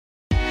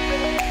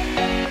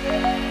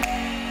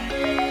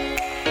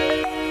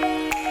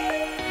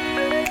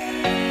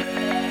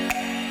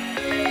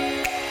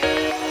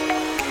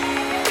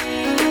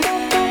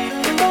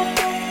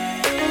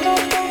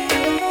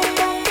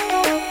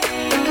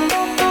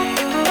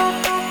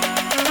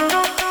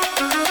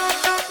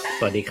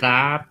สวัสดีค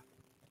รับ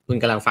คุณ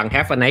กำลังฟัง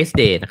Have a nice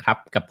day นะครับ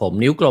กับผม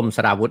นิ้วกลมส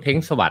ราวุธเฮง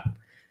สวัสดิ์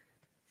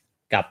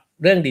กับ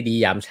เรื่องดี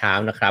ๆยามเช้า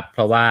นะครับเพ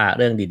ราะว่าเ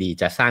รื่องดี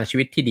ๆจะสร้างชี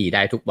วิตที่ดีไ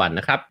ด้ทุกวัน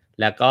นะครับ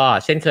แล้วก็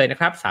เช่นเคยนะ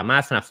ครับสามาร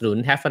ถสนับสนุน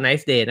Have a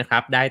nice day นะครั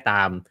บได้ต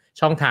าม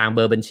ช่องทางเบ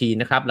อร์บัญชี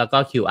นะครับแล้วก็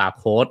QR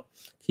code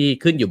ที่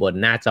ขึ้นอยู่บน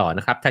หน้าจอ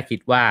นะครับถ้าคิด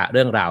ว่าเ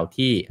รื่องราว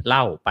ที่เ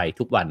ล่าไป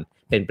ทุกวัน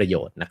เป็นประโย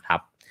ชน์นะครับ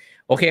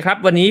โอเคครับ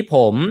วันนี้ผ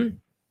ม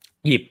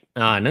หยิบ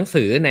หนัง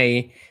สือใน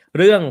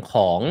เรื่องข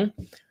อง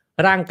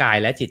ร่างกาย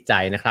และจิตใจ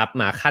นะครับ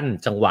มาขั้น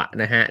จังหวะ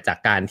นะฮะจาก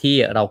การที่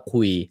เรา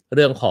คุยเ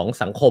รื่องของ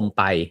สังคม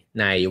ไป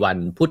ในวัน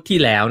พุธที่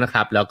แล้วนะค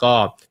รับแล้วก็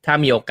ถ้า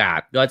มีโอกาส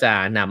ก็จะ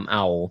นำเอ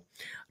า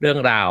เรื่อง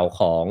ราว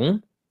ของ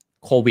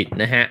โควิด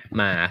นะฮะ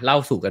มาเล่า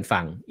สู่กันฟั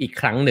งอีก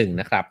ครั้งหนึ่ง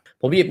นะครับ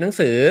ผมหยิบหนัง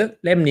สือ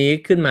เล่มนี้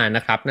ขึ้นมาน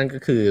ะครับนั่นก็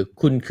คือ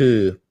คุณคือ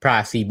พลา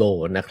ซิโบ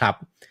นะครับ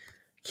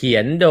เขีย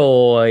นโด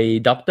ย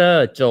ดร.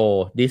โจ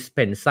ดิสเพ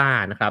นซา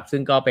นะครับซึ่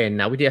งก็เป็น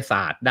นักวิทยาศ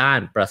าสตร์ด้าน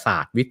ประสา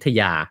ทวิท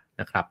ยา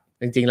นะครับ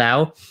จริงๆแล้ว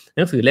ห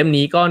นังสือเล่ม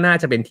นี้ก็น่า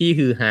จะเป็นที่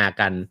ฮือฮา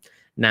กัน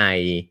ใน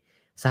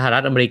สหรั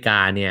ฐอเมริกา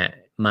เนี่ย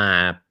มา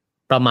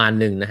ประมาณ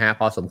หนึ่งนะฮะ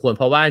พอสมควรเ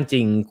พราะว่าจ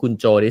ริงๆคุณ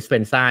โจดิสเพ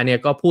นซาเนี่ย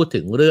ก็พูดถึ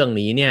งเรื่อง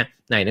นี้เนี่ย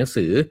ในหนัง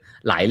สือ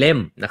หลายเล่ม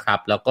นะครับ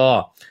แล้วก็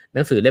ห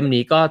นังสือเล่ม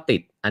นี้ก็ติ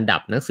ดอันดั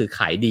บหนังสือข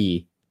ายดี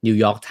New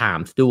York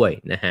Times ด้วย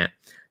นะฮะ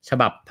ฉ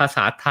บับภาษ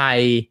าไทย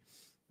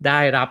ได้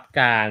รับ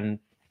การ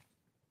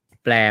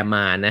แปลม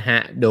านะฮะ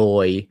โด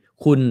ย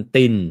คุณ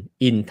ติน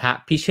อินท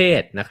พิเช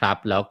ษฐ์นะครับ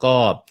แล้วก็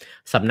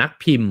สำนัก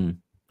พิมพ์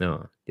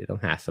เดี๋ยวต้อ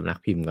งหาสำนัก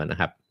พิมพ์ก่อนนะ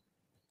ครับ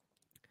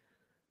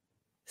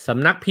ส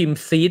ำนักพิมพ์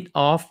Seed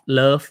of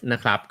Love นะ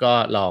ครับก็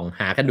ลอง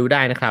หากันดูไ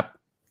ด้นะครับ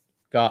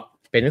ก็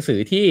เป็นหนังสือ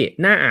ที่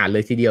น่าอ่านเล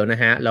ยทีเดียวน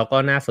ะฮะแล้วก็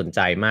น่าสนใจ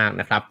มาก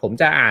นะครับผม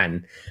จะอ่าน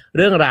เ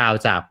รื่องราว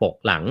จากปก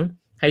หลัง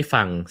ให้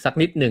ฟังสัก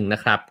นิดหนึ่งนะ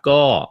ครับ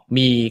ก็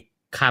มี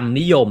คำ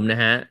นิยมนะ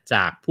ฮะจ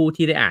ากผู้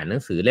ที่ได้อ่านหนั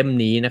งสือเล่ม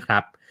นี้นะครั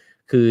บ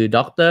คือด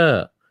ร.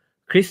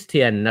คริสเตี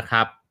ยนนะค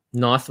รับ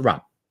นอสรั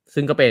บ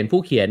ซึ่งก็เป็น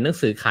ผู้เขียนหนัง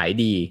สือขาย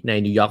ดีใน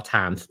New York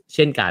Times เ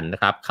ช่นกันนะ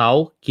ครับเขา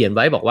เขียนไ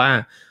ว้บอกว่า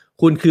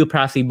คุณคือพล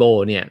าซิโบ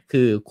เนี่ย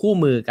คือคู่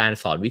มือการ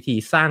สอนวิธี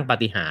สร้างปา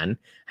ฏิหาริย์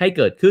ให้เ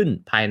กิดขึ้น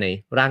ภายใน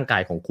ร่างกา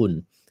ยของคุณ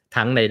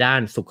ทั้งในด้า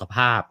นสุขภ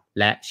าพ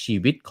และชี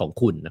วิตของ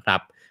คุณนะครั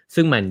บ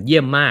ซึ่งมันเยี่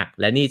ยมมาก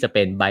และนี่จะเ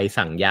ป็นใบ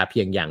สั่งยาเพี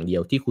ยงอย่างเดีย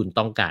วที่คุณ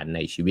ต้องการใน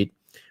ชีวิต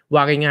ว่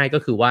าง่ายๆก็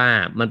คือว่า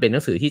มันเป็นหนั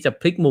งสือที่จะ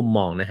พลิกมุมม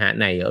องนะฮะ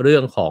ในเรื่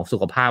องของสุ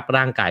ขภาพ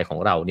ร่างกายขอ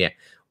งเราเนี่ย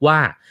ว่า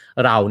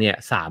เราเนี่ย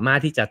สามารถ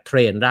ที่จะเทร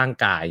นร่าง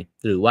กาย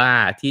หรือว่า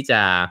ที่จ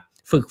ะ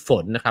ฝึกฝ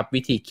นนะครับ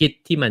วิธีคิด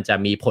ที่มันจะ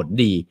มีผล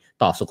ดี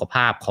ต่อสุขภ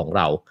าพของเ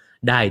รา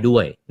ได้ด้ว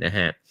ยนะฮ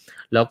ะ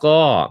แล้วก็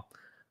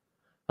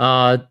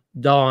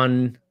ด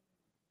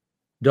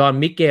อน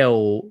มิเกล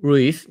รู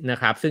อิสนะ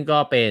ครับซึ่งก็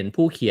เป็น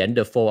ผู้เขียน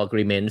The Four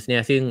Agreements เนี่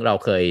ยซึ่งเรา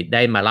เคยไ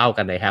ด้มาเล่า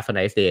กันใน Have a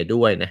Nice Day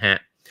ด้วยนะฮะ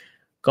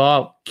ก็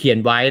เขียน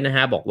ไว้นะฮ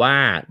ะบอกว่า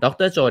ด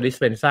ร.โจดิส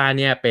เพนซา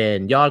เนี่ยเป็น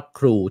ยอดค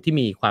รูที่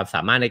มีความส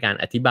ามารถในการ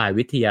อธิบาย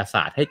วิทยาศ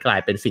าสตร์ให้กลาย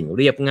เป็นสิ่งเ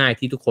รียบง่าย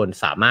ที่ทุกคน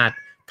สามารถ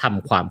ท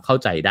ำความเข้า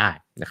ใจได้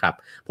นะครับ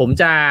ผม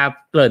จะ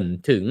เกริ่น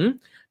ถึง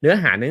เนื้อ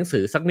หาหนังสื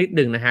อสักนิด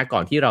นึงนะฮะก่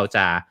อนที่เราจ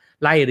ะ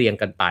ไล่เรียง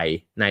กันไป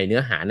ในเนื้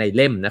อหาในเ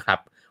ล่มนะครับ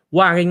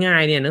ว่าง่า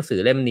ยๆเนี่ยหนังสือ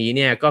เล่มนี้เ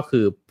นี่ยก็คื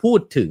อพูด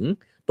ถึง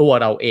ตัว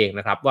เราเองน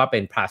ะครับว่าเป็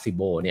นพลาซิโ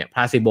บเนี่ยพล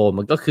าซิโบ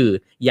มันก็คือ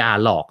ยา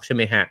หลอกใช่ไห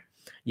มฮะ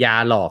ยา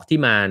หลอกที่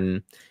มัน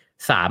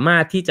สามา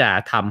รถที่จะ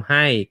ทำใ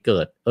ห้เกิ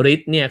ดฤ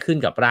ทธิ์เนี่ยขึ้น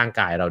กับร่าง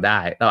กายเราได้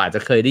เราอาจจะ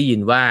เคยได้ยิ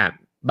นว่า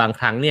บาง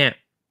ครั้งเนี่ย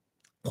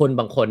คน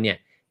บางคนเนี่ย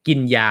กิน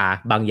ยา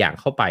บางอย่าง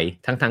เข้าไป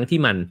ทั้งที่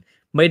มัน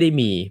ไม่ได้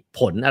มี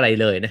ผลอะไร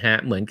เลยนะฮะ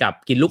เหมือนกับ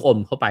กินลูกอม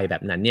เข้าไปแบ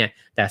บนั้นเนี่ย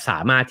แต่สา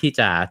มารถที่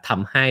จะท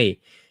ำให้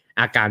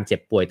อาการเจ็บ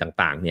ป่วย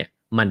ต่างๆเนี่ย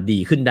มันดี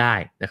ขึ้นได้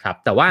นะครับ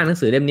แต่ว่าหนัง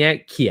สือเล่มนี้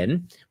เขียน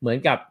เหมือน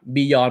กับ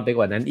บียอนไปก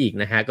ว่านั้นอีก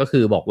นะฮะก็คื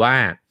อบอกว่า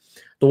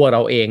ตัวเร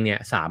าเองเนี่ย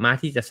สามารถ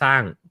ที่จะสร้า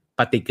ง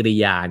ปฏิกิริ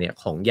ยาเนี่ย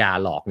ของยา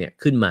หลอกเนี่ย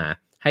ขึ้นมา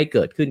ให้เ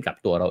กิดขึ้นกับ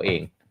ตัวเราเอ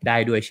งได้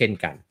ด้วยเช่น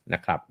กันน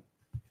ะครับ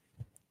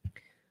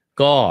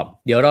ก็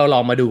เดี๋ยวเราล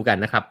องมาดูกัน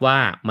นะครับว่า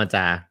มันจ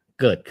ะ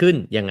เกิดขึ้น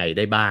ยังไงไ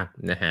ด้บ้าง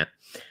นะฮะ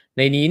ใ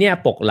นนี้เนี่ย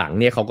ปกหลัง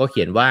เนี่ยเขาก็เ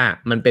ขียนว่า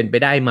มันเป็นไป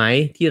ได้ไหม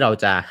ที่เรา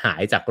จะหา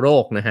ยจากโร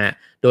คนะฮะ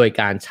โดย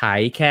การใช้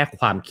แค่ค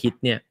วามคิด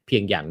เนี่ยเพีย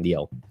งอย่างเดีย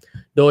ว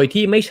โดย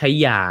ที่ไม่ใช้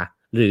ยา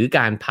หรือก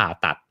ารผ่า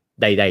ตัด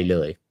ใดๆเล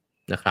ย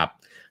นะครับ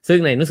ซึ่ง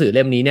ในหนังสือเ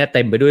ล่มนี้เนี่ยเ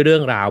ต็มไปด้วยเรื่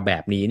องราวแบ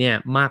บนี้เนี่ย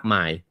มากม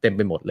ายเต็มไ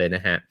ปหมดเลยน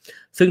ะฮะ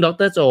ซึ่งด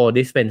ร.โจ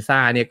ดิสเพนซา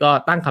เนี่ยก็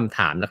ตั้งคำถ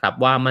ามนะครับ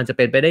ว่ามันจะเ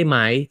ป็นไปได้ไหม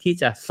ที่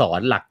จะสอ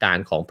นหลักการ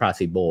ของพลา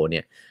ซิโบเ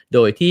นี่ยโด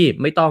ยที่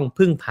ไม่ต้อง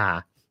พึ่งพา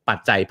ปัจ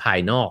จัยภาย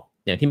นอก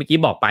อย่างที่เมื่อกี้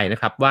บอกไปนะ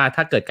ครับว่า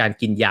ถ้าเกิดการ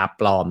กินยา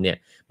ปลอมเนี่ย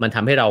มันท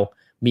ำให้เรา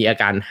มีอา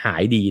การหา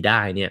ยดีไ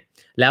ด้เนี่ย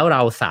แล้วเร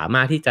าสาม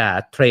ารถที่จะ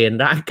เทรน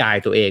ร่างกาย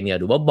ตัวเองเนี่ย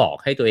หรือว่าบอก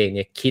ให้ตัวเองเ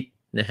นี่ยคิด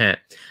นะฮะ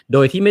โด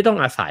ยที่ไม่ต้อง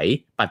อาศัย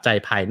ปัจจัย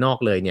ภายนอก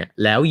เลยเนี่ย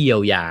แล้วเยีย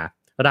วยา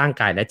ร่าง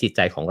กายและจิตใ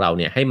จของเรา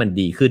เนี่ยให้มัน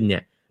ดีขึ้นเนี่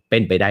ยเป็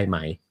นไปได้ไหม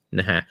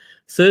นะฮะ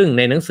ซึ่งใ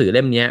นหนังสือเ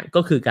ล่มนี้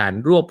ก็คือการ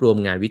รวบรวม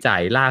งานวิจั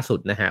ยล่าสุด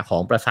นะฮะขอ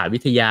งประสาทวิ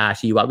ทยา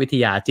ชีววิท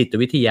ยาจิต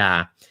วิทยา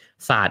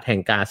ศาสตร์แห่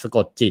งการสะก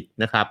ดจิต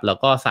นะครับแล้ว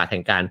ก็ศาสตร์แห่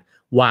งการ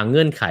วางเ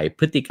งื่อนไขพ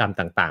ฤติกรรม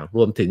ต่างๆร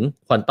วมถึง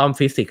ควอนตัม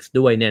ฟิสิกส์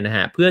ด้วยเนี่ยนะฮ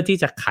ะเพื่อที่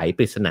จะไขป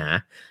ริศนา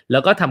แล้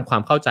วก็ทำควา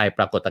มเข้าใจป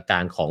รากฏกา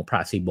รณ์ของพล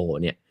าซิโบ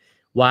เนี่ย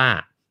ว่า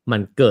มั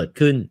นเกิด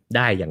ขึ้นไ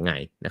ด้ยังไง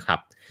นะครับ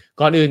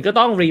ก่อนอื่นก็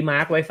ต้องรีมา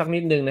ร์คไว้สักนิ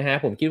ดนึงนะฮะ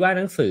ผมคิดว่าห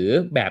นังสือ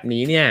แบบ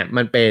นี้เนี่ย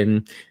มันเป็น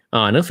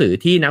หนังสือ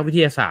ที่นักวิท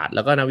ยาศาสตร์แ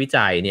ล้วก็นักวิ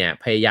จัยเนี่ย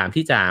พยายาม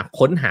ที่จะ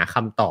ค้นหาค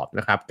ำตอบ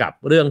นะครับกับ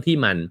เรื่องที่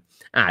มัน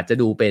อาจจะ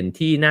ดูเป็น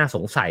ที่น่าส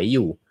งสัยอ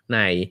ยู่ใน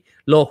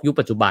โลกยุค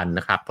ปัจจุบัน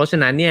นะครับเพราะฉะ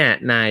นั้นเนี่ย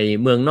ใน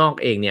เมืองนอก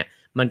เองเนี่ย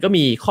มันก็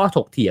มีข้อถ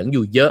กเถียงอ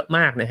ยู่เยอะม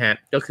ากนะฮะ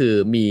ก็คือ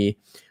มี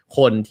ค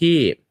นที่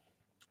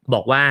บ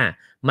อกว่า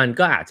มัน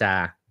ก็อาจจะ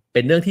เ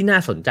ป็นเรื่องที่น่า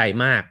สนใจ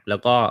มากแล้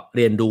วก็เ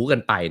รียนรู้กั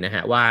นไปนะฮ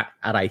ะว่า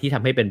อะไรที่ท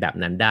ำให้เป็นแบบ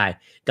นั้นได้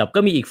กับก็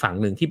มีอีกฝั่ง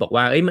หนึ่งที่บอก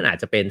ว่ามันอาจ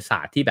จะเป็นศ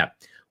าสตร์ที่แบบ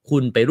คุ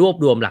ณไปรวบ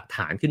รวมหลักฐ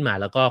านขึ้นมา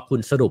แล้วก็คุณ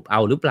สรุปเอา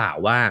หรือเปล่า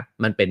ว่า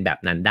มันเป็นแบบ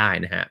นั้นได้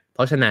นะฮะเพ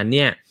ราะฉะนั้นเ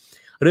นี่ย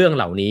เรื่องเ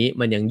หล่านี้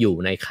มันยังอยู่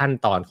ในขั้น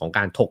ตอนของก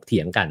ารถกเถี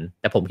ยงกัน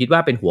แต่ผมคิดว่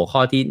าเป็นหัวข้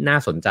อที่น่า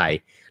สนใจ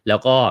แล้ว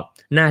ก็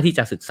น่าที่จ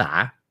ะศึกษา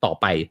ต่อ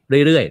ไป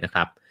เรื่อยๆนะค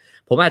รับ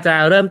ผมอาจจะ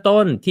เริ่ม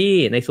ต้นที่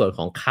ในส่วนข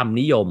องคำ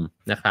นิยม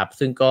นะครับ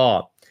ซึ่งก็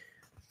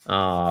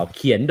เ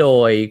ขียนโด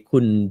ยคุ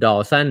ณดอ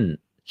ลสัน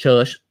เชิ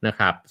ร์ชนะค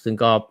รับซึ่ง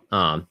ก็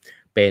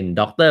เป็น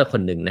ด็อกเตอร์ค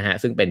นหนึ่งนะฮะ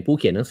ซึ่งเป็นผู้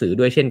เขียนหนังสือ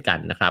ด้วยเช่นกัน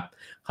นะครับ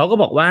เขาก็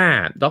บอกว่า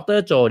ดร.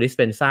โจดิสเ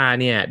พนซา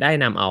เนี่ยได้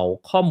นำเอา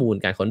ข้อมูล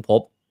การค้นพ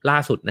บล่า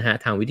สุดนะฮะ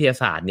ทางวิทยา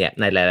ศาสตร์เนี่ย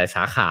ในหลายๆส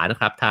าขานะ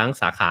ครับทั้ง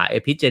สาขา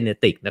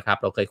epigenetic นะครับ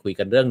เราเคยคุย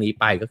กันเรื่องนี้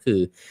ไปก็คือ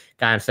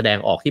การแสดง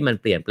ออกที่มัน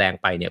เปลี่ยนแปลง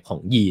ไปเนี่ยของ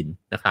ยีน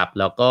นะครับ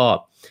แล้วก็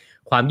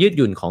ความยืดห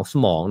ยุ่นของส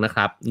มองนะค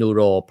รับ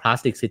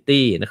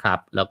neuroplasticity นะครับ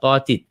แล้วก็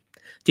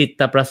จิ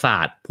ตประสา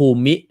ทภู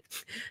มิ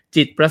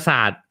จิตประส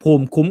าทภู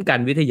มิคุ้มกัน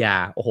วิทยา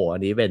โอ้โหอั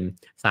นนี้เป็น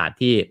ศาสตร์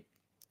ที่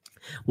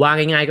ว่า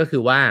ง่ายๆก็คื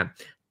อว่า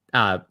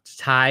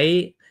ใช้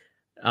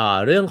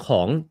เรื่องข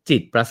องจิ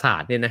ตประสา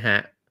ทเนี่ยนะฮะ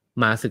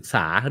มาศึกษ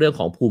าเรื่อง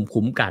ของภูมิ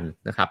คุ้มกัน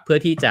นะครับเพื่อ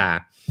ที่จะ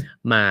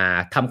มา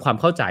ทำความ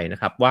เข้าใจนะ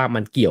ครับว่ามั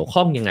นเกี่ยวข้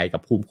องยังไงกั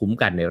บภูมิคุ้ม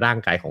กันในร่าง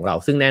กายของเรา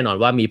ซึ่งแน่นอน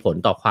ว่ามีผล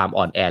ต่อความ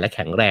อ่อนแอและแ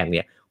ข็งแรงเ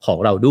นี่ยของ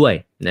เราด้วย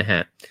นะฮ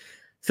ะ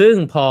ซึ่ง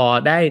พอ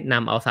ได้น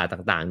ำเอาศาสตร์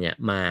ต่างๆเนี่ย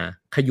มา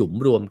ขยุม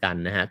รวมกัน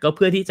นะฮะก็เ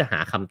พื่อที่จะหา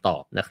คำตอ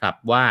บนะครับ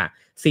ว่า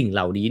สิ่งเห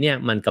ล่านี้เนี่ย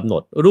มันกำหน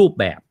ดรูป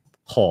แบบ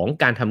ของ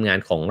การทำงาน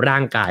ของร่า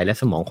งกายและ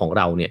สมองของ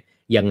เราเนี่ย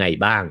ยังไง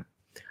บ้าง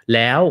แ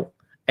ล้ว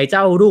ไอ้เจ้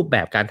ารูปแบ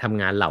บการท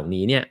ำงานเหล่า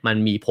นี้เนี่ยมัน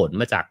มีผล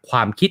มาจากคว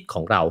ามคิดข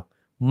องเรา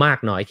มาก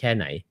น้อยแค่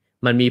ไหน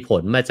มันมีผ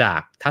ลมาจาก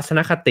ทัศน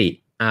คติ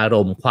อาร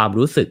มณ์ความ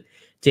รู้สึก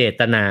เจ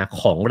ตนา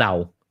ของเรา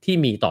ที่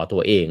มีต่อตั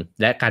วเอง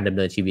และการดำเ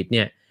นินชีวิตเ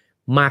นี่ย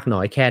มากน้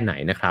อยแค่ไหน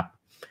นะครับ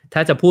ถ้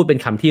าจะพูดเป็น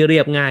คำที่เรี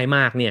ยบง่ายม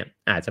ากเนี่ย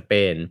อาจจะเ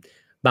ป็น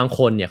บางค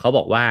นเนี่ยเขาบ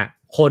อกว่า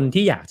คน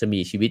ที่อยากจะมี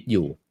ชีวิตอ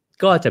ยู่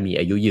ก็จะมี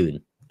อายุยืน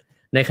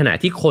ในขณะ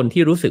ที่คน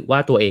ที่รู้สึกว่า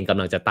ตัวเองก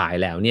ำลังจะตาย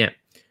แล้วเนี่ย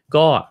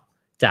ก็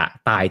จะ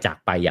ตายจาก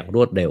ไปอย่างร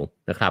วดเร็ว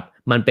นะครับ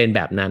มันเป็นแ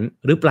บบนั้น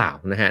หรือเปล่า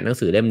นะฮะหนัง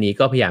สือเล่มนี้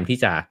ก็พยายามที่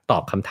จะตอ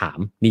บคำถาม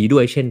นี้ด้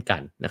วยเช่นกั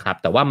นนะครับ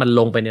แต่ว่ามันล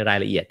งไปในราย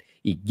ละเอียด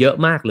อีกเยอะ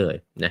มากเลย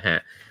นะฮะ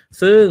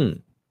ซึ่ง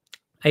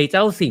ไอ้เ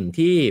จ้าสิ่ง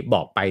ที่บ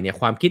อกไปเนี่ย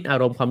ความคิดอา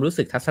รมณ์ความรู้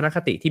สึกทัศนค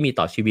ติที่มี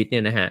ต่อชีวิตเนี่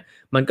ยนะฮะ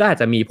มันก็อาจ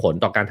จะมีผล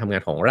ต่อการทำงา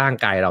นของร่าง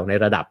กายเราใน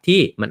ระดับ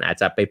ที่มันอาจ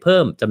จะไปเพิ่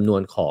มจำนว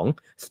นของ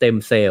สเต็ม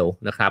เซลล์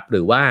นะครับห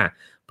รือว่า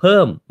เพิ่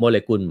มโมเล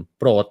กุล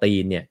โปรตี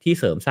นเนี่ยที่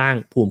เสริมสร้าง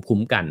ภูมิคุ้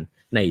มกัน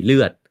ในเลื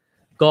อด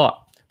ก็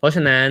เพราะฉ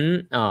ะนั้น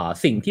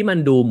สิ่งที่มัน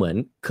ดูเหมือน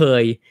เค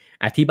ย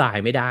อธิบาย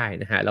ไม่ได้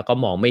นะฮะแล้วก็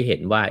มองไม่เห็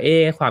นว่า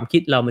ความคิ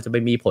ดเรามันจะไป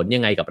มีผลยั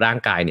งไงกับร่าง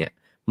กายเนี่ย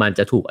มันจ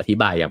ะถูกอธิ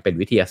บายอย่างเป็น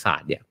วิทยาศาส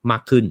ตร์เนี่ยมา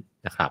กขึ้น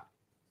นะครับ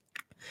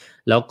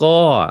แล้วก็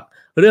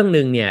เรื่อง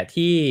นึงเนี่ย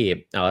ที่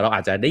เราอ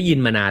าจจะได้ยิน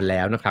มานานแ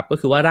ล้วนะครับก็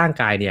คือว่าร่าง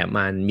กายเนี่ย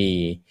มันมี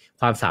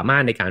ความสามาร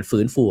ถในการ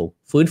ฟื้น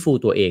ฟู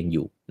ตัวเองอ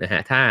ยู่นะฮ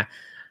ะถ้า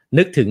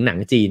นึกถึงหนัง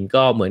จีน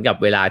ก็เหมือนกับ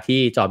เวลาที่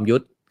จอมยุท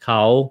ธเข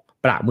า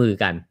ประมือ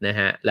กันนะ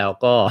ฮะแล้ว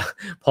ก็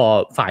พอ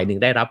ฝ่ายหนึ่ง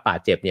ได้รับบาด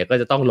เจ็บเนี่ยก็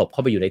จะต้องหลบเข้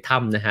าไปอยู่ในถ้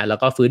ำนะฮะแล้ว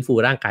ก็ฟื้นฟู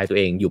ร่างกายตัว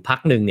เองอยู่พัก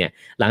หนึ่งเนี่ย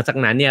หลังจาก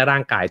นั้นเนี่ยร่า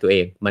งกายตัวเอ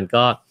งมัน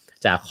ก็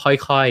จะ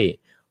ค่อย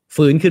ๆ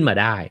ฟื้นขึ้นมา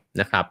ได้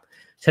นะครับ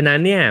ฉะนั้น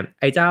เนี่ย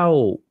ไอ้เจ้า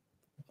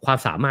ความ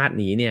สามารถ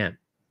นี้เนี่ย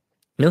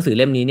หนังสือ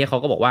เล่มนี้เนี่ยเขา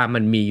ก็บอกว่ามั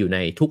นมีอยู่ใน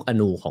ทุกอ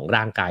นูของ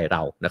ร่างกายเร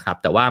านะครับ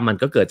แต่ว่ามัน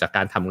ก็เกิดจากก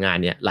ารทำงาน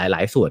เนี่ยหล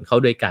ายๆส่วนเข้า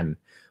ด้วยกัน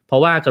เพรา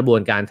ะว่ากระบว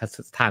นการ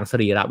ทางส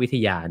รีรวิท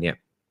ยาเนี่ย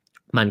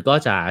มันก็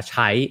จะใ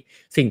ช้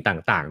สิ่ง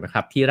ต่างๆนะค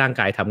รับที่ร่าง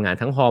กายทำงาน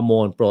ทั้งฮอร์โม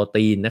นโปร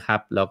ตีนนะครั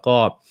บแล้วก็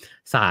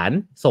สาร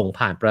ส่ง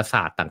ผ่านประส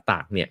าทต่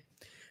างๆเนี่ย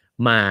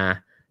มา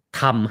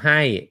ทำให้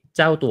เ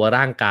จ้าตัว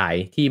ร่างกาย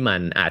ที่มั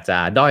นอาจจะ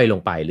ด้อยลง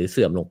ไปหรือเ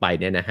สื่อมลงไป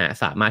เนี่ยนะฮะ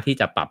สามารถที่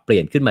จะปรับเปลี่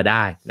ยนขึ้นมาไ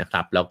ด้นะค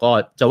รับแล้วก็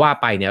จะว่า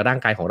ไปเนี่ยร่าง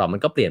กายของเรามั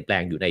นก็เปลี่ยนแปล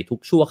งอยู่ในทุก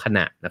ชั่วขณ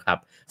ะนะครับ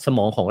สม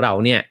องของเรา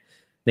เนี่ย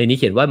ในนี้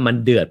เขียนว่ามัน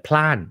เดือดพ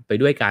ล่านไป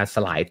ด้วยการส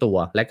ลายตัว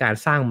และการ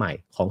สร้างใหม่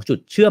ของจุด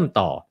เชื่อม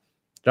ต่อ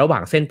ระหว่า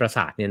งเส้นประส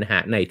าทเนี่ยนะฮ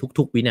ะใน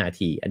ทุกๆวินา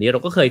ทีอันนี้เรา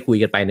ก็เคยคุย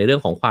กันไปในเรื่อ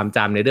งของความจ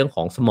ำในเรื่องข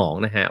องสมอง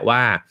นะฮะว่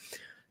า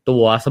ตั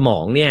วสมอ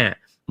งเนี่ย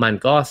มัน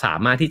ก็สา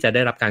มารถที่จะไ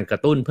ด้รับการกระ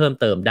ตุ้นเพิ่ม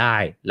เติมได้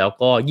แล้ว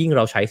ก็ยิ่งเ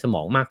ราใช้สม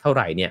องมากเท่าไห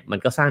ร่เนี่ยมัน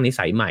ก็สร้างนิ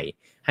สัยใหม่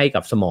ให้กั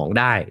บสมอง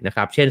ได้นะค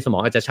รับเช่นสมอ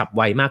งอาจจะฉับไ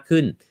วมาก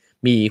ขึ้น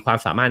มีความ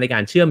สามารถในกา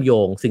รเชื่อมโย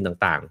งสิ่ง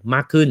ต่างๆม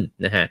ากขึ้น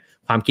นะฮะ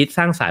ความคิดส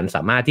ร้างสรรค์ส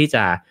ามารถที่จ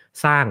ะ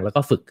สร้างแล้วก็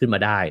ฝึกขึ้นมา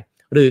ได้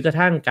หรือกระ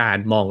ทั่งการ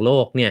มองโล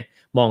กเนี่ย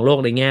มองโลก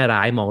ในแง่ร้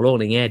ายมองโลก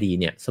ในแง่ดี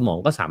เนี่ยสมอง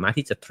ก็สามารถ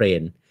ที่จะเทร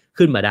น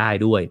ขึ้นมาได้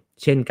ด้วย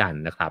เช่นกัน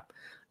นะครับ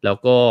แล้ว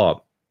ก็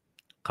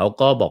เขา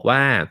ก็บอกว่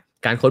า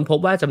การค้นพบ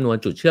ว่าจำนวน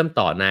จุดเชื่อม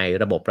ต่อใน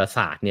ระบบประส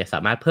าทเนี่ยสา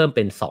มารถเพิ่มเ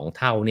ป็น2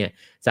เท่าเนี่ย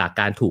จาก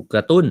การถูกกร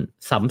ะตุ้น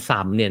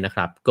ซ้ำๆเนี่ยนะค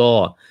รับก็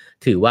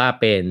ถือว่า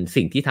เป็น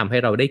สิ่งที่ทำให้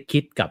เราได้คิ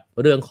ดกับ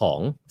เรื่องของ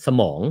ส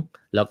มอง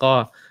แล้วก็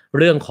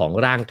เรื่องของ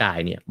ร่างกาย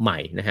เนี่ยใหม่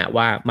นะฮะ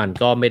ว่ามัน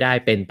ก็ไม่ได้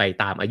เป็นไป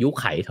ตามอายุ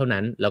ไขเท่า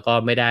นั้นแล้วก็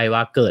ไม่ได้ว่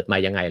าเกิดมา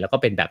ยังไงแล้วก็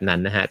เป็นแบบนั้น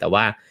นะฮะแต่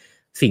ว่า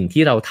สิ่ง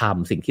ที่เราท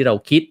ำสิ่งที่เรา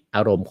คิดอ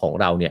ารมณ์ของ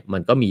เราเนี่ยมั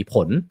นก็มีผ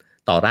ล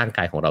ต่อร่างก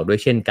ายของเราด้วย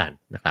เช่นกัน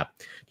นะครับ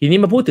ทีนี้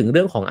มาพูดถึงเ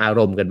รื่องของอา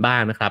รมณ์กันบ้า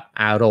งนะครับ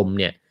อารมณ์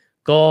เนี่ย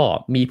ก็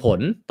มีผล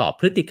ต่อ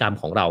พฤติกรรม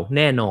ของเราแ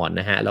น่นอน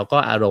นะฮะแล้วก็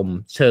อารมณ์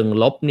เชิง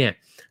ลบเนี่ย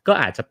ก็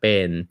อาจจะเป็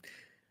น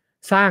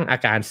สร้างอา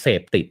การเส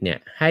พติดเนี่ย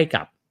ให้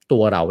กับตั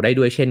วเราได้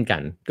ด้วยเช่นกั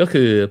นก็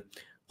คือ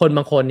คนบ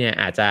างคนเนี่ย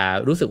อาจจะ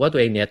รู้สึกว่าตัว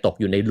เองเนี่ยตก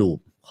อยู่ในลูป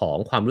ของ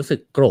ความรู้สึก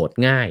โกรธ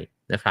ง่าย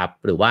นะครับ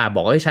หรือว่าบ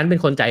อกว่าฉันเป็น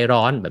คนใจ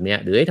ร้อนแบบนี้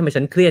หรือทำไม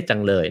ฉันเครียดจั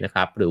งเลยนะค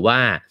รับหรือว่า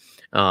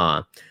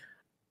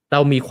เรา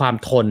มีความ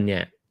ทนเนี่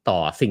ยต่อ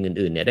สิ่ง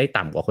อื่นๆเนี่ยได้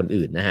ต่ำกว่าคน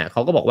อื่นนะฮะเข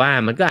าก็บอกว่า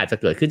มันก็อาจจะ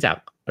เกิดขึ้นจาก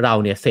เรา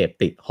เนี่ยเสพ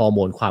ติดฮอร์โม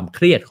นความเค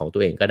รียดของตั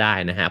วเองก็ได้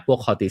นะฮะพวก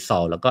คอร์ติซอ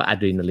ลแล้วก็อะ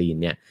ดรีนาลีน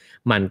เนี่ย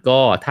มันก็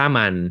ถ้า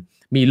มัน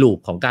มีลูป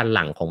ของการห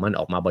ลั่งของมัน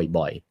ออกมา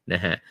บ่อยๆน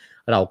ะฮะ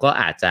เราก็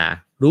อาจจะ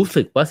รู้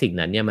สึกว่าสิ่ง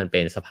นั้นเนี่ยมันเ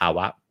ป็นสภาว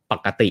ะป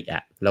กติอ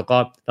ะแล้วก็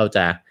เรา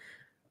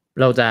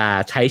จะ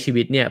ใช้ชี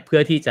วิตเนี่ยเพื่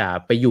อที่จะ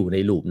ไปอยู่ใน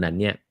ลูปนั้น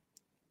เนี่ย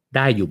ไ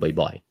ด้อยู่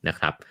บ่อยๆนะ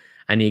ครับ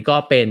อันนี้ก็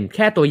เป็นแ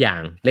ค่ตัวอย่า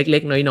งเล็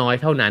กๆน้อย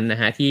ๆเท่านั้นนะ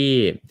ฮะที่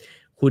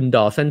คุณด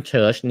อสันเ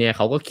ชิร์ชเนี่ยเข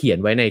าก็เขียน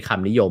ไว้ในค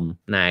ำนิยม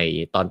ใน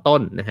ตอนต้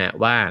นนะฮะ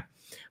ว่า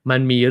มัน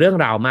มีเรื่อง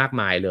ราวมาก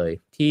มายเลย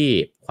ที่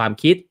ความ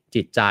คิด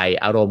จิตใจ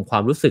อารมณ์ควา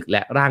มรู้สึกแล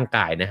ะร่างก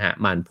ายนะฮะ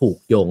มันผูก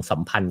โยงสั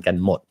มพันธ์กัน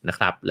หมดนะค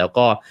รับแล้ว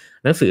ก็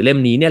หนังสือเล่ม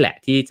นี้เนี่ยแหละ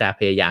ที่จะ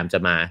พยายามจะ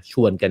มาช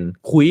วนกัน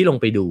คุยลง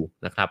ไปดู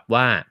นะครับ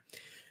ว่า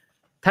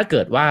ถ้าเ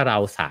กิดว่าเรา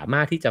สาม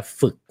ารถที่จะ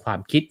ฝึกความ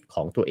คิดข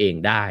องตัวเอง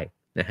ได้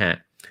นะฮะ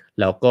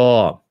แล้วก็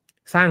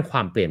สร้างคว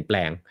ามเปลี่ยนแปล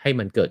งให้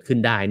มันเกิดขึ้น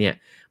ได้เนี่ย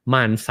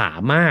มันสา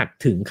มารถ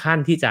ถึงขั้น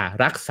ที่จะ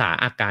รักษา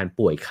อาการ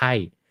ป่วยไข้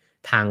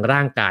ทางร่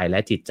างกายและ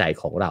จิตใจ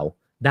ของเรา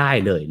ได้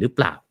เลยหรือเป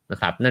ล่านะ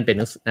ครับนั่นเ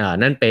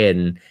ป็น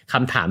ค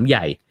ำถามให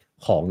ญ่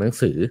ของหนัง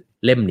สือ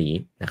เล่มนี้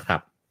นะครั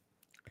บ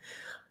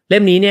เล่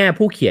มนี้เนี่ย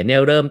ผู้เขียนเนี่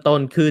ยเริ่มต้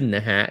นขึ้นน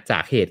ะฮะจา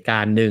กเหตุกา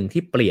รณ์หนึ่ง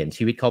ที่เปลี่ยน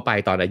ชีวิตเขาไป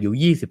ตอนอายุ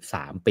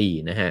23ปี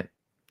นะฮะ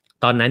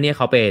ตอนนั้นเนี่ยเ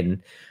ขาเป็น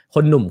ค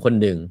นหนุ่มคน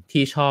หนึ่ง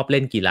ที่ชอบเ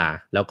ล่นกีฬา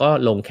แล้วก็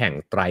ลงแข่ง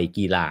ไตร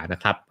กีฬานะ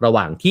ครับระห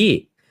ว่างที่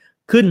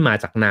ขึ้นมา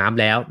จากน้ำ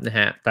แล้วนะฮ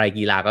ะไตร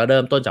กีฬาก็เ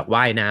ริ่มต้นจาก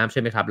ว่ายน้ำใช่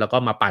ไหมครับแล้วก็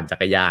มาปั่นจั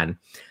กรยาน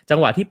จัง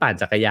หวะที่ปั่น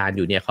จักรยานอ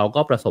ยู่เนี่ยเขา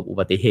ก็ประสบอุ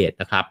บัติเหตุ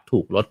นะครับถู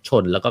กรถช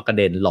นแล้วก็กระ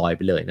เด็นลอยไ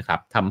ปเลยนะครับ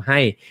ทำให้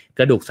ก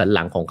ระดูกสันห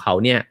ลังของเขา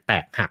เนี่ยแต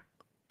กหัก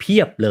เพี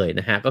ยบเลย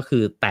นะฮะก็คื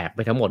อแตกไป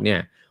ทั้งหมดเนี่ย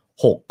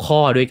6ข้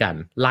อด้วยกัน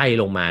ไล่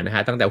ลงมานะฮ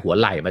ะตั้งแต่หัว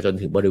ไหล่มาจน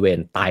ถึงบริเวณ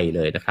ไตเ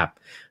ลยนะครับ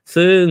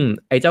ซึ่ง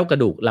ไอ้เจ้ากระ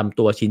ดูกลำ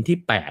ตัวชิ้นที่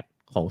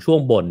8ของช่วง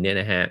บนเนี่ย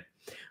นะฮะ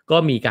ก็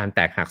มีการแต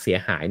กหักเสีย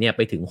หายเนี่ยไ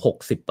ปถึง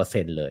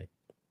 60% เลย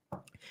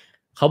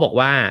เขาบอก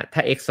ว่าถ้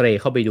าเอ็กซเรย์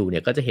เข้าไปดูเนี่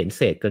ยก็จะเห็นเ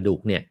ศษกระดูก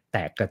เนี่ยแต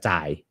กกระจา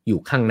ยอยู่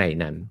ข้างใน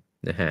นั้น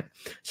นะฮะ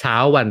เช้า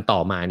วันต่อ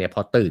มาเนี่ยพ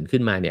อตื่นขึ้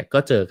นมาเนี่ยก็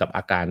เจอกับอ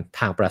าการ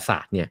ทางประสา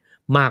ทเนี่ย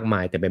มากม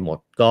ายแต่ไปหมด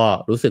ก็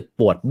รู้สึก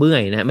ปวดเมื่อ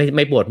ยนะไ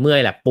ม่ปวดเมื่อย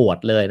แหละปวด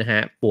เลยนะฮ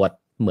ะปวด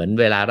เหมือน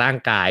เวลาร่าง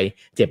กาย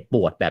เจ็บป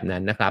วดแบบนั้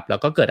นนะครับแล้ว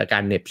ก็เกิดอากา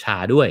รเหน็บชา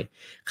ด้วย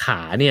ข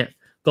าเนี่ย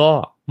ก็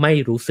ไม่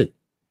รู้สึก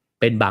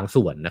เป็นบาง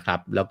ส่วนนะครับ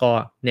แล้วก็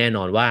แน่น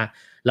อนว่า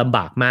ลำบ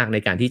ากมากใน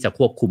การที่จะค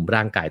วบคุม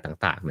ร่างกาย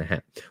ต่างๆนะฮะ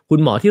คุณ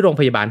หมอที่โรง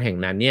พยาบาลแห่ง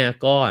นั้นเนี่ย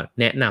ก็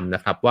แนะนำน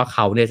ะครับว่าเข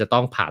าเนี่ยจะต้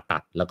องผ่าตั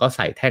ดแล้วก็ใ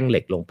ส่แท่งเห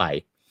ล็กลงไป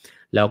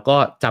แล้วก็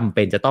จำเ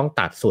ป็นจะต้อง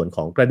ตัดส่วนข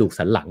องกระดูก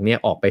สันหลังเนี่ย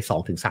ออกไป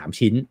 2-3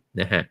 ชิ้น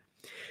นะฮะ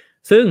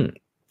ซึ่ง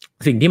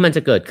สิ่งที่มันจ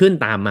ะเกิดขึ้น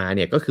ตามมาเ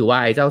นี่ยก็คือว่า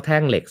ไอ้เจ้าแท่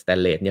งเหล็กสแตน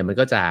เลสเนี่ยมัน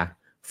ก็จะ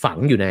ฝัง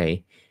อยู่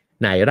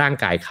ในร่าง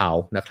กายเขา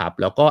นะครับ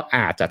แล้วก็อ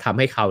าจจะทำใ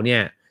ห้เขาเนี่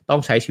ยต้อ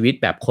งใช้ชีวิต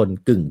แบบคน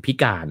กึ่งพิ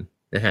การ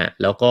นะฮะ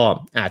แล้วก็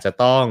อาจจะ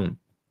ต้อง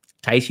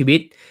ใช้ชีวิต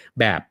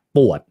แบบป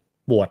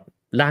วด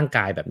ร่างก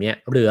ายแบบนี้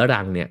เรื้อ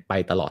รังเนี่ยไป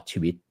ตลอดชี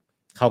วิต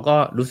เขาก็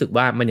รู้สึก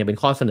ว่ามันยังเป็น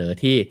ข้อเสนอ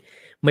ที่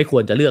ไม่คว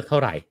รจะเลือกเท่า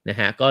ไหร่นะ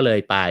ฮะก็เลย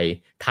ไป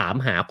ถาม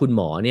หาคุณห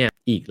มอเนี่ย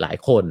อีกหลาย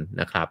คน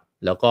นะครับ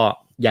แล้วก็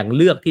ยังเ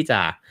ลือกที่จ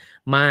ะ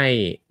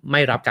ไม่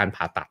รับการ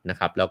ผ่าตัดนะ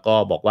ครับแล้วก็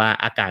บอกว่า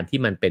อาการที่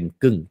มันเป็น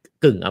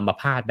กึ่งอัม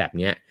พาตแบบ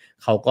นี้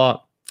เขาก็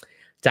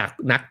จาก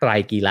นักไตร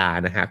กีฬา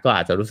นะฮะก็อ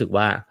าจจะรู้สึก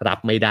ว่ารับ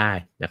ไม่ได้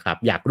นะครับ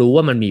อยากรู้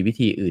ว่ามันมีวิ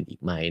ธีอื่นอี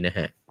กไหมนะฮ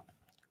ะ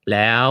แ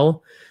ล้ว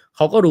เข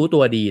าก็รู้ตั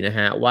วดีนะฮ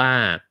ะว่า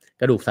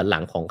กระดูกสันหลั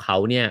งของเขา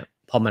เนี่ย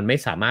พอมันไม่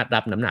สามารถ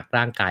รับน้ำหนัก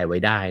ร่างกายไว้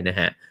ได้นะ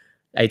ฮะ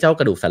ไอ้เจ้า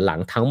กระดูกสันหลัง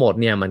ทั้งหมด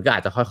เนี่ยมันก็อา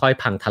จจะค่อย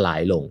ๆพังทลา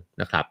ยลง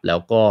นะครับแล้ว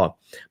ก็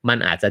มัน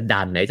อาจจะ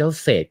ดันไอ้เจ้า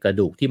เศษกระ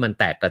ดูกที่มัน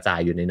แตกกระจาย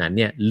อยู่ในนั้นเ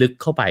นี่ยลึก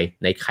เข้าไป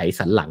ในไข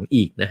สันหลัง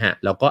อีกนะฮะ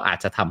แล้วก็อาจ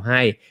จะทำใ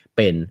ห้เ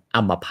ป็น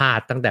อัมพาต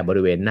ตั้งแต่บ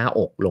ริเวณหน้าอ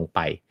กลงไป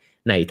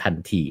ในทัน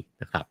ที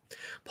นะครับ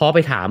พอไป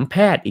ถามแพ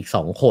ทย์อีก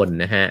2คน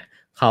นะฮะ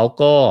เขา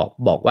ก็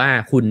บอกว่า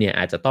คุณเนี่ย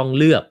อาจจะต้อง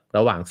เลือกร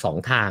ะหว่าง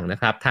2ทางนะ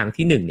ครับทาง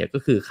ที่1เนี่ยก็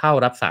คือเข้า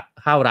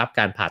รับ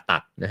การผ่าตั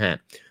ดนะฮะ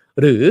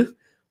หรือ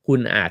คุณ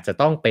อาจจะ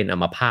ต้องเป็นอั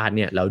มพาตเ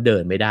นี่ยแล้วเดิ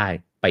นไม่ได้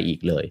ไปอีก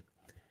เลย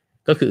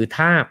ก็คือ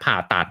ถ้าผ่า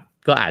ตัด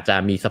ก็อาจจะ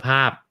มีสภ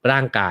าพร่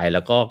างกายแ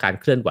ล้วก็การ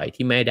เคลื่อนไหว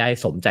ที่ไม่ได้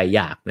สมใจอ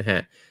ยากนะฮะ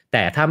แ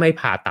ต่ถ้าไม่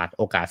ผ่าตัด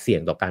โอกาสเสี่ย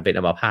งต่อการเป็น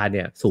อัมพาตเ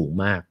นี่ยสูง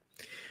มาก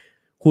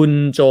คุณ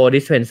โจดิ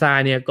สเพนซา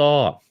เนี่ยก็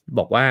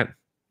บอกว่า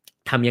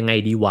ทำยังไง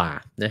ดีวะ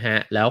นะฮะ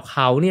แล้วเข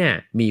าเนี่ย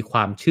มีคว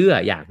ามเชื่อ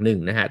อย่างหนึ่ง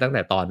นะฮะตั้งแ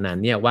ต่ตอนนั้น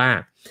เนี่ยว่า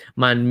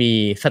มันมี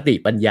สติ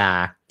ปัญญา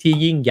ที่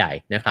ยิ่งใหญ่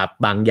นะครับ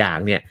บางอย่าง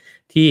เนี่ย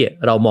ที่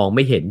เรามองไ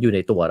ม่เห็นอยู่ใน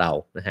ตัวเรา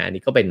นะฮะอัน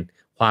นี้ก็เป็น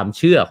ความเ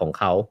ชื่อของ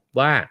เขา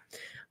ว่า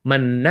มั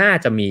นน่า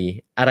จะมี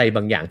อะไรบ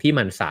างอย่างที่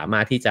มันสามา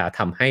รถที่จะท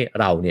ำให้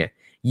เราเนี่ย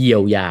เยีย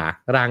วยา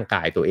ร่างก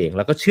ายตัวเองแ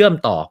ล้วก็เชื่อม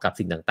ต่อกับ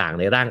สิ่งต่างๆ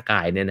ในร่างก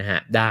ายเนี่ยนะฮะ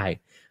ได้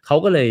เขา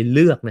ก็เลยเ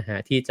ลือกนะฮะ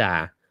ที่จะ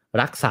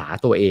รักษา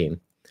ตัวเอง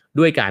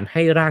ด้วยการใ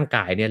ห้ร่างก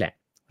ายเนี่ยแหละ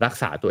รัก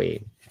ษาตัวเอง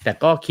แต่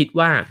ก็คิด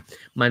ว่า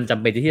มันจ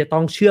ำเป็นที่จะต้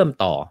องเชื่อม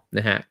ต่อน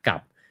ะฮะกับ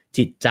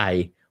จิตใจ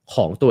ข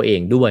องตัวเอ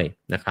งด้วย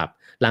นะครับ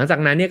หลังจาก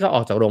นั้นเนี่ยก็อ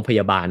อกจากโรงพย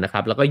าบาลนะค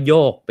รับแล้วก็โย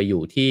กไปอ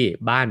ยู่ที่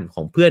บ้านข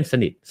องเพื่อนส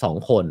นิท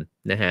2คน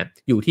นะฮะ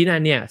อยู่ที่นั่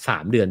นเนี่ย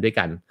3 เดือนด้วย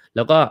กันแ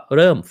ล้วก็เ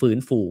ริ่มฟื้น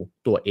ฟู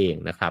ตัวเอง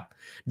นะครับ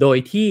โดย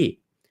ที่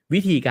วิ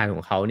ธีการข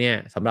องเขาเนี่ย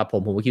สำหรับผ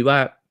มก็คิดว่า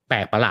แปล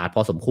กประหลาดพ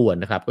อสมควร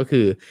นะครับก็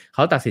คือเข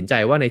าตัดสินใจ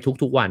ว่าใน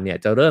ทุกๆวันเนี่ย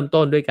จะเริ่ม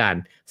ต้นด้วยการ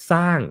ส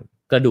ร้าง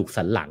กระดูก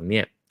สันหลังเ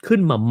นี่ยขึ้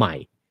นมาใหม่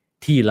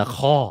ทีละ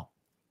ข้อ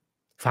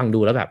ฟังดู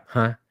แล้วแบบฮ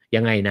ะ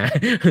ยังไงนะ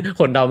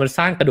คนเรามันส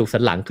ร้างกระดูกสั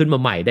นหลังขึ้นมา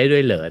ใหม่ได้ด้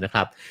วยเหรอนะค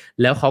รับ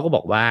แล้วเขาก็บ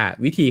อกว่า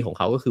วิธีของเ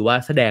ขาก็คือว่า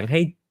แสดงให้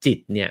จิต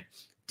เนี่ย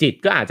จิต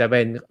ก็อาจจะเป็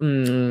น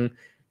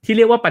ที่เ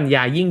รียกว่าปัญญ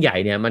ายิ่งใหญ่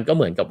เนี่ยมันก็เ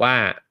หมือนกับว่า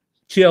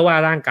เชื่อว่า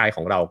ร่างกายข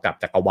องเรากับ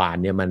จักรวาล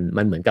เนี่ย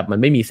มันเหมือนกับมัน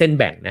ไม่มีเส้น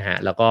แบ่งนะฮะ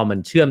แล้วก็มัน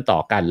เชื่อมต่อ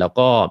กันแล้ว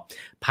ก็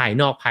ภาย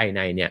นอกภายใ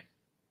นเนี่ย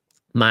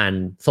มัน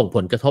ส่งผ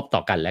ลกระทบต่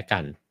อกันและกั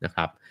นนะค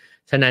รับ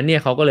ฉะนั้นเนี่ย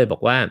เขาก็เลยบอ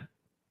กว่า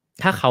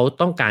ถ้าเขา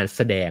ต้องการแ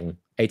สดง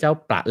ไอ้เจ้า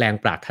แรง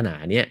ปรารถนา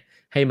เนี่ย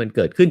ให้มันเ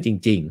กิดขึ้นจ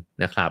ริง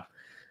ๆนะครับ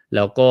แ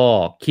ล้วก็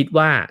คิด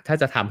ว่าถ้า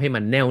จะทำให้มั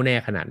นแน่วแน่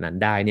ขนาดนั้น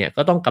ได้เนี่ย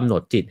ก็ต้องกำหน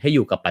ดจิตให้อ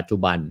ยู่กับปัจจุ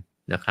บัน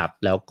นะครับ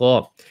แล้วก็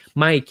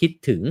ไม่คิด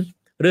ถึง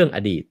เรื่องอ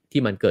ดีต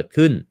ที่มันเกิด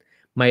ขึ้น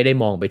ไม่ได้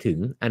มองไปถึง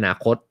อนา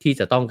คตที่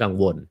จะต้องกัง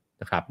วล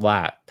นะครับว่า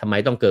ทำไม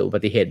ต้องเกิดอุบั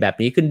ติเหตุแบบ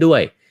นี้ขึ้นด้ว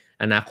ย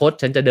อนาคต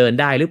ฉันจะเดิน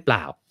ได้หรือเป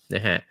ล่าน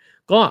ะฮะ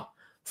ก็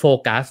โฟ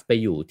กัสไป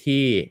อยู่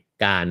ที่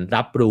การ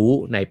รับรู้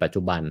ในปัจ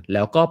จุบันแ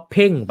ล้วก็เ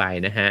พ่งไป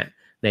นะฮะ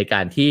ในก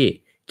ารที่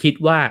คิด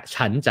ว่า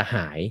ฉันจะห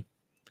าย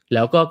แ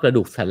ล้วก็กระ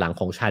ดูกสันหลัง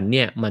ของฉันเ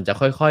นี่ยมันจะ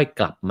ค่อยๆ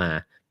กลับมา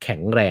แข็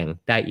งแรง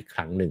ได้อีกค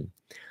รั้งหนึ่ง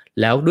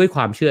แล้วด้วยค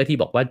วามเชื่อที่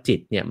บอกว่าจิต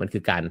เนี่ยมันคื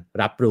อการ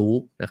รับรู้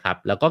นะครับ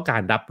แล้วก็กา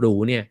รรับรู้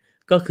เนี่ย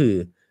ก็คือ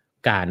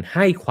การใ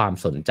ห้ความ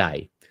สนใจ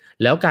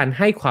แล้วการใ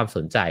ห้ความส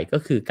นใจก็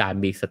คือการ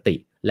มีสติ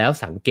แล้ว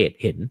สังเกต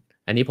เห็น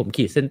อันนี้ผม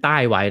ขีดเส้นใต้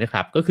ไว้นะค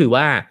รับก็คือ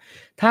ว่า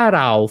ถ้าเ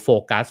ราโฟ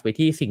กัสไป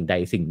ที่สิ่งใด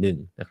สิ่งหนึ่ง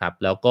นะครับ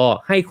แล้วก็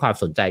ให้ความ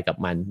สนใจกับ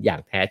มันอย่า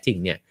งแท้จริง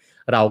เนี่ย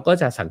เราก็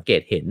จะสังเก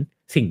ตเห็น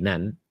สิ่งนั้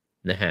น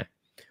นะฮะ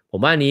ผ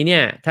มว่าอันนี้เนี่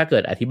ยถ้าเกิ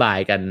ดอธิบาย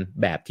กัน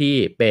แบบที่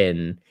เป็น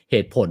เห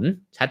ตุผล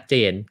ชัดเจ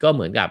นก็เห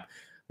มือนกับ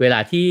เวลา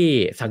ที่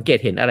สังเกต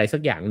เห็นอะไรสั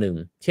กอย่างหนึ่ง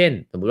เช่น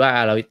สมมุติว่า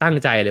เราตั้ง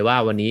ใจเลยว่า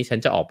วันนี้ฉัน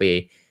จะออกไป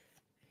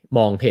ม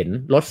องเห็น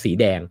รถสี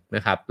แดงน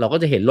ะครับเราก็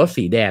จะเห็นรถ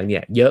สีแดงเนี่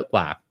ยเยอะก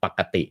ว่าปก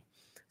ติ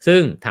ซึ่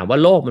งถามว่า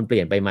โลกมันเป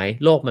ลี่ยนไปไหม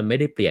โลกมันไม่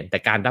ได้เปลี่ยนแต่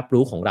การรับ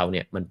รู้ของเราเ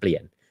นี่ยมันเปลี่ย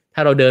นถ้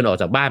าเราเดินออก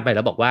จากบ้านไปแ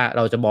ล้วบอกว่าเ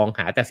ราจะมองห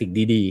าแต่สิ่ง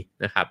ดี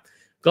ๆนะครับ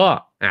ก็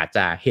อาจจ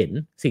ะเห็น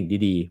สิ่ง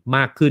ดีๆม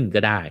ากขึ้นก็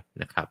ได้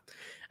นะครับ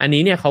อัน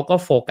นี้เนี่ยเขาก็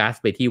โฟกัส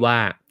ไปที่ว่า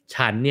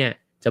ฉันเนี่ย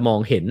จะมอง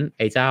เห็นไ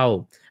อ้เจ้า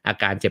อา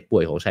การเจ็บป่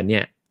วยของฉันเนี่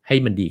ยให้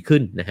มันดีขึ้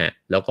นนะฮะ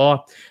แล้วก็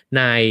ใ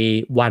น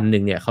วันห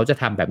นึ่งเนี่ยเขาจะ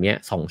ทำแบบนี้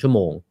2 ชั่วโม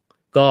ง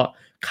ก็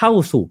เข้า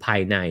สู่ภา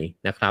ยใน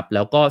นะครับแ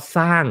ล้วก็ส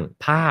ร้าง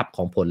ภาพข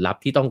องผลลัพ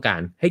ธ์ที่ต้องกา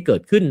รให้เกิ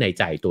ดขึ้นใน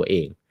ใจตัวเอ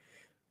ง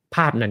ภ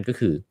าพนั้นก็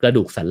คือกระ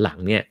ดูกสันหลัง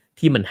เนี่ย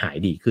ที่มันหาย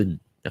ดีขึ้น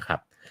นะครับ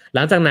ห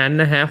ลังจากนั้น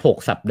นะฮะ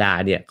6 สัปดาห์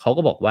เนี่ยเขา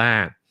ก็บอกว่า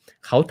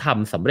เขาท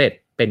ำสำเร็จ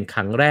เป็นค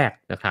รั้งแรก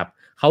นะครับ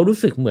เขารู้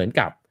สึกเหมือน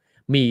กับ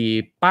มี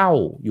เป้า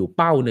อยู่เ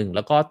ป้าหนึ่งแ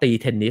ล้วก็ตี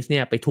เทนนิสเ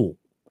นี่ยไปถูก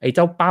ไอ้เ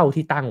จ้าเป้า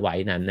ที่ตั้งไว้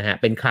นั้นนะฮะ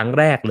เป็นครั้ง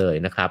แรกเลย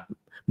นะครับ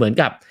เหมือน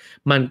กับ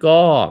มันก็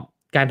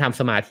การทำ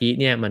สมาธิ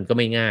เนี่ยมันก็ไ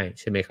ม่ง่าย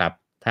ใช่ไหมครับ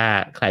ถ้า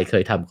ใครเค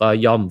ยทำก็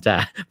ย่อมจะ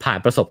ผ่าน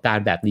ประสบการ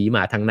ณ์แบบนี้ม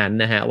าทั้งนั้น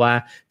นะฮะว่า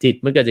จิต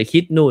มันก็จะคิ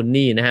ดนู่น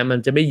นี่นะฮะมัน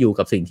จะไม่อยู่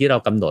กับสิ่งที่เรา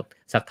กำหนด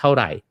สักเท่าไ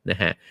หร่นะ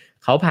ฮะ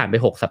เขาผ่านไป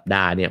6 สัปด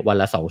าห์เนี่ยวัน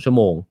ละ2 ชั่วโ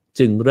มง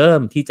จึงเริ่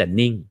มที่จะ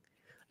นิ่ง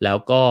แล้ว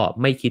ก็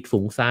ไม่คิด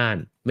ฟุ้งซ่าน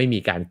ไม่มี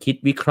การคิด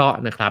วิเคราะห์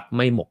นะครับไ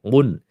ม่หมก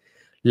มุ่น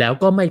แล้ว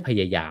ก็ไม่พ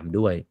ยายาม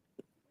ด้วย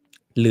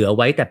เหลือไ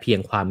ว้แต่เพียง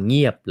ความเ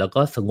งียบแล้ว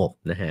ก็สงบ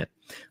นะฮะ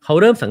เขา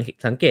เริ่ม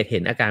สังเกตเห็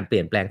นอาการเป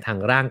ลี่ยนแปลงทาง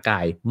ร่างกา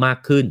ยมาก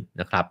ขึ้น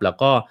นะครับแล้ว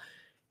ก็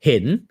เห็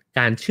น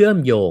การเชื่อม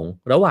โยง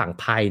ระหว่าง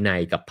ภายใน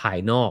กับภาย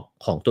นอก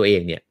ของตัวเอ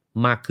งเนี่ย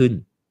มากขึ้น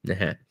น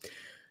ะฮะ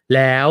แ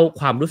ล้ว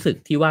ความรู้สึก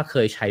ที่ว่าเค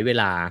ยใช้เว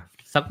ลา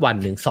สักวัน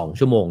หนึ่ง2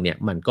 ชั่วโมงเนี่ย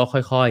มันก็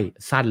ค่อย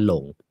ๆสั้นล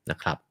งนะ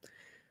ครับ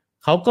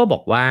เขาก็บอ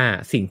กว่า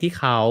สิ่งที่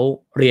เขา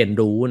เรียน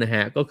รู้นะฮ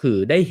ะก็คือ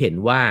ได้เห็น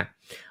ว่า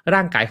ร่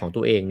างกายของ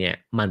ตัวเองเนี่ย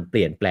มันเป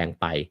ลี่ยนแปลง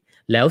ไป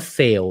แล้วเซ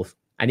ลล์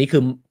อันนี้คื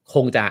อค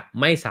งจะ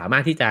ไม่สามา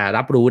รถที่จะ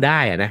รับรู้ได้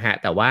นะฮะ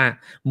แต่ว่า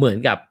เหมือน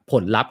กับผ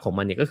ลลัพธ์ของ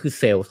มันเนี่ยก็คือ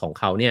เซลล์ของ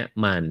เขาเนี่ย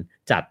มัน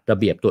จัดระ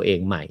เบียบตัวเอง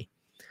ใหม่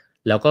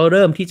แล้วก็เ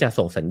ริ่มที่จะ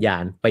ส่งสัญญา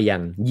ณไปยั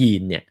งยี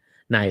นเนี่ย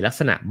ในลัก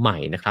ษณะใหม่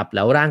นะครับแ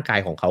ล้วร่างกาย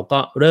ของเขาก็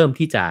เริ่ม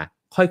ที่จะ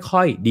ค่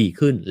อยๆดี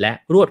ขึ้นและ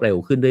รวดเร็ว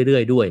ขึ้นเรื่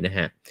อยๆด้วยนะฮ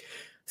ะ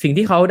สิ่ง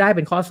ที่เขาได้เ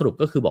ป็นข้อสรุป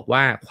ก็คือบอกว่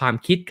าความ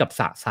คิดกับ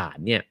สสาร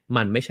เนี่ย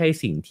มันไม่ใช่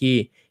สิ่งที่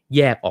แ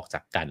ยกออกจา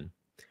กกัน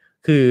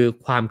คือ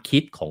ความคิ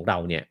ดของเรา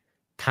เนี่ย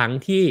ทั้ง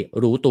ที่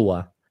รู้ตัว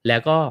แล้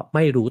วก็ไ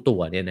ม่รู้ตัว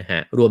เนี่ยนะฮ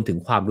ะรวมถึง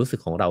ความรู้สึก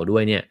ของเราด้ว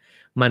ยเนี่ย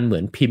มันเหมื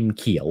อนพิมพ์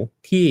เขียว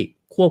ที่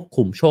ควบ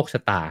คุมโชคช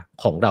ะตา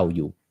ของเราอ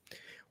ยู่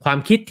ความ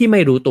คิดที่ไ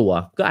ม่รู้ตัว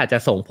ก็อาจจะ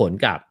ส่งผล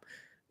กับ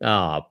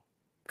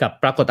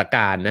ปรากฏก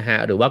ารณ์นะฮะ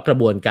หรือว่ากระ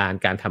บวนการ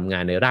การทำงา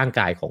นในร่าง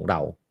กายของเรา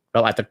เร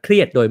าอาจจะเครี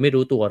ยดโดยไม่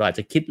รู้ตัวเราอาจ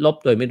จะคิดลบ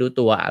โดยไม่รู้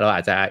ตัวเราอ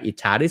าจจะอิจ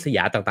ฉาริษย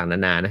าต่างๆนา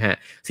นานะฮะ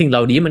สิ่งเหล่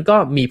านี้มันก็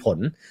มีผล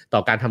ต่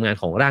อการทำงาน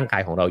ของร่างกา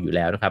ยของเราอยู่แ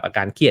ล้วนะครับอาก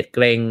ารเครียดเก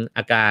ร็ง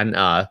อาการ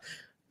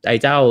ไอ้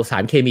เจ้าสา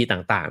รเคมี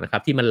ต่างๆนะครั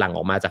บที่มันหลั่งอ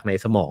อกมาจากใน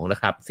สมองนะ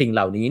ครับสิ่งเห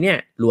ล่านี้เนี่ย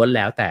ล้วนแ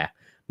ล้วแต่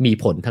มี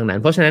ผลทั้งนั้น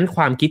เพราะฉะนั้นค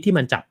วามคิดที่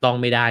มันจับต้อง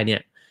ไม่ได้เนี่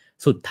ย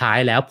สุดท้าย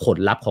แล้วผล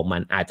ลัพธ์ของมั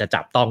นอาจจะ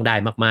จับต้องได้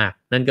มาก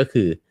ๆนั่นก็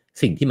คือ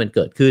สิ่งที่มันเ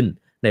กิดขึ้น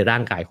ในร่า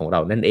งกายของเร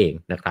านั่นเอง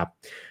นะครับ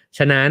ฉ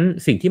ะนั้น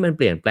สิ่งที่มันเ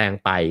ปลี่ยนแปลง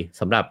ไป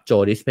สำหรับโจ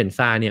ดิสเพนซ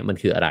าเนี่ยมัน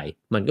คืออะไร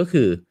มันก็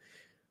คือ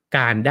ก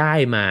ารได้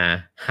มา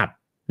หัด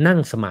นั่ง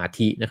สมา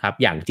ธินะครับ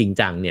อย่างจริง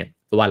จังเนี่ย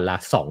วันละ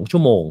2 ชั่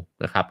วโมง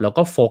นะครับแล้ว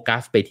ก็โฟกั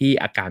สไปที่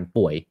อาการ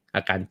ป่วยอ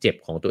าการเจ็บ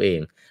ของตัวเอง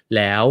แ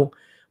ล้ว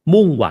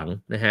มุ่งหวัง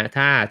นะฮะ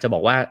ถ้าจะบอ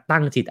กว่าตั้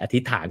งจิตอธิ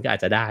ษฐานก็อา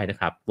จจะได้นะ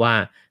ครับว่า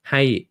ใ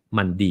ห้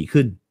มันดี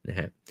ขึ้นนะ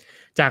ฮะ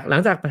หลั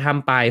งจากท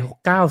ำไป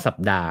9 สัป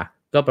ดาห์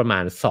ก็ประมา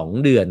ณ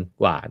2 เดือน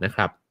กว่านะค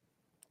รับ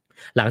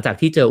หลังจาก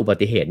ที่เจออุบั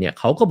ติเหตุเนี่ย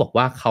เขาก็บอก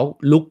ว่าเขา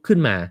ลุกขึ้น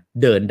มา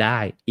เดินได้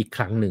อีกค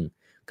รั้งหนึ่ง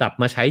กลับ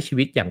มาใช้ชี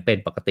วิตอย่างเป็น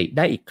ปกติไ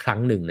ด้อีกครั้ง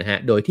หนึ่งนะฮะ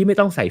โดยที่ไม่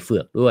ต้องใส่เฝื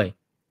อกด้วย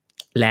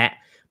และ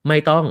ไม่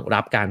ต้อง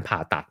รับการผ่า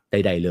ตัดใ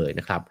ดๆเลย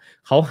นะครับ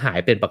เขาหาย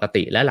เป็นปก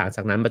ติและหลังจ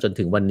ากนั้นมาจน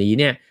ถึงวันนี้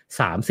เนี่ย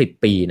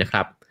30 ปีนะค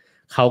รับ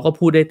เขาก็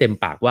พูดได้เต็ม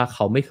ปากว่าเข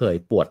าไม่เคย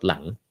ปวดหลั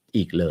ง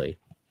อีกเลย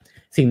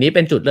สิ่งนี้เ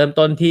ป็นจุดเริ่ม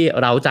ต้นที่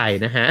เร้าใจ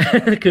นะฮะ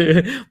คือ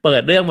เปิ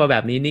ดเรื่องมาแบ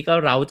บนี้นี่ก็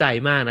เร้าใจ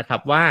มากนะครั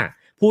บว่า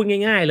พูด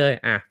ง่ายๆเลย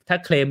อ่ะถ้า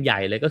เคลมใหญ่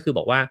เลยก็คือบ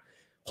อกว่า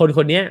ค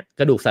นนี้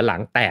กระดูกสันหลั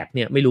งแตกเ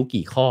นี่ยไม่รู้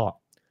กี่ข้อ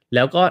แ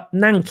ล้วก็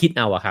นั่งคิดเ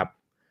อาอะครับ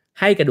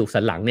ให้กระดูกสั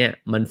นหลังเนี่ย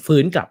มัน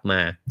ฟื้นกลับมา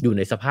อยู่ใ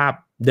นสภาพ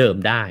เดิม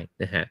ได้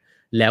นะฮะ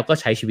แล้วก็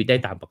ใช้ชีวิตได้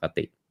ตามปก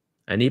ติ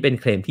อันนี้เป็น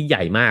เคลมที่ให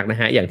ญ่มากนะ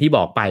ฮะอย่างที่บ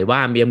อกไปว่า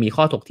ยังมี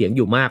ข้อถกเถียงอ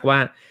ยู่มากว่า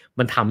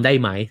มันทำได้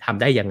ไหมท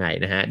ำได้ยังไง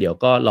นะฮะเดี๋ยว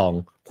ก็ลอง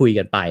คุย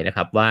กันไปนะค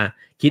รับว่า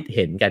คิดเ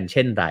ห็นกันเ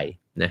ช่นไร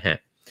นะฮะ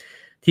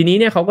ทีนี้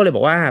เนี่ยเขาก็เลยบ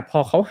อกว่าพอ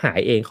เขาหาย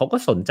เองเขาก็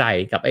สนใจ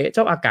กับเ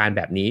จ้าอาการแ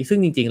บบนี้ซึ่ง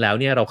จริงๆแล้ว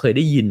เนี่ยเราเคยไ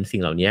ด้ยินสิ่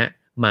งเหล่านี้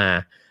มา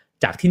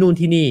จากที่นู่น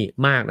ที่นี่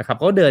มากนะครับ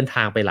ก็เดินท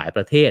างไปหลายป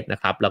ระเทศนะ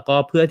ครับแล้วก็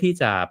เพื่อที่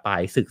จะไป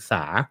ศึกษ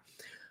า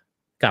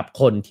กับ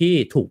คนที่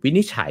ถูกวิ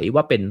นิจฉัย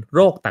ว่าเป็นโร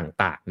ค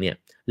ต่างๆเนี่ย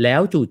แล้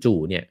วจู่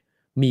ๆเนี่ย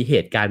มีเห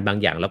ตุการณ์บาง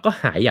อย่างแล้วก็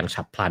หายอย่าง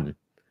ฉับพลัน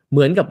เห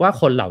มือนกับว่า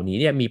คนเหล่านี้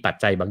เนี่ยมีปัจ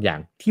จัยบางอย่าง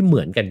ที่เห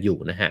มือนกันอยู่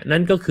นะฮะนั่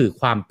นก็คือ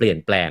ความเปลี่ยน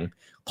แปลง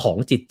ของ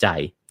จิตใจ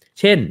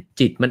เช่น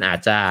จิตมันอาจ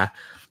จะ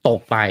ต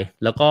กไป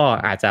แล้วก็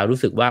อาจจะรู้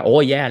สึกว่าโอ้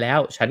แย่แล้ว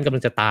ฉันกำลั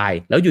งจะตาย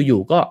แล้วอ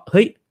ยู่ๆก็เ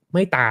ฮ้ยไ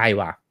ม่ตาย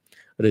ว่ะ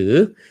หรือ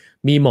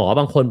มีหมอ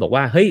บางคนบอก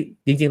ว่าเฮ้ย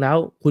จริงๆแล้ว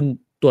คุณ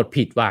ตรวจ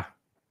ผิดว่ะ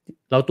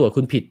เราตรวจ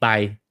คุณผิดไป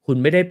คุณ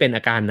ไม่ได้เป็นอ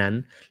าการนั้น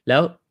แล้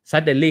วซั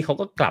ดเดลลี่เขา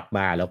ก็กลับม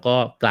าแล้วก็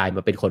กลายม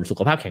าเป็นคนสุ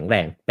ขภาพแข็งแร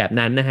งแบบ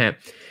นั้นนะฮะ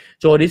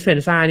โจดิสเพน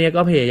ซาเนี่ย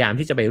ก็พยายาม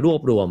ที่จะไปรว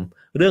บรวม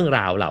เรื่องร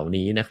าวเหล่า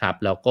นี้นะครับ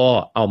แล้วก็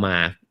เอามา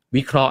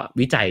วิเคราะห์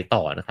วิจัย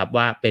ต่อนะครับ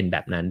ว่าเป็นแบ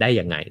บนั้นได้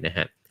ยังไงนะฮ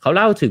ะเขาเ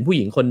ล่าถึงผู้ห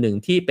ญิงคนหนึ่ง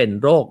ที่เป็น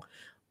โรค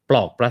ปล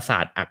อกประสา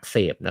ทอักเส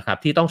บนะครับ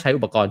ที่ต้องใช้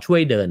อุปกรณ์ช่ว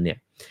ยเดินเนี่ย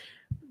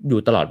อ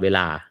ยู่ตลอดเวล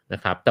านะ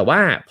ครับแต่ว่า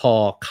พอ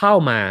เข้า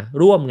มา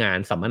ร่วมงาน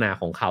สัมมนา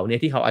ของเขาเนี่ย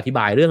ที่เขาอธิบ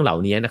ายเรื่องเหล่า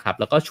นี้นะครับ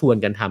แล้วก็ชวน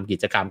กันทำกิ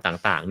จกรรม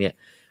ต่างๆเนี่ย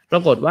ปร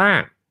ากฏว่า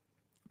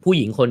ผู้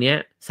หญิงคนนี้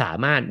สา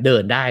มารถเดิ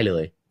นได้เล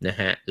ยนะ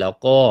ฮะแล้ว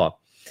ก็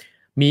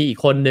มีอีก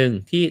คนหนึ่ง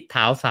ที่เ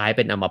ท้าซ้ายเ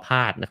ป็นอัมพ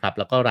าตนะครับ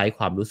แล้วก็ไร้ค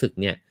วามรู้สึก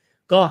เนี่ย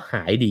ก็ห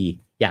ายดี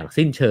อย่าง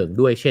สิ้นเชิง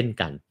ด้วยเช่น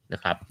กันนะ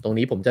ครับตรง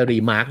นี้ผมจะรี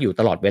มาร์คอยู่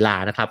ตลอดเวลา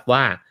นะครับ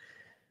ว่า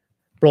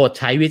โปรด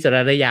ใช้วิจาร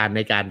ณญาณใ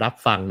นการรับ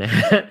ฟังนะ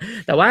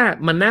แต่ว่า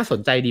มันน่าสน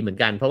ใจดีเหมือน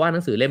กันเพราะว่าหนั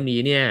งสือเล่มนี้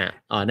เนี่ย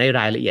ในร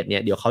ายละเอียดเนี่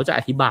ยเดี๋ยวเขาจะอ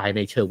ธิบายใ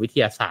นเชิงวิท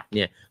ยาศาสตร์เ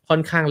นี่ยค่อ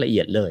นข้างละเอี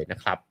ยดเลยนะ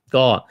ครับ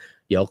ก็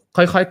เดี๋ยว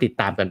ค่อยๆติด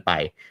ตามกันไป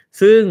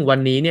ซึ่งวัน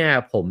นี้เนี่ย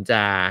ผมจ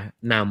ะ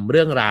นำเ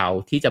รื่องราว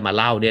ที่จะมา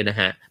เล่าเนี่ยนะ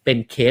ฮะเป็น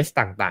เคส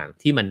ต่าง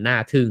ๆที่มันน่า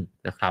ทึ่ง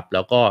นะครับแ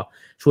ล้วก็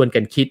ชวนกั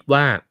นคิด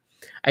ว่า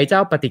ไอ้เจ้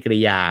าปฏิกิริ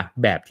ยา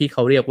แบบที่เข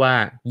าเรียกว่า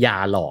ยา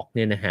หลอกเ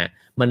นี่ยนะฮะ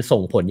มันส่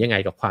งผลยังไง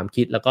กับความ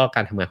คิดแล้วก็ก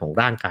ารทำงานของ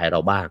ร่างกายเรา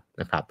บ้าง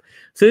นะครับ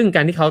ซึ่งก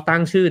ารที่เขาตั้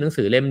งชื่อหนัง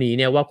สือเล่มนี้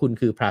เนี่ยว่าคุณ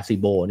คือพลาซิ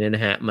โบเนี่ยน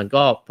ะฮะมัน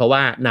ก็เพราะว่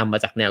านำมา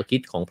จากแนวคิ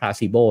ดของพลา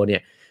ซิโบเนี่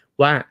ย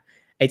ว่า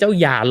ไอ้เจ้า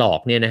ยาหลอ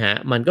กเนี่ยนะฮะ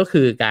มันก็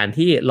คือการ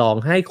ที่ลอง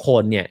ให้ค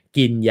นเนี่ย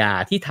กินยา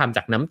ที่ทำจ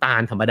ากน้ำตา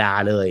ลธรรมดา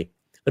เลย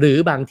หรือ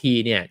บางที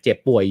เนี่ยเจ็บ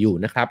ป่วยอยู่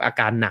นะครับอา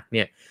การหนักเ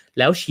นี่ยแ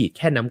ล้วฉีดแ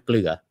ค่น้ำเก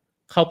ลือ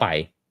เข้าไป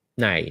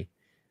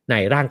ใน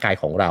ร่างกาย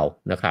ของเรา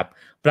นะครับ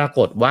ปราก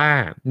ฏว่า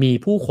มี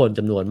ผู้คนจ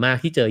ำนวนมาก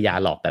ที่เจอยา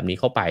หลอกแบบนี้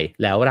เข้าไป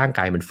แล้วร่าง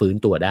กายมันฟื้น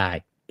ตัวได้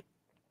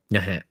น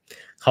ะฮะ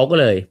เขาก็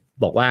เลย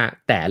บอกว่า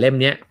แต่เล่ม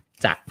เนี้ย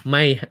จะไ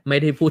ม่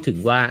ได้พูดถึง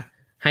ว่า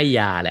ให้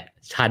ยาแหละ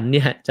ฉันเ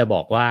นี่ยจะบ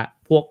อกว่า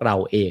พวกเรา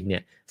เองเนี่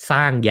ยส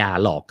ร้างยา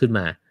หลอกขึ้นม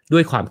าด้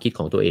วยความคิดข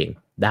องตัวเอง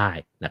ได้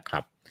นะครั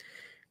บ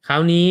ครา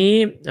วนี้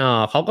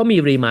เขาก็มี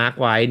รีมาร์ค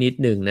ไว้นิด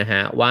หนึ่งนะฮ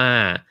ะว่า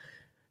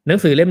หนัง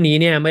สือเล่มนี้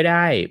เนี่ยไม่ไ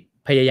ด้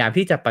พยายาม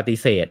ที่จะปฏิ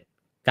เสธ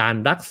การ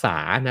รักษา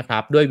นะครั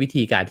บด้วยวิ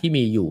ธีการที่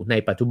มีอยู่ใน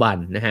ปัจจุบัน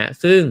นะฮะ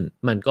ซึ่ง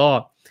มันก็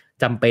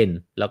จำเป็น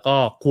แล้วก็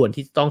ควร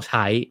ที่ต้องใ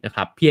ช้นะค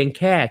รับเพียงแ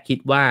ค่คิด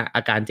ว่าอ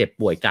าการเจ็บ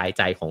ป่วยกายใ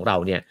จของเรา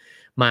เนี่ย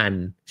มัน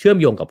เชื่อม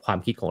โยงกับความ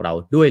คิดของเรา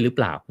ด้วยหรือเป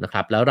ล่านะค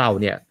รับแล้วเรา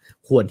เนี่ย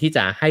ควรที่จ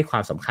ะให้ควา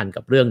มสำคัญ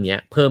กับเรื่องนี้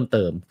เพิ่มเ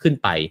ติมขึ้น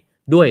ไป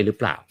ด้วยหรือ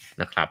เปล่า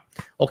นะครับ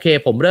โอเค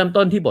ผมเริ่ม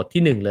ต้นที่บท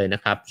ที่1เลยน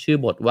ะครับชื่อ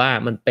บทว่า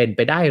มันเป็นไป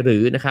ได้หรื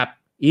อนะครับ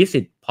is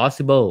it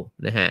possible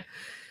นะฮะ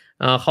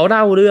เขาเ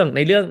ล่าเรื่องใน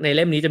เ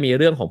ล่มนี้จะมี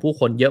เรื่องของผู้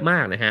คนเยอะมา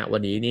กนะฮะวั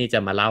นนี้นี่จะ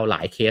มาเล่าหล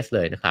ายเคสเล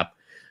ยนะครับ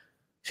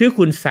ชื่อ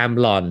คุณแซม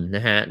ลอนน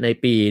ะฮะใน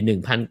ปี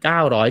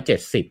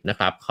1970นะ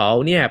ครับเขา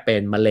เนี่ยเป็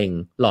นมะเร็ง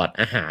หลอด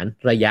อาหาร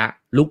ระยะ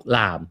ลุกล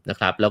ามนะ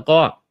ครับแล้วก็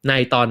ใน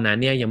ตอนนั้น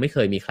เนี่ยยังไม่เค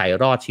ยมีใคร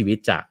รอดชีวิต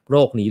จากโร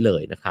คนี้เล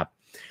ยนะครับ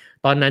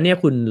ตอนนั้นเนี่ย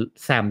คุณ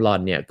แซมลอ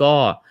นเนี่ยก็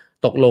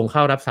ตกลงเข้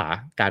ารับ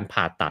การ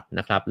ผ่าตัด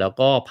นะครับแล้ว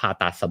ก็ผ่า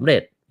ตัดสำเร็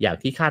จอย่าง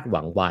ที่คาดห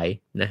วังไว้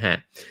นะฮะ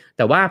แ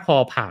ต่ว่าพอ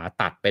ผ่า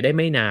ตัดไปได้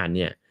ไม่นานเ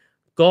นี่ย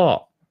ก็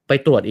ไป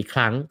ตรวจอีกค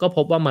รั้งก็พ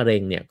บว่ามะเร็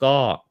งเนี่ยก็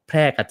แพ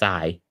ร่กระจา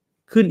ย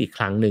ขึ้นอีกค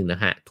รั้งหนึ่งน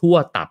ะฮะทั่ว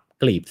ตับ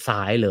กลีบซ้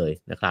ายเลย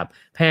นะครับ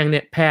แพ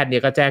ทย์เนี่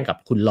ยก็แจ้งกับ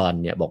คุณลอน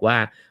เนี่ยบอกว่า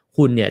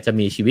คุณเนี่ยจะ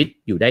มีชีวิต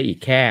อยู่ได้อีก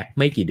แค่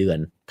ไม่กี่เดือน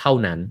เท่า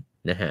นั้น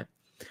นะฮะ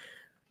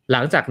ห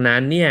ลังจากนั้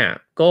นเนี่ย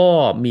ก็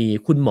มี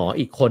คุณหมอ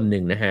อีกคนห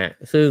นึ่งนะฮะ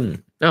ซึ่ง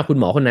คุณ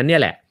หมอคนนั้นเนี่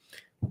ยแหละ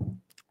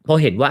พอ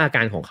เห็นว่าอาก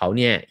ารของเขา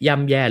เนี่ยย่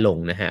ำแย่ลง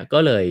นะฮะก็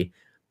เลย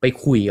ไป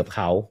คุยกับเ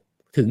ขา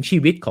ถึงชี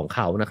วิตของเข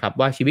านะครับ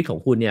ว่าชีวิตของ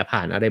คุณเนี่ยผ่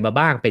านอะไรมา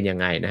บ้างเป็นยัง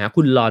ไงนะฮะ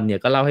คุณลอนเนี่ย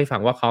ก็เล่าให้ฟั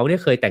งว่าเขาเนี่ย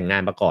เคยแต่งงา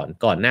นมา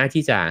ก่อนหน้า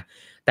ที่จะ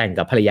แต่ง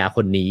กับภรรยาค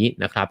นนี้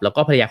นะครับแล้ว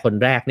ก็ภรรยาคน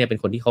แรกเนี่ยเป็น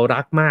คนที่เขา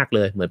รักมากเล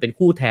ยเหมือนเป็น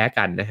คู่แท้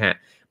กันนะฮะ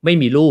ไม่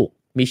มีลูก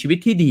มีชีวิต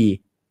ที่ดี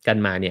กัน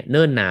มาเนี่ยเ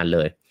นิ่นนานเล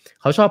ย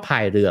เขาชอบพา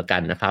ยเรือกั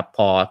นนะครับพ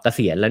อเก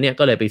ษียณแล้วเนี่ย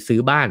ก็เลยไปซื้อ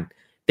บ้าน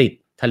ติด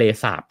ทะเล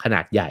สาบขน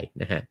าดใหญ่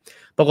นะฮะ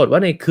ปรากฏว่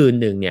าในคืน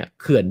หนึ่งเนี่ย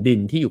เขื่อนดิน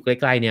ที่อยู่ใก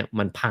ล้ๆเนี่ย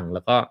มันพังแ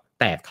ล้วก็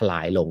แตกทล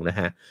ายลงนะ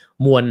ฮะ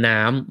มวลน้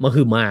ำม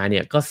หึมาเนี่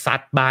ยก็ซั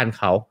ดบ้าน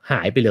เขาห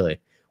ายไปเลย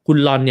คุณ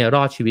ลอนเนี่ยร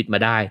อดชีวิตมา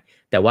ได้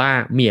แต่ว่า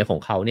เมียของ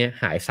เขาเนี่ย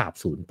หายสาบ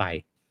สูญไป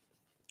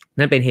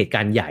นั่นเป็นเหตุก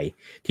ารณ์ใหญ่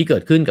ที่เกิ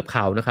ดขึ้นกับเข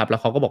านะครับแล้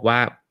วเขาก็บอกว่า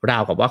รา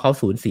วกับว่าเขา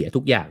สูญเสีย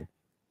ทุกอย่าง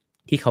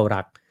ที่เขา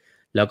รัก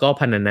แล้วก็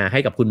พรรณนาให้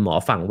กับคุณหมอ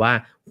ฟังว่า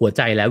หัวใ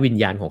จและวิญ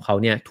ญาณของเขา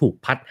เนี่ยถูก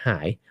พัดหา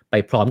ยไป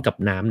พร้อมกับ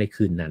น้ำใน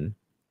คืนนั้น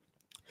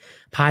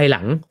ภายห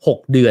ลัง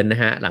6 เดือนน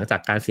ะฮะหลังจา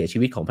กการเสียชี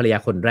วิตของภรรยา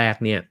คนแรก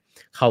เนี่ย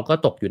เขาก็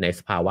ตกอยู่ใน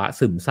สภาวะ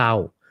ซึมเศร้า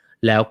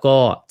แล้วก็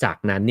จาก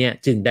นั้นเนี่ย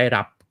จึงได้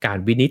รับการ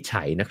วินิจ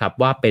ฉัยนะครับ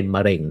ว่าเป็นม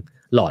ะเร็ง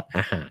หลอดอ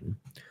าหาร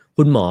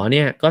คุณหมอเ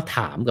นี่ยก็ถ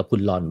ามกับคุ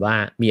ณลอนว่า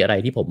มีอะไร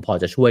ที่ผมพอ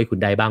จะช่วยคุณ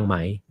ได้บ้างไหม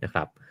นะค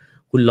รับ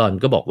คุณลอน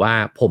ก็บอกว่า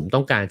ผมต้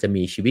องการจะ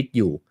มีชีวิตอ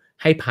ยู่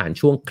ให้ผ่าน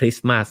ช่วงคริส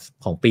ต์มาส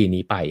ของปี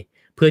นี้ไป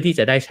เพื่อที่จ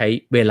ะได้ใช้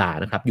เวลา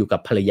นะครับอยู่กั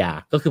บภรรยา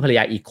ก็คือภรรย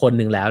าอีกคน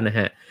นึงแล้วนะฮ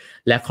ะ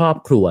และครอบ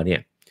ครัวเนี่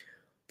ย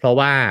เพราะ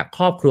ว่าค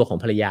รอบครัวของ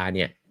ภรรยาเ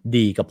นี่ย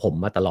ดีกับผม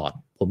มาตลอด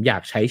ผมอยา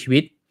กใช้ชีวิ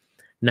ต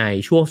ใน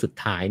ช่วงสุด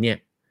ท้ายเนี่ย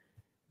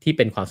ที่เ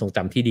ป็นความทรงจ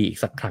ำที่ดีอีก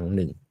สักครั้งห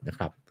นึ่งนะค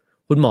รับ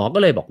คุณหมอก็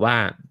เลยบอกว่า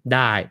ไ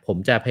ด้ผม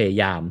จะพยา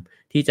ยาม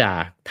ที่จะ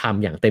ท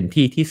ำอย่างเต็ม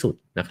ที่ที่สุด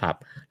นะครับ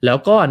แล้ว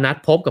ก็นัด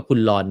พบกับคุณ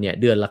ลอนเนี่ย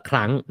เดือนละค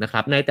รั้งนะค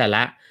รับในแต่ล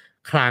ะ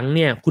ครั้งเ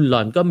นี่ยคุณล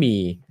อนก็มี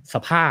ส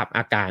ภาพอ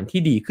าการที่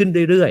ดีขึ้น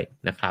เรื่อย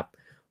ๆนะครับ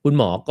คุณ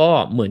หมอก็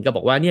เหมือนกับบ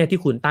อกว่าเนี่ยที่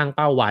คุณตั้งเ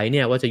ป้าไว้เ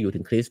นี่ยว่าจะอยู่ถึ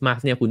งคริสต์มาส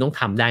เนี่ยคุณต้อง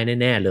ทำได้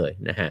แน่ๆเลย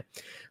นะฮะ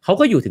เขา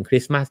ก็อยู่ถึงค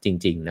ริสต์มาสจ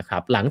ริงๆนะครั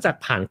บหลังจาก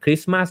ผ่านคริ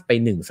สต์มาสไป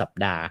1 สัป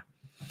ดาห์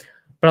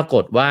ปราก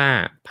ฏว่า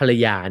ภรร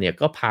ยาเนี่ย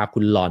ก็พาคุ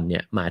ณลอนเนี่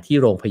ยมาที่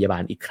โรงพยาบา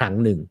ลอีกครั้ง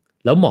หนึ่ง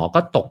แล้วหมอก็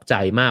ตกใจ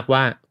มากว่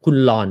าคุณ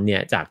ลอนเนี่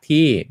ยจาก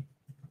ที่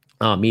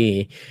มี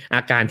อ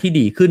าการที่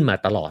ดีขึ้นมา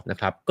ตลอดนะ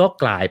ครับก็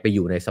กลายไปอ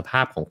ยู่ในสภ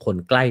าพของคน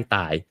ใกล้ต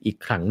ายอีก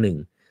ครั้งหนึ่ง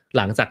ห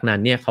ลังจากนั้น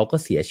เนี่ยเขาก็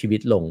เสียชีวิ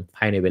ตลงภ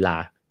ายในเวลา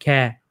แค่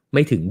ไ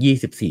ม่ถึง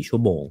24 ชั่ว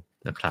โมง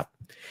นะครับ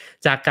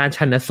จากการ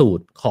ชันสู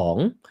ตรของ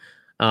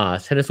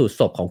ชันสูตร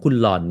ศพของคุณ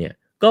ลอนเนี่ย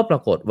ก็ปร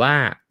ากฏว่า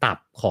ตับ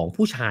ของ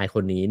ผู้ชายค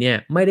นนี้เนี่ย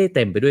ไม่ได้เ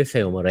ต็มไปด้วยเซ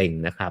ลล์มะเร็ง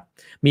นะครับ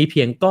มีเ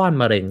พียงก้อน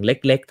มะเร็งเ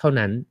ล็กๆเท่า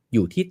นั้นอ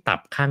ยู่ที่ตับ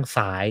ข้าง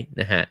ซ้าย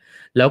นะฮะ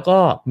แล้วก็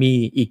มี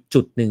อีก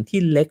จุดหนึ่งที่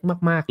เล็ก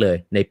มากๆเลย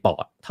ในปอ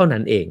ดเท่านั้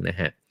นเองนะ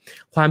ฮะ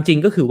ความจริง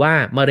ก็คือว่า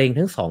มะเร็ง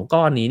ทั้ง2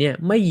 ก้อนนี้เนี่ย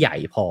ไม่ใหญ่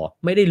พอ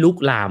ไม่ได้ลุก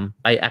ลาม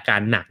ไปอากา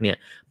รหนักเนี่ย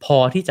พอ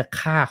ที่จะ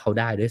ฆ่าเขา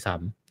ได้ด้วยซ้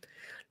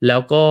ำแล้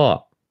วก็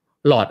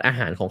หลอดอาห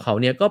ารของเขา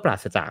เนี่ยก็ปรา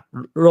ศจาก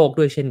โรค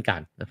ด้วยเช่นกั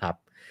นนะครับ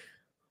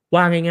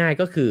ว่าง่าย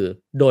ๆก็คือ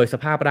โดยส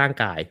ภาพร่าง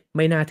กายไ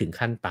ม่น่าถึง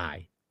ขั้นตาย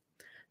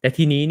แต่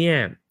ทีนี้เนี่ย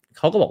เ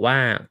ขาก็บอกว่า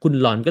คุณ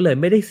ลอนก็เลย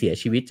ไม่ได้เสีย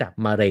ชีวิตจาก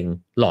มะเร็ง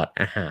หลอด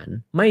อาหาร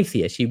ไม่เ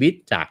สียชีวิต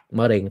จาก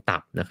มะเร็งตั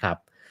บนะครับ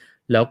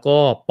แล้วก็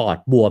ปอด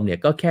บวมเนี่ย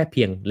ก็แค่เ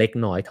พียงเล็ก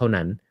น้อยเท่า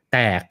นั้นแ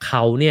ต่เข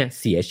าเนี่ย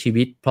เสียชี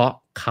วิตเพราะ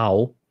เขา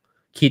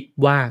คิด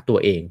ว่าตัว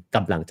เองก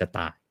ำลังจะต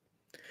าย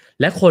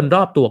และคนร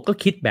อบตัวก็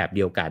คิดแบบเ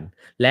ดียวกัน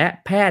และ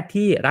แพทย์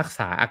ที่รักษ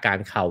าอาการ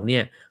เขาเนี่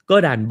ยก็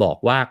ดันบอก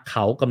ว่าเข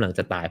ากำลังจ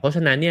ะตายเพราะฉ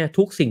ะนั้นเนี่ย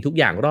ทุกสิ่งทุก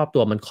อย่างรอบตั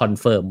วมันคอน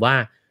เฟิร์มว่า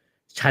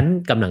ฉัน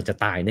กำลังจะ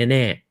ตายแ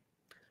น่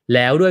ๆแ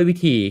ล้วด้วยวิ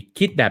ธี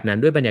คิดแบบนั้น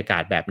ด้วยบรรยากา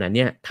ศแบบนั้นเ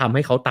นี่ยทำใ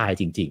ห้เขาตาย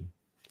จริง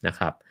ๆนะ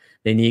ครับ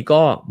ในนี้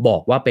ก็บอ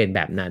กว่าเป็นแ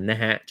บบนั้นน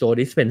ะฮะโจ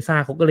ดิสเพนซา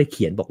เขาก็เลยเ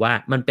ขียนบอกว่า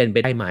มันเป็นไป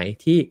ได้ไหม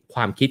ที่คว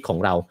ามคิดของ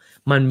เรา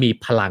มันมี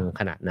พลัง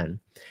ขนาดนั้น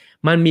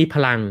มันมีพ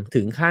ลัง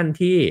ถึงขั้น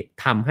ที่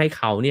ทำให้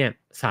เขาเนี่ย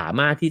สา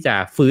มารถที่จะ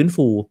ฟื้น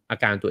ฟูอา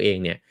การตัวเอง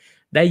เนี่ย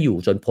ได้อยู่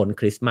จนพ้น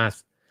คริสต์มาส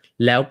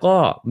แล้วก็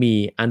มี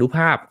อานุภ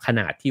าพข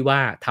นาดที่ว่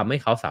าทำให้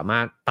เขาสามา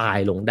รถตาย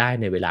ลงได้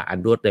ในเวลาอัน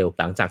รวดเร็ว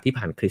หลังจากที่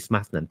ผ่านคริสต์มา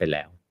สนั้นไปแ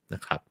ล้วน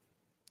ะครับ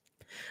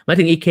มา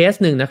ถึงอีกเคส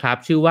หนึ่งนะครับ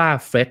ชื่อว่า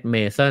เฟร็ดเม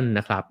สัน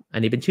นะครับอั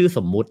นนี้เป็นชื่อส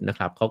มมุตินะค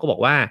รับเขาก็บอก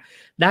ว่า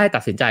ได้ตั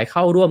ดสินใจเข้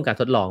าร่วมการ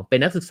ทดลองเป็น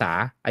นักศึกษา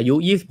อายุ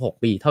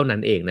26ปีเท่านั้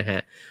นเองนะฮะ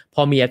พ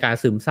อมีอาการ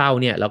ซึมเศร้า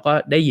เนี่ยแล้วก็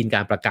ได้ยินก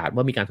ารประกาศ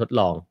ว่ามีการทด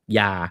ลอง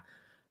ยา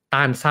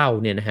ต้านเศร้า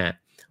เนี่ยนะฮะ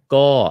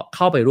ก็เ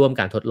ข้าไปร่วม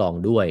การทดลอง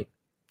ด้วย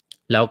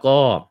แล้วก็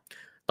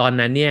ตอน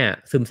นั้นเนี่ย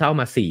ซึมเศร้า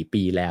มา4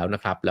ปีแล้วน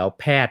ะครับแล้ว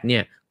แพทย์เนี่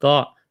ยก็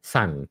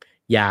สั่ง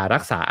ยารั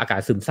กษาอากา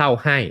รซึมเศร้า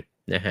ให้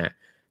นะฮะ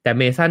แต่เ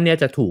มสันเนี่ย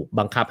จะถูก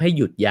บังคับให้ห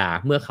ยุดยา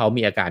เมื่อเขา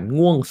มีอาการ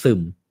ง่วงซึ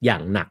มอย่า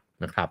งหนัก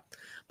นะครับ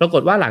ปราก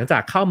ฏว่าหลังจา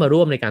กเข้ามา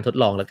ร่วมในการทด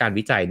ลองและการ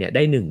วิจัยเนี่ยไ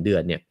ด้1เดือ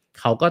นเนี่ย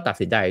เขาก็ตัด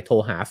สินใจโทร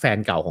หาแฟน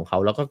เก่าของเขา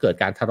แล้วก็เกิด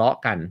การทะเลาะ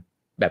กัน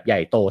แบบใหญ่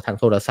โตทาง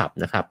โทรศัพท์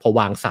นะครับพอ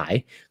วางสาย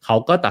เขา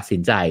ก็ตัดสิ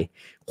นใจ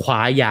คว้า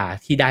ยา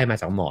ที่ได้มา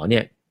จากหมอเนี่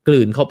ยก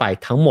ลืนเข้าไป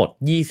ทั้งหมด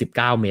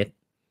29เม็ด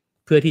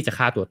เพื่อที่จะ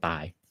ฆ่าตัวตา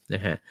ยน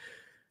ะฮะ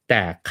แ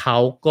ต่เขา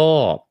ก็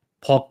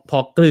พอ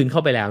กลืนเข้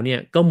าไปแล้วเนี่ย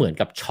ก็เหมือน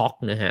กับช็อก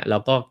นะฮะแล้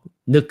วก็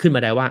นึกขึ้นม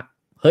าได้ว่า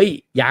เฮ้ย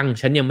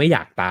ฉันยังไม่อย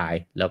ากตาย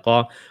แล้วก็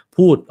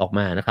พูดออกม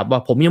านะครับว่า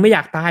ผมยังไม่อย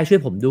ากตายช่วย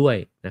ผมด้วย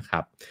นะครั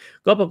บ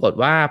ก็ปรากฏ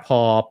ว่าพอ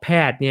แพ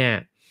ทย์เนี่ย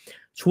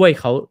ช่วย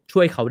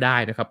เขาได้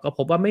นะครับก็พ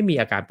บว่าไม่มี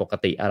อาการปก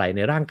ติอะไรใน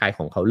ร่างกายข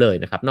องเขาเลย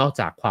นะครับนอก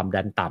จากความ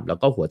ดันต่ำแล้ว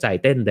ก็หัวใจ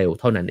เต้นเร็ว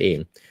เท่านั้นเอง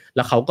แ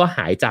ล้วเขาก็ห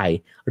ายใจ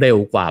เร็ว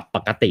กว่าป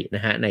กติน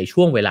ะฮะใน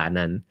ช่วงเวลา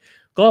นั้น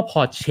ก็พ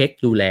อเช็ค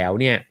ดูแล้ว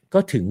เนี่ยก็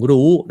ถึง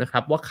รู้นะครั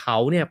บว่าเขา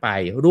เนี่ยไป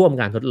ร่วม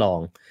การทดลอง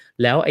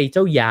แล้วไอ้เ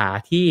จ้ายา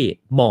ที่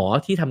หมอ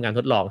ที่ทำการท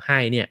ดลองให้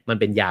เนี่ยมัน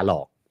เป็นยาหล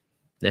อก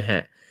นะฮ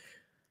ะ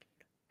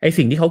ไอ้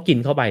สิ่งที่เขากิน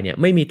เข้าไปเนี่ย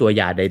ไม่มีตัว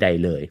ยาใด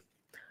ๆเลย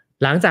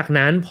หลังจาก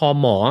นั้นพอ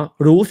หมอ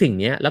รู้สิ่ง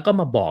นี้แล้วก็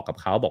มาบอกกับ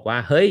เขาบอกว่า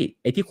เฮ้ย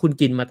ไอ้ที่คุณ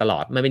กินมาตลอ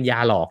ดมันเป็นยา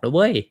หลอกนะเ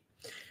ว้ย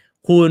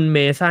คุณเม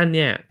สันเ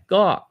นี่ย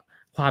ก็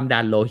ความดั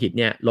นโลหิต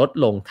เนี่ยลด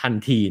ลงทัน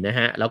ทีนะฮ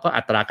ะแล้วก็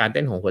อัตราการเ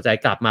ต้นของหัวใจ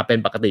กลับมาเป็น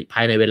ปกติภ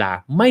ายในเวลา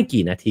ไม่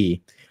กี่นาที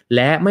แ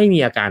ละไม่มี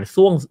อาการ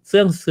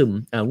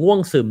ง่วง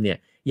ซึมเนี่ย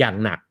อย่าง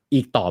หนัก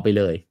อีกต่อไป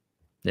เลย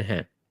นะฮ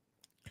ะ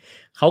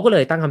เขาก็เล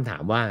ยตั้งคำถา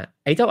มว่า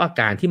ไอ้เจ้าอา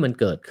การที่มัน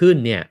เกิดขึ้น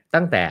เนี่ย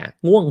ตั้งแต่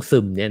ง่วงซึ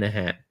มเนี่ยนะฮ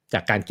ะจา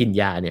กการกิน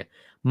ยาเนี่ย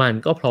มัน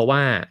ก็เพราะว่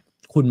า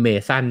คุณเม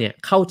สันเนี่ย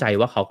เข้าใจ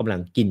ว่าเขากำลั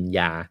งกินย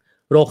า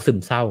โรคซึม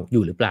เศร้าอ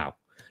ยู่หรือเปล่า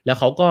แล้ว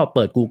เขาก็เ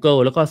ปิด Google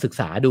แล้วก็ศึก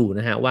ษาดู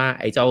นะฮะว่า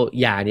ไอ้เจ้า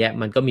ยาเนี่ย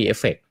มันก็มีเอฟ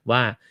เฟกต์ว่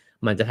า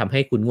มันจะทำให้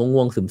คุณ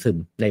ง่วงซึม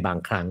ในบาง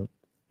ครั้ง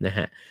นะฮ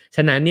ะฉ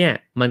ะนั้นเนี่ย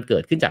มันเกิ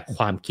ดขึ้นจากค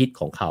วามคิด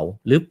ของเขา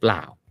หรือเปล่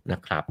านะ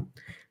ครับ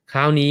คร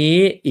าวนี้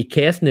อีกเค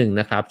สหนึ่ง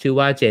นะครับชื่อ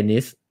ว่าเจนิ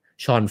ส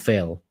ชอนเฟ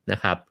ลนะ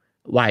ครับ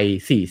วัย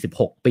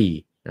46ปี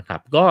นะครั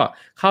บก็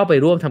เข้าไป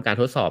ร่วมทำการ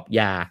ทดสอบ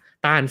ยา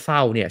ต้านเศร้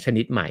าเนี่ยช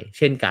นิดใหม่เ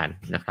ช่นกัน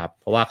นะครับ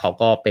เพราะว่าเขา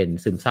ก็เป็น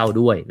ซึมเศร้า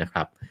ด้วยนะค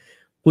รับ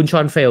คุณช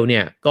อนเฟลเ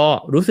นี่ยก็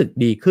รู้สึก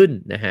ดีขึ้น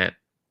นะฮะ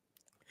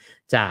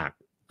จาก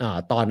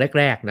ตอน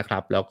แรกๆนะครั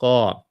บแล้วก็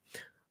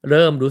เ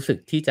ริ่มรู้สึก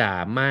ที่จะ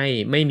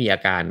ไม่มีอา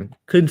การ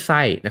คลื่นไ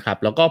ส้นะครับ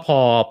แล้วก็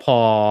พอ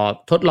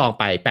ทดลอง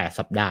ไป8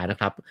สัปดาห์นะ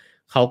ครับ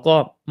เขาก็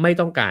ไม่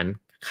ต้องการ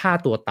ฆ่า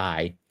ตัวตา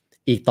ย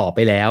อีกต่อไป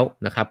แล้ว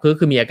นะครับ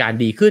คือมีอาการ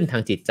ดีขึ้นทา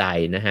งจิตใจ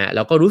นะฮะแ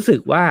ล้วก็รู้สึ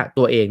กว่า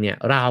ตัวเองเนี่ย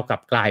ราวกั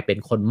บกลายเป็น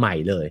คนใหม่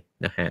เลย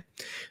นะฮะ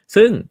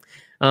ซึ่ง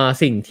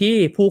สิ่งที่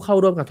ผู้เข้า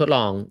ร่วมการทดล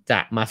องจะ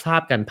มาทรา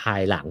บกันภา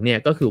ยหลังเนี่ย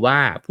ก็คือว่า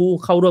ผู้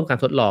เข้าร่วมการ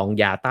ทดลอง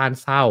ยาต้าน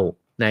เศร้า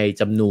ใน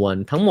จำนวน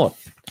ทั้งหมด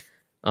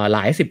หล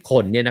ายสิบค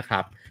นเนี่ยนะครั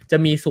บจะ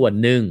มีส่วน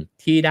หนึ่ง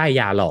ที่ได้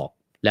ยาหลอก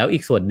แล้วอี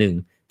กส่วนหนึ่ง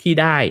ที่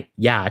ได้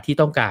ยาที่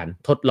ต้องการ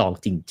ทดลอง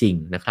จริง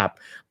ๆนะครับ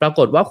ปราก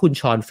ฏว่าคุณ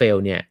ชอนเฟล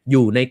เนี่ยอ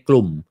ยู่ในก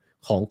ลุ่ม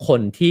ของค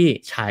นที่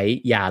ใช้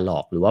ยาหลอ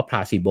กหรือว่าพล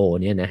าซิโบ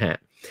เนี่ยนะฮะ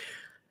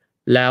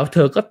แล้วเธ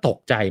อก็ตก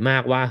ใจมา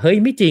กว่าเฮ้ย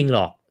ไม่จริงหร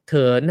อกเธ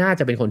อน่า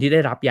จะเป็นคนที่ได้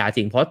รับยาจ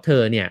ริงเพราะเธ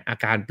อเนี่ยอา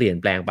การเปลี่ยน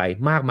แปลงไป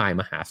มากมาย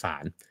มหาศา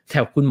ลแต่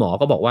คุณหมอ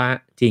ก็บอกว่า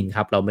จริงค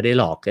รับเราไม่ได้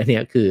หลอกอัน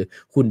นี้คือ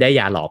คุณได้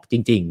ยาหลอกจ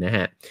ริงๆนะฮ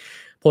ะ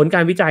ผลกา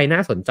รวิจัยน่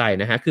าสนใจ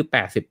นะฮะคือ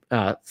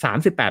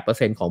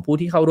38%ของผู้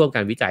ที่เข้าร่วมก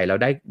ารวิจัยแล้ว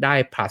ได้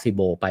พลาซิโ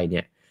บไปเ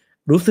นี่ย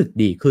รู้สึก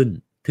ดีขึ้น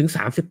ถึง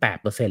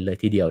 38% เลย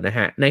ทีเดียวนะฮ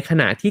ะในข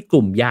ณะที่ก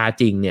ลุ่มยา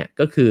จริงเนี่ย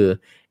ก็คือ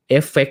เอ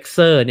ฟเฟกเซ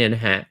อร์เนี่ยน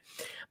ะฮะ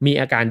มี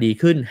อาการดี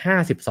ขึ้น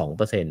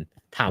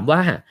 52%ถามว่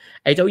า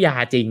ไอ้เจ้ายา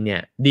จริงเนี่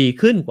ยดี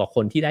ขึ้นกว่าค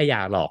นที่ได้ย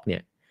าหลอกเนี่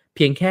ยเ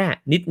พียงแค่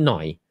นิดหน่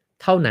อย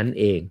เท่านั้น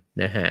เอง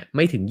นะฮะไ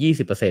ม่ถึง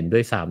 20% ด้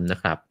วยซ้ำนะ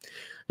ครับ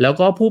แล้ว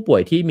ก็ผู้ป่ว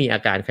ยที่มีอา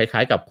การคล้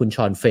ายๆกับคุณช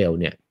อนเฟล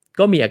เนี่ย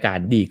ก็มีอาการ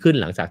ดีขึ้น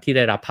หลังจากที่ไ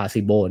ด้รับพา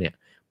ซิโบเนี่ย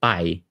ไป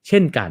เช่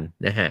นกัน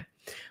นะฮะ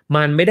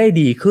มันไม่ได้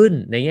ดีขึ้น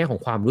ในแง่ของ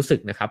ความรู้สึก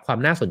นะครับความ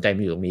น่าสนใจ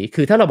มันอยู่ตรงนี้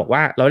คือถ้าเราบอกว่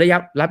าเราได้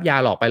รับยา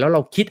หลอกไปแล้วเร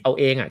าคิดเอา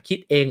เองคิด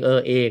เอง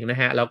เองนะ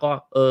ฮะแล้วก็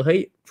เฮ้ย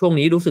ช่วง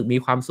นี้รู้สึกมี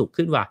ความสุข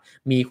ขึ้นว่ะ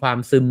มีความ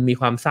ซึมมี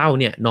ความเศร้า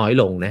เนี่ยน้อย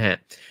ลงนะฮะ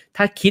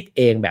ถ้าคิดเ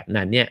องแบบ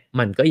นั้นเนี่ย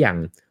มันก็ยัง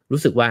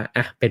รู้สึกว่า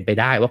เป็นไป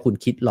ได้ว่าคุณ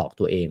คิดหลอก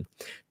ตัวเอง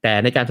แต่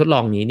ในการทดล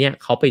องนี้เนี่ย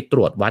เขาไปตร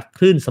วจวัดค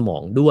ลื่นสมอ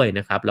งด้วย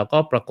นะครับแล้วก็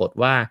ปรากฏ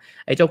ว่า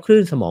ไอ้เจ้าคลื่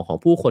นสมองของ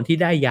ผู้คนที่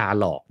ได้ยา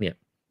หลอกเนี่ย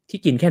ที่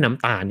กินแค่น้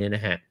ำตาลเนี่ยน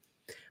ะฮะ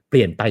เป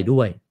ลี่ยนไปด้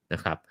วยน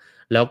ะครับ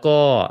แล้วก็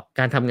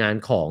การทำงาน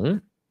ของ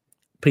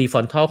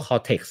prefrontal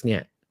cortex เนี่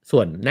ยส่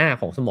วนหน้า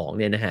ของสมอง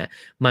เนี่ยนะฮะ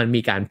มัน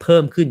มีการเพิ่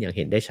มขึ้นอย่างเ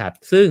ห็นได้ชัด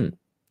ซึ่ง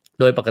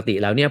โดยปกติ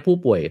แล้วเนี่ยผู้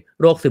ป่วย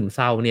โรคซึมเศ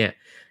ร้าเนี่ย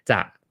จะ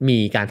มี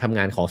การทำง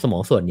านของสมอ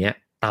งส่วนนี้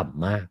ต่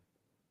ำมาก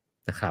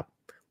นะครับ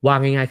ว่า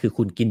ง่ายๆคือ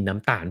คุณกินน้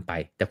ำตาลไป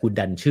แต่คุณ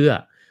ดันเชื่อ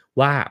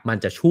ว่ามัน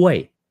จะช่วย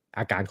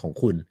อาการของ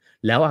คุณ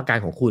แล้วอาการ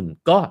ของคุณ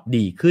ก็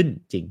ดีขึ้น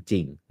จริ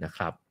งๆนะค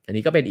รับอัน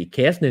นี้ก็เป็นอีกเค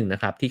สหนึ่งนะ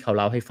ครับที่เขา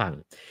เล่าให้ฟัง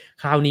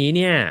คราวนี้เ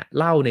นี่ย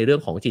เล่าในเรื่อ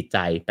งของจิตใจ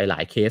ไปหลา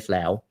ยเคสแ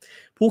ล้ว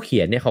ผู้เขี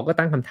ยนเนี่ยเขาก็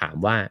ตั้งคำถาม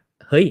ว่า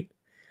เฮ้ย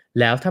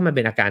แล้วถ้ามันเ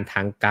ป็นอาการท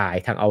างกาย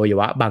ทางอวัย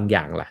วะบางอ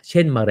ย่างล่ะเ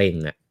ช่นมะเร็ง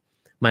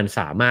มันส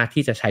ามารถ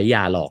ที่จะใช้ย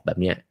าหลอกแบบ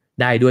เนี้ย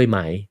ได้ด้วยไหม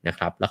นะค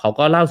รับแล้วเขา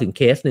ก็เล่าถึงเ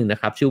คสหนึ่งนะ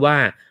ครับชื่อว่า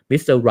มิ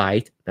สเตอร์ไร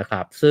ท์นะค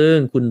รับซึ่ง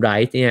คุณไร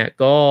ท์เนี่ย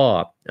ก็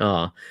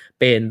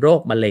เป็นโร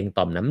คมะเร็ง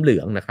ต่อมน้ำเหลื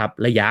องนะครับ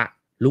ระยะ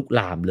ลุก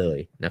ลามเลย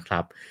นะครั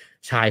บ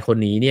ชายคน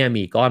นี้เนี่ย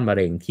มีก้อนมะเ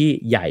ร็งที่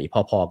ใหญ่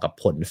พอๆกับ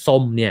ผลส้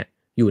มเนี่ย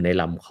อยู่ใน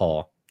ลำคอ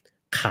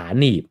ขา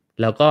หนีบ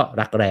แล้วก็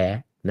รักแร้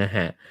นะฮ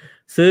ะ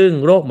ซึ่ง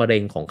โรคมะเร็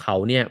งของเขา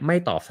เนี่ยไม่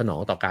ตอบสนอ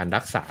งต่อการ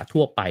รักษา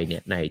ทั่วไปเนี่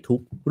ยในทุก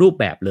รูป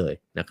แบบเลย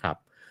นะครับ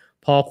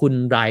พอคุณ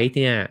ไรท์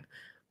เนี่ย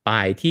ไป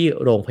ที่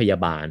โรงพยา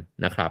บาล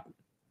นะครับ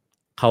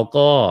เขา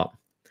ก็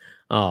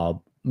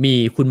มี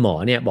คุณหมอ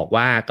เนี่ยบอก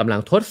ว่ากำลั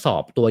งทดสอ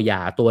บตัวย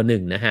าตัวหนึ่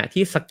งนะฮะ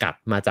ที่สกัด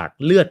มาจาก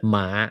เลือด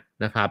ม้า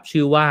นะครับ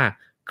ชื่อว่า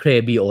เคร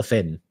บิโอเซ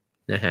น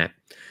นะฮะ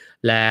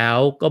แล้ว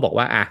ก็บอก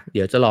ว่าเ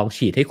ดี๋ยวจะลอง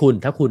ฉีดให้คุณ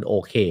ถ้าคุณโอ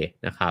เค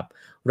นะครับ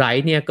ไร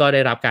ท์เนี่ยก็ไ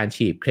ด้รับการ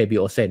ฉีดเครบิ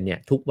โอเซนเนี่ย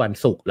ทุกวัน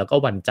ศุกร์แล้วก็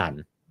วันจันท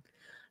ร์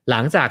หลั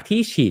งจากที่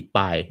ฉีดไ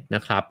ปน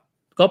ะครับ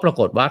ก็ปรา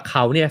กฏว่าเข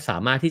าเนี่ยสา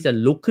มารถที่จะ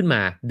ลุกขึ้นม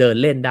าเดิน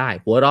เล่นได้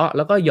หัวเราะแ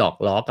ล้วก็หยอก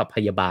ล้อกับพ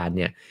ยาบาลเ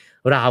นี่ย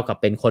ราวกับ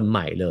เป็นคนให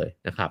ม่เลย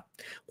นะครับ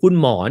คุณ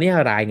หมอเนี่ย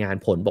รายงาน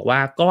ผลบอกว่า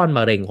ก้อนม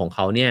ะเร็งของเข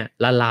าเนี่ย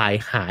ละลาย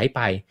หายไป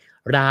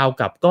ราว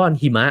กับก้อน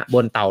หิมะบ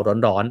นเตา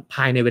ร้อนๆภ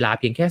ายในเวลา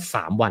เพียงแค่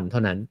3วันเท่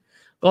านั้น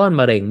ก้อน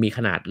มะเร็งมีข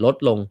นาดลด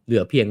ลงเหลื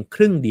อเพียงค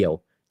รึ่งเดียว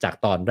จาก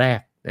ตอนแรก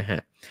นะฮะ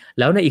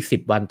แล้วในอีก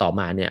10วันต่อ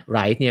มาเนี่ยไร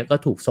ท์เนี่ยก็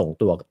ถูกส่ง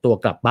ตัว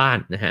กลับบ้าน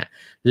นะฮะ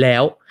แล้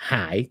วห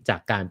ายจา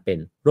กการเป็น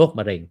โรค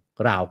มะเร็ง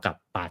ราวกับ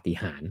ปาฏิ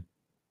หาริย์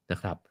นะ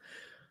ครับ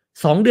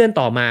2 เดือน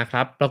ต่อมาค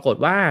รับปรากฏ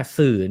ว่า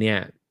สื่อเนี่ย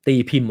ตี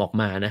พิมพ์ออก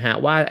มานะฮะ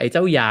ว่าไอ้เ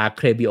จ้ายาเ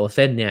ครบิโอเซ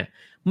นเนี่ย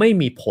ไม่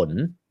มีผล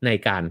ใน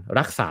การ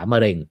รักษามะ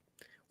เร็ง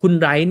คุณ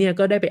ไรท์เนี่ย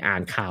ก็ได้ไปอ่า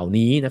นข่าว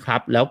นี้นะครั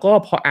บแล้วก็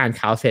พออ่าน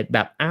ข่าวเสร็จแบ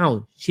บ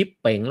ชิป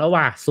เป๋งแล้ว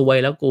ว่าซวย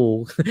แล้วกู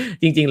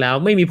จริงๆแล้ว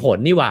ไม่มีผล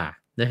นี่หว่า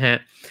นะฮะ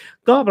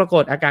ก็ปราก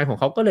ฏอาการของ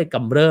เขาก็เลยก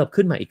ำเริบ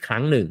ขึ้นมาอีกครั้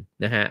งหนึ่ง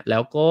นะฮะแล้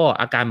วก็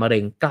อาการมะเร็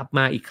งกลับม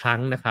าอีกครั้ง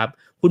นะครับ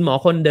คุณหมอ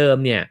คนเดิม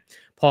เนี่ย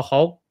พอเขา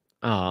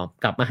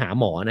กลับมาหา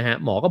หมอนะฮะ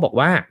หมอก็บอก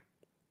ว่า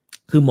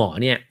คือหมอ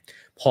เนี่ย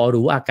พอ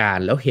รู้อาการ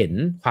แล้วเห็น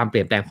ความเป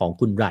ลี่ยนแปลงของ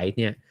คุณไรท์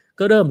เนี่ย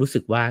ก็เริ่มรู้สึ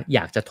กว่าอย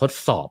ากจะทด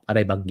สอบอะไร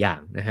บางอย่า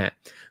งนะฮะ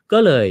ก็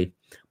เลย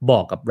บ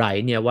อกกับไร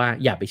ท์เนี่ยว่า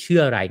อย่าไปเชื่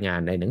อรายงาน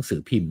ในหนังสือ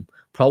พิมพ์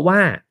เพราะว่า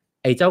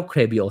ไอ้เจ้าเคร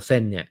บิโอเซ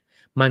นเนี่ย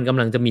มันกำ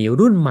ลังจะมี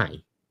รุ่นใหม่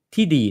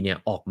ที่ดีเนี่ย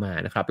ออกมา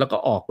นะครับแล้วก็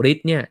ออกฤท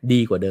ธิ์เนี่ย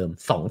ดีกว่าเดิม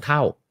2 เท่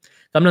า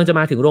กำลังจะ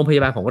มาถึงโรงพย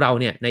าบาลของเรา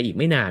เนี่ยในอีก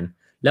ไม่นาน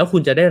แล้วคุ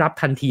ณจะได้รับ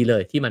ทันทีเล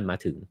ยที่มันมา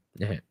ถึง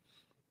นะฮะ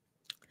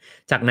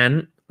จากนั้น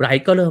ไร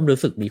ท์ก็เริ่มรู้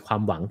สึกมีควา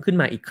มหวังขึ้น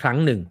มาอีกครั้ง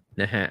หนึ่ง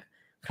นะฮะ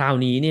คราว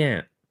นี้เนี่ย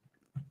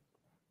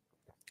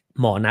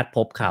หมอนัดพ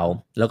บเขา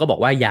แล้วก็บอก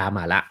ว่ายาม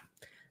าละ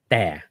แ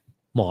ต่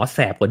หมอแส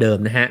บกว่าเดิม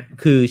นะฮะ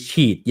คือ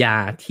ฉีดยา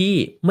ที่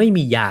ไม่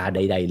มียาใ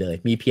ดๆเลย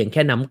มีเพียงแ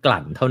ค่น้ำก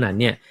ลั่นเท่านั้น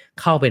เนี่ย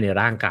เข้าไปใน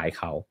ร่างกาย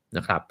เขาน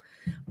ะครับ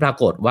ปรา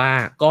กฏว่า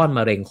ก้อนม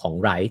ะเร็งของ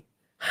ไรท์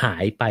หา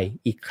ยไป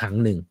อีกครั้ง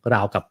หนึ่งร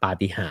าวกับปา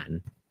ฏิหาริย์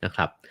นะค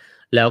รับ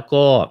แล้ว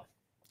ก็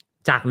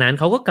จากนั้น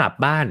เขาก็กลับ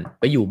บ้าน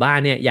ไปอยู่บ้าน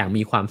เนี่ยอย่าง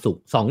มีความสุข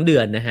2 เดื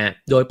อนนะฮะ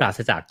โดยปราศ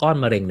จากก้อน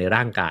มะเร็งใน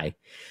ร่างกาย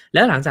แ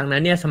ล้วหลังจากนั้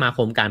นเนี่ยสมาค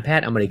มการแพ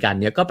ทย์อเมริกัน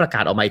เนี่ยก็ประก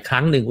าศออกมาอีกค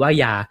รั้งหนึ่งว่า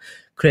ยา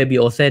เครบิ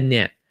โอเซนเ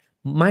นี่ย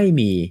ไม่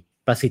มี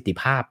ประสิทธิ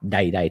ภาพใ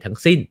ดๆทั้ง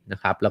สิ้นนะ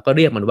ครับแล้วก็เ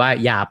รียกมันว่า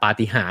ยาปา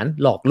ฏิหาริย์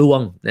หลอกลว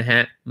งนะฮะ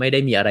ไม่ได้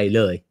มีอะไรเ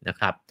ลยนะ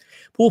ครับ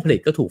ผู้ผลิต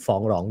ก็ถูกฟ้อ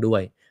งร้องด้ว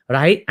ยไร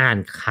ท์อ่าน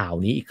ข่าว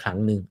นี้อีกครั้ง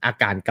หนึ่งอา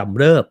การกำ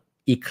เริบ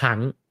อีกครั้ง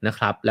นะค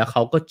รับแล้วเข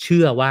าก็เ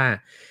ชื่อว่า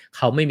เ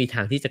ขาไม่มีท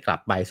างที่จะกลับ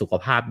ไปสุข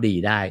ภาพดี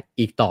ได้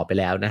อีกต่อไป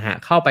แล้วนะฮะ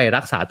เข้าไป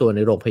รักษาตัวใน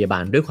โรงพยาบา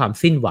ลด้วยความ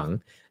สิ้นหวัง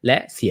และ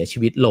เสียชี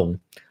วิตลง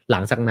หลั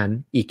งจากนั้น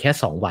อีกแค่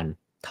2 วัน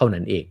เท่า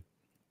นั้นเอง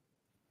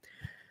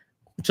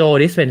โจ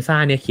ดิสเพนซ่า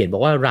เนี่ยเขียนบอ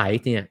กว่าไร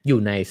ท์เนี่ยอยู่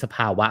ในสภ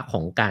าวะขอ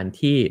งการ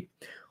ที่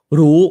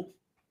รู้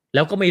แ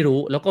ล้วก็ไม่รู้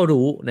แล้วก็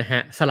รู้นะฮ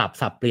ะสลับ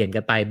สับเปลี่ยนกั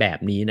นไปแบบ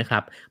นี้นะครั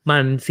บมั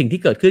นสิ่งที่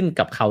เกิดขึ้น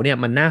กับเขาเนี่ย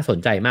มันน่าสน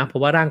ใจมากเพรา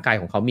ะว่าร่างกาย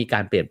ของเขามีกา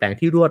รเปลี่ยนแปลง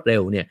ที่รวดเร็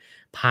วเนี่ย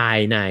ภาย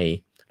ใน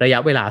ระยะ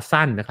เวลา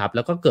สั้นนะครับแ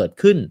ล้วก็เกิด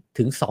ขึ้น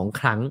ถึง2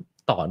ครั้ง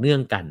ต่อเนื่อ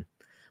งกัน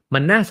มั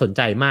นน่าสนใ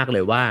จมากเล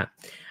ยว่า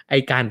ไอ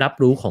การรับ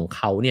รู้ของเ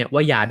ขาเนี่ยว่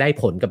ายาได้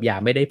ผลกับยา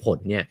ไม่ได้ผล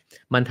เนี่ย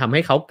มันทำใ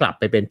ห้เขากลับ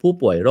ไปเป็นผู้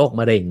ป่วยโรค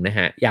มะเร็งนะฮ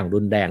ะอย่างรุ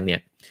นแรงเนี่ย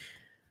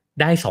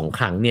ได้2ค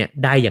รั้งเนี่ย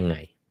ได้ยังไง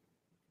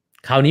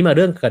คราวนี้มาเ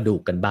รื่องกระดู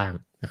กกันบ้าง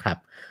นะครับ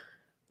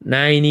ใน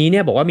นี้เนี่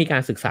ยบอกว่ามีกา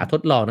รศึกษาท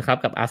ดลองนะครับ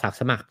กับอาสา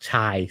สมัครช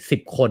าย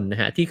10คนนะ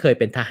ฮะที่เคย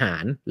เป็นทหา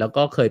รแล้ว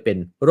ก็เคยเป็น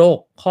โรค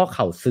ข้อเ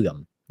ข่าเสื่อม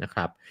นะค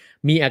รับ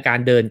มีอาการ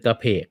เดินกระ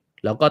เพก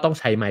แล้วก็ต้อง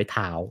ใช้ไม้เ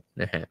ท้า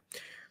นะฮะ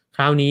ค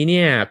ราวนี้เ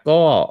นี่ยก็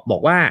บอ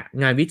กว่า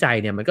งานวิจัย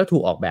เนี่ยมันก็ถู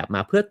กออกแบบม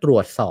าเพื่อตร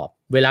วจสอบ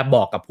เวลาบ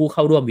อกกับผู้เข้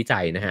าร่วมวิ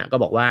จัยนะฮะก็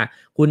บอกว่า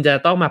คุณจะ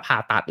ต้องมาผ่า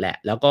ตัดแหละ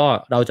แล้วก็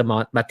เราจะ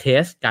มาเท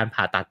สการ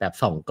ผ่าตัดแบบ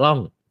ส่องกล้อง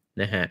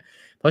นะฮะ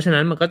เพราะฉะ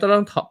นั้นมันก็จะต้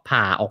อง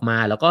ผ่าออกมา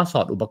แล้วก็ส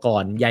อดอุปก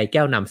รณ์ใยแ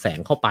ก้วนำแสง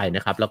เข้าไปน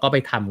ะครับแล้วก็ไป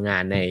ทำงา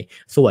นใน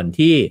ส่วน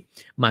ที่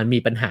มันมี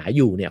ปัญหาอ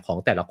ยู่เนี่ยของ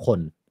แต่ละคน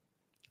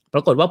ปร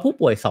ากฏว่าผู้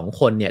ป่วย2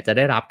คนเนี่ยจะไ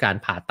ด้รับการ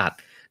ผ่าตัด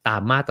ตา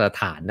มมาตร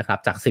ฐานนะครับ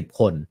จาก10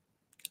คน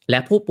และ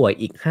ผู้ป่วย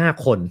อีก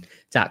5คน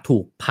จะถู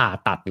กผ่า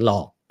ตัดหล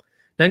อก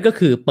นั่นก็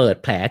คือเปิด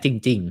แผลจ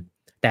ริง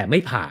ๆแต่ไม่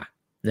ผ่า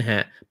นะฮ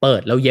ะเปิ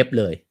ดแล้วเย็บ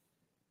เลย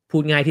พู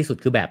ดง่ายที่สุด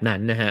คือแบบนั้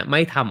นนะฮะไ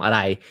ม่ทำอะไร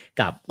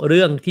กับเ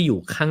รื่องที่อยู่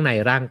ข้างใน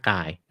ร่างก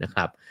ายนะค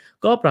รับ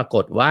ก็ปราก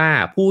ฏว่า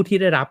ผู้ที่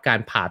ได้รับการ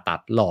ผ่าตั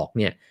ดหลอก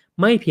เนี่ย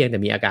ไม่เพียงแต่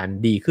มีอาการ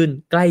ดีขึ้น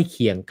ใกล้เ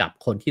คียงกับ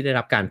คนที่ได้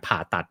รับการผ่า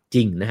ตัดจ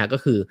ริงนะฮะก็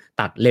คือ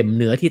ตัดเล็ม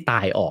เนื้อที่ต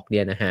ายออกเ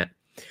นี่ยนะฮะ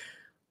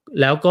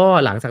แล้วก็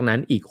หลังจากนั้น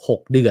อีก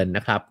6เดือนน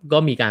ะครับก็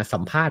มีการสั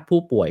มภาษณ์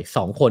ผู้ป่วย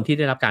2คนที่ไ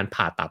ด้รับการ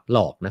ผ่าตัดหล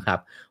อกนะครับ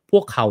พว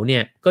กเขาเนี่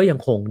ยก็ยัง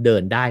คงเดิ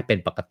นได้เป็น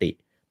ปกติ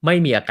ไม่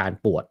มีอาการ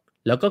ปวด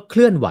แล้วก็เค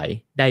ลื่อนไหว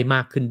ได้ม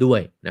ากขึ้นด้ว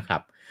ยนะครั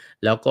บ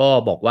แล้วก็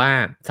บอกว่า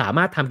สาม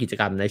ารถทำกิจ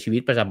กรรมในชีวิ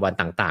ตประจำวัน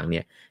ต่างๆเ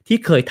นี่ยที่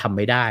เคยทำไ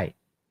ม่ได้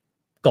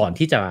ก่อน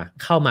ที่จะ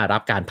เข้ามารั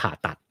บการผ่า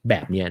ตัดแบ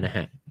บนี้นะฮ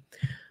ะ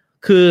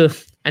คือ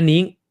อัน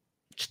นี้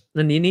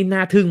นี่น่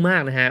าทึ่งมา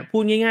กนะฮะพู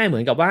ดง่ายๆเหมื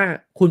อนกับว่า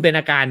คุณเป็น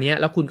อาการนี้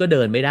แล้วคุณก็เ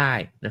ดินไม่ได้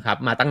นะครับ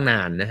มาตั้งน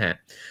านนะฮะ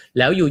แ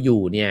ล้วอ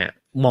ยู่ๆเนี่ย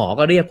หมอ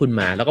ก็เรียกคุณ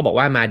มาแล้วก็บอก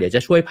ว่ามาเดี๋ยวจ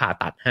ะช่วยผ่า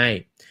ตัดให้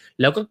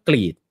แล้วก็ก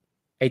รีด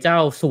ไอ้เจ้า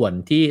ส่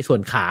ว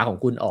นขาของ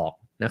คุณออก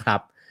นะครับ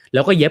แ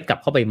ล้วก็เย็บกลับ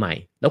เข้าไปใหม่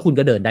แล้วคุณ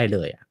ก็เดินได้เล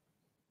ย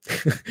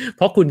เพ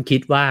ราะคุณคิ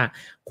ดว่า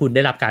คุณไ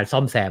ด้รับการซ่อ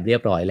มแซมเรีย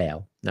บร้อยแล้ว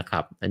นะครั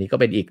บอันนี้ก็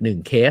เป็นอีก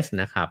1เคส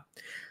นะครับ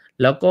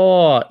แล้วก็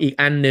อีก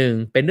อันหนึ่ง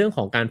เป็นเรื่องข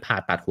องการผ่า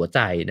ตัดหัวใจ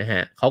นะฮ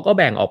ะเขาก็แ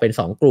บ่งออกเป็น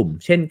2กลุ่ม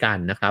เช่นกัน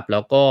นะครับแล้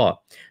วก็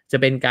จะ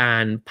เป็นกา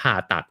รผ่า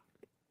ตัด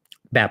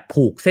แบบ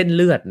ผูกเส้นเ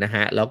ลือดนะฮ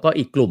ะแล้วก็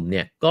อีกกลุ่มเ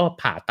นี่ยก็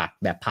ผ่าตัด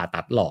แบบผ่า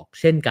ตัดหลอก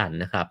เช่นกัน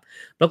นะครับ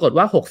ปรากฏ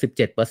ว่า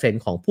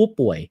 67% ของผู้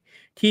ป่วย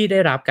ที่ได้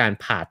รับการ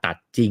ผ่าตัด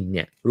จริงเ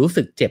นี่ยรู้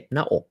สึกเจ็บห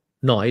น้าอก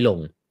น้อยลง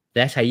แล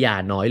ะใช้ยา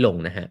น้อยลง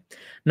นะฮะ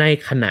ใน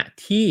ขณะ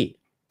ที่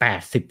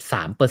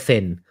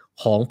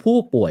 83% ของผู้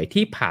ป่วย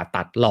ที่ผ่า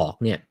ตัดหลอก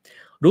เนี่ย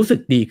รู้สึก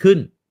ดีขึ้น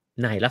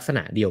ในลักษณ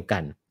ะเดียวกั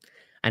น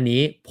อัน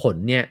นี้ผล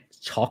เนี่ย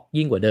ช็อก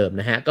ยิ่งกว่าเดิม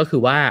นะฮะก็คื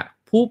อว่า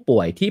ผู้ป่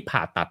วยที่ผ่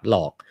าตัดหล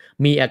อก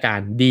มีอาการ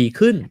ดี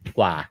ขึ้น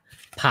กว่า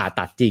ผ่า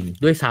ตัดจริง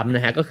ด้วยซ้ำน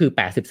ะฮะก็คือ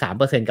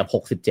 83% กับ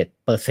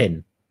 67% น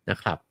ะ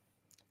ครับ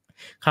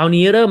คราว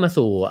นี้เริ่มมา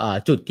สู่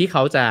จุดที่เข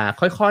าจะ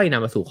ค่อยๆน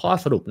ำมาสู่ข้อ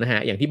สรุปนะฮะ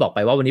อย่างที่บอกไป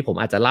ว่าวันนี้ผม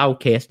อาจจะเล่า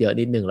เคสเยอะ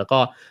นิดนึงแล้วก็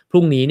พ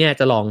รุ่งนี้เนี่ย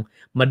จะลอง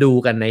มาดู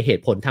กันในเห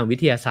ตุผลทางวิ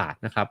ทยาศาสตร์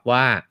นะครับ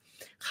ว่า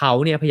เขา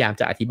เนี่ยพยายาม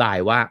จะอธิบาย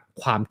ว่า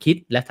ความคิด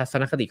และทัศ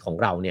นคติของ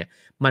เราเนี่ย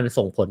มัน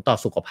ส่งผลต่อ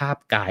สุขภาพ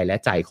กายและ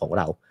ใจของเ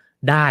รา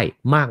ได้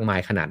มากมาย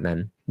ขนาดนั้น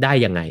ได้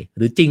ยังไงห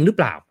รือจริงหรือเ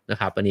ปล่านะ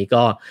ครับวันนี้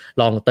ก็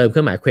ลองเติมเค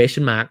รื่องหมาย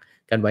question mark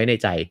กันไว้ใน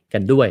ใจกั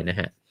นด้วยนะ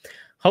ฮะ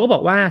เขาก็บอ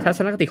กว่าทัศ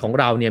นคติของ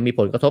เราเนี่ยมี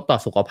ผลกระทบต่อ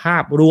สุขภา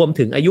พรวม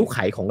ถึงอายุ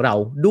ขัยของเรา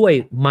ด้วย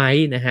ไหม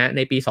นะฮะใ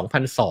นปี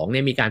 2002 เ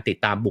นี่ยมีการติด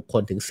ตามบุคค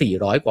ลถึง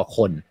400กว่าค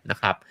นนะ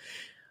ครับ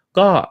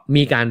ก็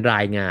มีการร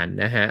ายงาน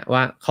นะฮะว่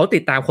าเขาติ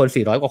ดตามคน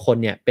400กว่าคน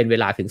เนี่ยเป็นเว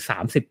ลาถึง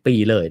30ปี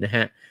เลยนะฮ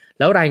ะ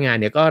แล้วรายงาน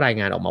เนี่ยก็ราย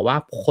งานออกมาว่า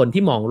คน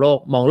ที่มองโ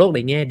ลกใน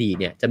แง่ดี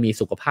เนี่ยจะมี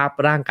สุขภาพ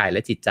ร่างกายแล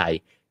ะจิตใจ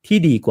ที่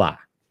ดีกว่า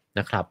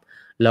นะครับ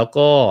แล้ว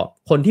ก็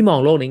คนที่มอง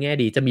โลกในแง่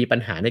ดีจะมีปัญ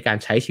หาในการ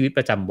ใช้ชีวิตป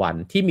ระจำวัน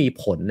ที่มี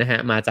ผลนะฮะ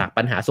มาจาก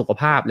ปัญหาสุข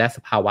ภาพและส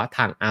ภาวะท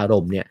างอาร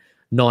มณ์เนี่ย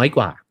น้อยก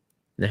ว่า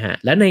นะฮะ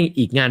และใน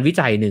อีกงานวิ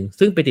จัยหนึ่ง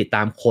ซึ่งไปติดต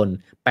ามคน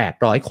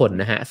800คน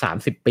นะฮะ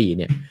30ปีเ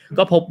นี่ย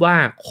ก็พบว่า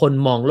คน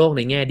มองโลกใ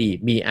นแง่ดี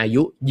มีอา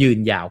ยุยืน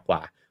ยาวกว่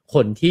าค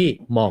นที่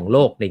มองโล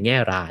กในแง่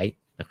ร้าย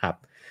นะครับ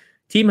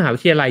ที่มหาวิ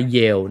ทยาลัยเย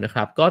ลนะค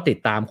รับก็ติด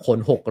ตามคน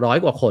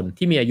600กว่าคน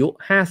ที่มีอายุ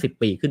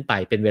50ปีขึ้นไป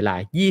เป็นเวลา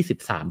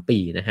23ปี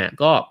นะฮะ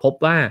ก็พบ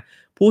ว่า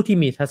ผู้ที่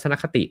มีทัศน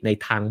คติใน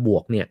ทางบว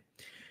กเนี่ย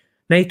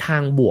ในทา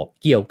งบวก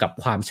เกี่ยวกับ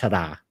ความชร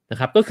านะ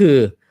ครับก็คือ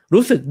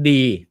รู้สึก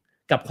ดี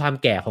กับความ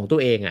แก่ของตัว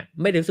เองอ่ะ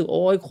ไม่ได้รู้สึกโ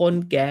อ้ยคน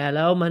แก่แ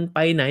ล้วมันไป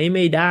ไหนไ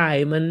ม่ได้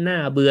มันน่า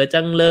เบื่อ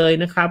จังเลย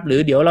นะครับหรือ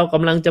เดี๋ยวเราก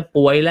ำลังจะ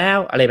ป่วยแล้ว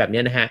อะไรแบบ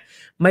นี้นะฮะ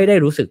ไม่ได้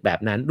รู้สึกแบบ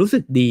นั้นรู้สึ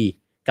กดี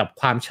กับ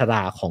ความชร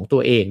าของตั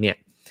วเองเนี่ย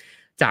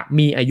จะ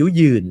มีอายุ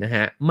ยืนนะฮ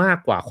ะมาก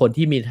กว่าคน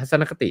ที่มีทัศ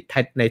นคติ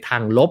ในทา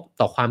งลบ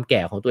ต่อความแ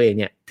ก่ของตัวเอง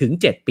เนี่ยถึง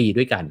7ปี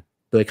ด้วยกัน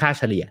โดยค่า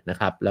เฉลี่ยนะ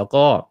ครับแล้ว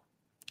ก็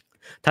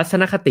ทัศ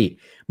นคติ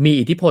มี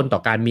อิทธิพลต่อ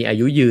การมีอา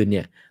ยุยืนเ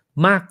นี่ย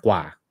มากกว่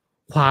า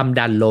ความ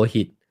ดันโล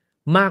หิต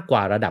มากกว่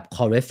าระดับค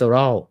อเลสเตอร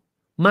อล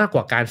มากก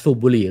ว่าการสูบ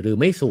บุหรี่หรือ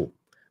ไม่สูบ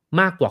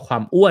มากกว่าควา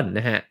มอ้วนน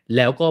ะฮะแ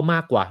ล้วก็มา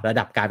กกว่าระ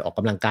ดับการออกก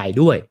ำลังกาย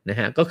ด้วยนะ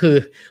ฮะก็คือ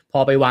พอ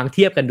ไปวางเ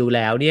ทียบกันดูแ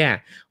ล้วเนี่ย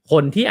ค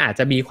นที่อาจ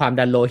จะมีความ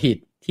ดันโลหิต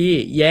ที่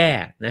แย่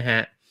นะฮะ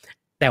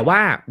แต่ว่า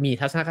มี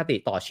ทัศนคติ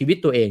ต่อชีวิต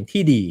ตัวเอง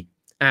ที่ดี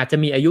อาจจะ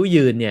มีอายุ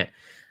ยืนเนี่ย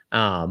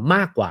ม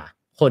ากกว่า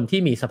คน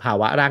ที่มีสภา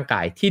วะร่างก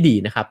ายที่ดี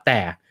นะครับแต่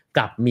ก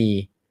ลับมี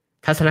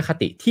ทัศนค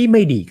ติที่ไ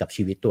ม่ดีกับ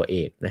ชีวิตตัวเอ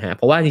งนะฮะเ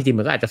พราะว่าจริงๆ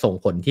มันก็อาจจะส่ง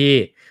ผลที่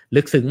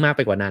ลึกซึ้งมากไ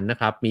ปกว่านั้นนะ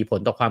ครับมีผล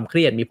ต่อความเค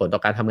รียดมีผลต่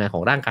อการทำงานข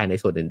องร่างกายใน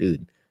ส่วนอื่น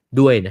ๆ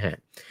ด้วยนะฮะ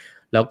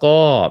แล้วก็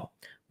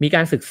มีก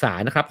ารศึกษา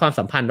นะครับความ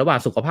สัมพันธ์ระหว่าง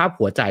สุขภาพ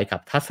หัวใจกับ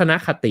ทัศน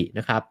คติ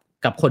นะครับ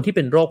กับคนที่เ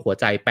ป็นโรคหัว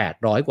ใจ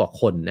800กว่า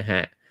คนนะฮ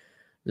ะ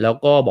แล้ว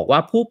ก็บอกว่า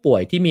ผู้ป่ว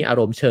ยที่มีอา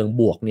รมณ์เชิง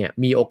บวกเนี่ย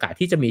มีโอกาส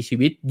ที่จะมีชี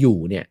วิตอยู่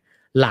เนี่ย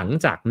หลัง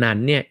จากนั้น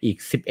เนี่ยอีก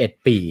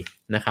11ปี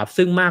นะครับ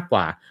ซึ่งมากก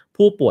ว่า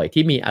ผู้ป่วย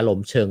ที่มีอารม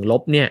ณ์เชิงล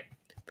บเนี่ย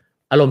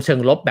อารมณ์เชิง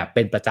ลบแบบเ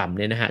ป็นประจำเ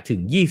นี่ยนะฮะถึง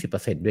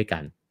 20% ด้วยกั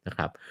นนะค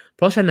รับเ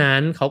พราะฉะนั้น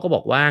เขาก็บ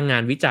อกว่างา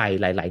นวิจัย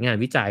หลายๆงาน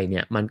วิจัยเนี่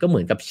ยมันก็เหมื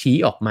อนกับชี้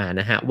ออกมา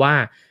นะฮะว่า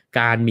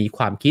การมีค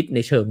วามคิดใน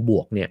เชิงบ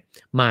วกเนี่ย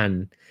มัน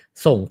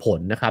ส่งผล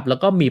นะครับแล้ว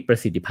ก็มีประ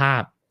สิทธิภา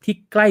พที่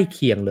ใกล้เ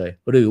คียงเลย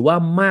หรือว่า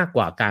มากก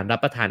ว่าการรับ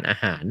ประทานอา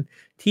หาร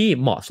ที่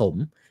เหมาะสม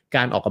ก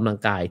ารออกกำลัง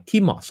กายที่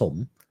เหมาะสม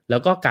แล้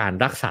วก็การ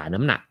รักษาน้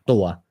ำหนักตั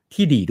ว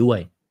ที่ดีด้วย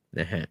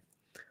นะฮะ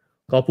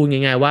ก็พูด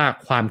ง่ายๆว่า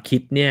ความคิ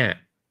ดเนี่ย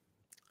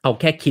เอา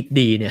แค่คิด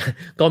ดีเนี่ย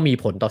ก็มี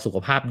ผลต่อสุข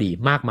ภาพดี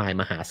มากมาย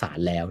มหาศาล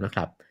แล้วนะค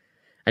รับ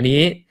อันนี้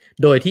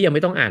โดยที่ยังไ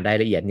ม่ต้องอ่านราย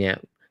ละเอียดเนี่ย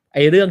ไ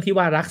อ้เรื่องที่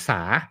ว่ารักษ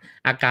า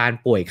อาการ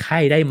ป่วยไข้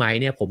ได้ไหม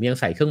เนี่ยผมยัง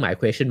ใส่เครื่องหมาย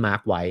question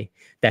mark ไว้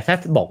แต่ถ้า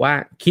บอกว่า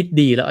คิด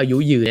ดีแล้วอายุ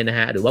ยืนเนี่ยนะ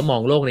ฮะหรือว่ามอ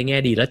งโลกในแง่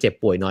ดีแล้วเจ็บ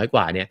ป่วยน้อยก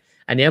ว่าเนี่ย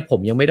อันนี้ผม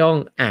ยังไม่ต้อง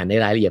อ่านใน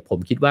รายละเอียดผม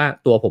คิดว่า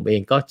ตัวผมเอ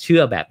งก็เชื่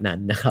อแบบนั้น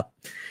นะครับ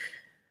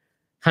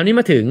คราวนี้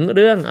มาถึงเ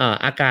รื่อง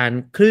อาการ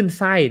คลื่นไ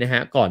ส้นะฮ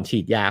ะก่อนฉี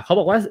ดยาเขา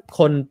บอกว่าค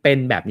นเป็น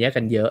แบบนี้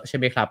กันเยอะใช่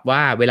ไหมครับว่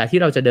าเวลาที่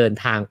เราจะเดิน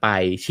ทางไป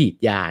ฉีด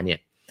ยาเนี่ย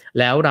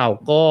แล้วเรา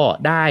ก็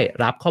ได้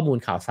รับข้อมูล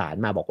ข่าวสาร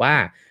มาบอกว่า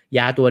ย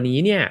าตัวนี้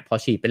เนี่ยพอ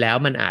ฉีดไปแล้ว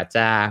มันอาจจ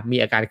ะมี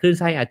อาการคลื่น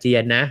ไส้อาเจีย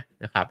นน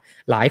ะครับ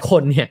หลายค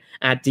นเนี่ย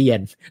อาเจียน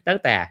ตั้ง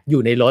แต่อ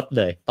ยู่ในรถเ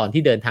ลยตอน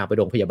ที่เดินทางไป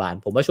โรงพยาบาล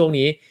ผมว่าช่วง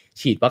นี้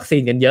ฉีดวัคซี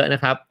นกันเยอะน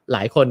ะครับหล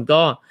ายคน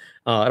ก็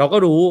เราก็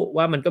รู้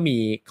ว่ามันก็มี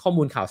ข้อ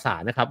มูลข่าวสา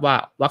รนะครับว่า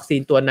วัคซี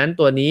นตัวนั้น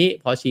ตัวนี้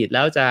พอฉีดแ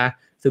ล้วจะ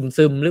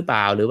ซึมหรือเป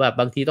ล่าหรือว่า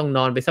บางทีต้องน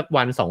อนไปสัก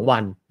วัน2วั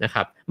นนะค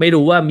รับไม่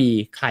รู้ว่ามี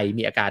ใคร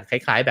มีอาการค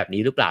ล้ายๆแบบ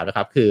นี้หรือเปล่านะค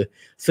รับคือ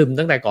ซึม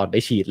ตั้งแต่ก่อนไป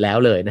ฉีดแล้ว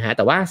เลยนะฮะแ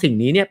ต่ว่าสิ่ง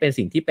นี้เนี่ยเป็น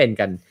สิ่งที่เป็น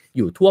กันอ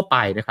ยู่ทั่วไป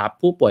นะครับ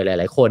ผู้ป่วยห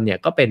ลายๆคนเนี่ย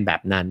ก็เป็นแบ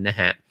บนั้นนะ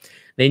ฮะ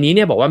ในนี้เ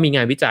นี่ยบอกว่ามีง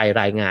านวิจัย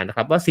รายงานนะค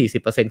รับว่า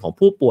 40% ของ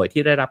ผู้ป่วย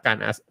ที่ได้รับการ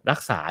รั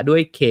กษาด้ว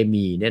ยเค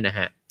มีเนี่ยนะฮ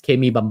ะเค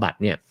มีบำบัด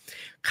เนี่ย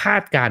คา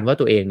ดการณ์ว่า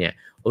ตัวเองเนี่ย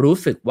รู้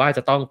สึกว่าจ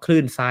ะต้องคลื่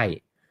นไส้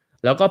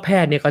แล้วก็แพ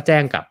ทย์เนี่ยก็แจ้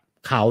งกับ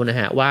เขานะ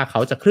ฮะว่าเขา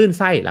จะคลื่น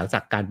ไส้หลังจา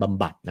กการบ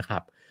ำบัดนะครั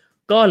บ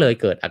ก็เลย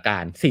เกิดอากา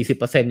ร 40%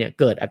 เนี่ย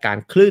เกิดอาการ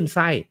คลื่นไ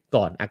ส้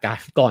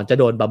ก่อนจะ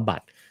โดนบำบั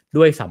ด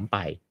ด้วยซ้ำไป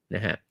น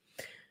ะฮะ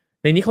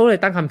ในนี้เขาเลย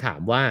ตั้งคำถาม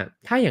ว่า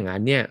ถ้าอย่างนั้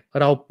นเนี่ย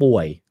เราป่ว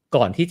ย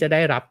ก่อนที่จะไ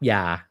ด้รับย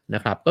าน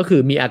ะครับก็คื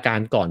อมีอาการ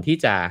ก่อนที่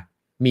จะ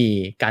มี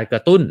การกร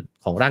ะตุ้น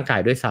ของร่างกาย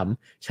ด้วยซ้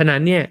ำฉะนั้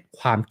นเนี่ย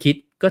ความคิด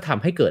ก็ท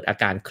ำให้เกิดอา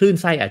การคลื่น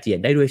ไส้อาเจียน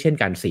ได้ด้วยเช่น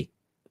กันสิ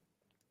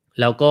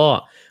แล้วก็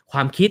คว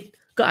ามคิด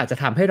ก็อาจจะ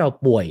ทำให้เรา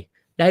ป่วย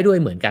ได้ด้วย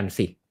เหมือนกัน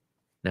สิ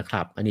นะค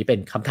รับอันนี้เป็น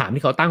คำถาม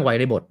ที่เขาตั้งไว้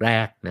ในบทแร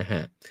กนะฮ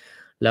ะ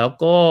แล้ว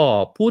ก็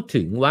พูด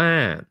ถึงว่า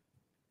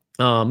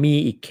มี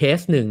อีกเคส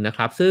หนึ่งนะค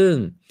รับซึ่ง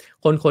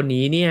คน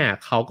นี้เนี่ย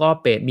เขาก็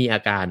มีอ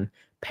าการ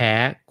แพ้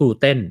กลู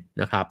เตน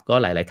นะครับก็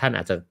หลายๆท่านอ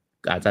า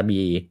จจะมี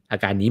อา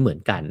การนี้เหมือ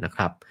นกันนะค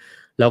รับ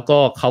แล้วก็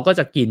เขาก็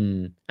จะกิน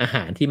อาห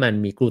ารที่มัน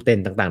มีกลูเตน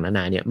ต่างๆนาน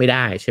าเนี่ยไม่ไ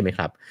ด้ใช่ไหมค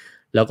รับ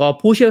แล้วก็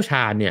ผู้เชี่ยวช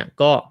าญเนี่ย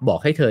ก็บอก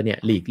ให้เธอเนี่ย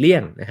หลีกเลี่ย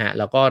งนะฮะ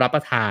แล้วก็รับป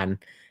ระทาน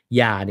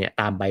ยาเนี่ย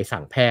ตามใบ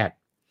สั่งแพทย์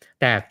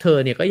แต่เธอ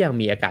เนี่ยก็ยัง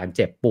มีอาการเ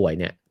จ็บปวด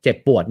เ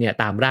นี่ย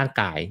ตามร่าง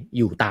กายอ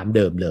ยู่ตามเ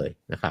ดิมเลย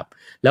นะครับ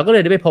แล้วก็เล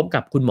ยได้ไปพบ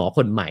กับคุณหมอค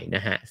นใหม่น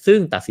ะฮะซึ่ง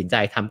ตัดสินใจ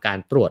ทำการ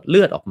ตรวจเลื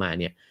อดออกมา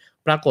เนี่ย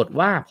ปรากฏ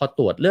ว่าพอต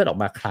รวจเลือดออก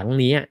มาครั้ง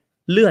นี้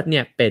เลือดเ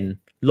นี่ยเป็น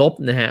ลบ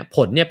นะฮะผ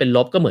ลเนี่ยเป็นล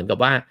บก็เหมือนกับ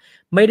ว่า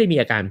ไม่ได้มี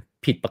อาการ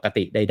ผิดปก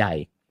ติใด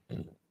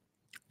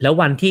ๆแล้ว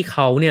วันที่เข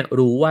าเนี่ย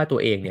รู้ว่าตัว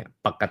เองเนี่ย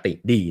ปกติ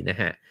ดีนะ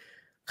ฮะ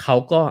เขา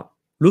ก็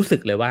รู้สึ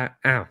กเลยว่า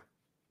อ้าว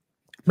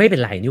ไม่เป็น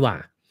ไรนี่หว่า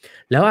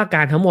แล้วอาก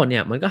ารทั้งหมดเนี่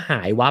ยมันก็ห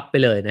ายวับไป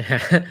เลยนะฮ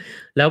ะ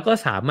แล้วก็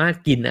สามารถ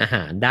กินอาห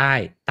ารได้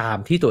ตาม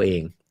ที่ตัวเอ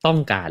งต้อง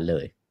การเล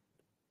ย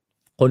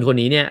คน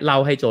นี้เนี่ยเล่า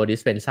ให้โจดิ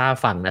สเพนซา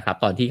ฟังนะครับ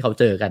ตอนที่เขา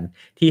เจอกัน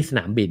ที่สน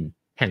ามบิน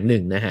แห่งหนึ่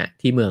งนะฮะ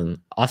ที่เมือง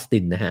ออสติ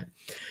นนะฮะ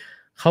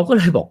เขาก็เ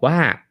ลยบอกว่า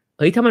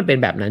ถ้ามันเป็น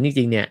แบบนั้นจ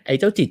ริงๆเนี่ยไอ้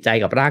เจ้าจิตใจ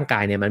กับร่างกา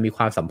ยเนี่ยมันมีค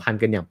วามสัมพันธ์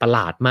กันอย่างประหล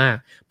าดมาก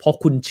พอ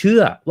คุณเชื่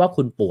อว่า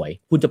คุณป่วย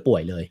คุณจะป่ว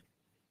ยเลย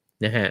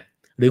นะฮะ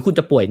หรือคุณจ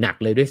ะป่วยหนัก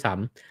เลยด้วยซ้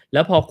ำแ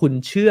ล้วพอคุณ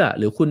เชื่อ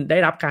หรือคุณได้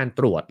รับการ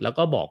ตรวจแล้ว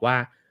ก็บอกว่า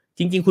จ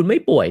ริงๆคุณไม่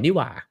ป่วยนี่ห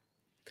ว่า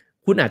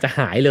คุณอาจจะห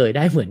ายเลยไ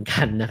ด้เหมือน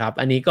กันนะครับ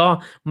อันนี้ก็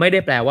ไม่ได้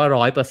แปลว่า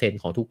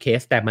 100% ของทุกเคส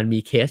แต่มันมี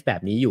เคสแบ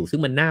บนี้อยู่ซึ่ง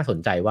มันน่าสน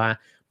ใจว่า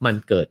มัน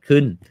เกิด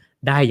ขึ้น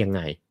ได้ยังไ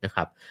งนะค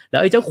รับแล้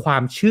วไอ้เจ้าควา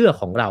มเชื่อ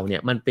ของเราเนี่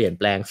ยมันเปลี่ยน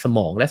แปลงสม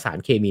องและสาร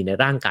เคมีใน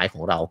ร่างกายข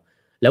องเรา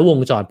แล้ววง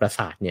จรประส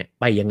าทเนี่ย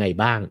ไปยังไง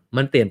บ้าง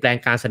มันเปลี่ยนแปลง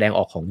การแสดงอ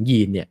อกของยี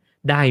นเนี่ย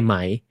ได้ไหม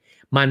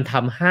มันท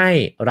ำให้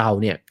เรา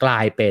เนี่ยกล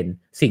ายเป็น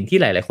สิ่งที่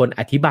หลายๆคน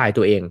อธิบาย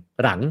ตัวเอง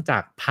หลังจา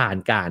กผ่าน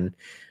การ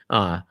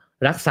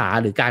รักษา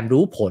หรือการ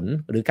รู้ผล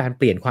หรือการเ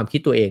ปลี่ยนความคิด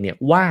ตัวเองเนี่ย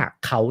ว่า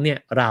เขาเนี่ย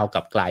ราว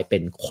กับกลายเป็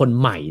นคน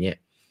ใหม่เนี่ย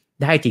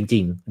ได้จริ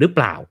งๆหรือเป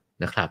ล่า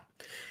นะครับ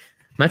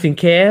มาถึง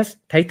เคส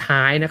ท้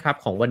ายๆนะครับ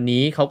ของวัน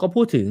นี้เขาก็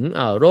พูดถึง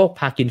โรค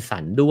พาร์กินสั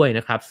นด้วยน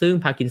ะครับซึ่ง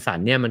พาร์กินสัน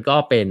เนี่ยมันก็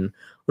เป็น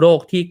โรค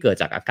ที่เกิด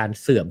จากอาการ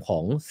เสื่อมขอ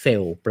งเซล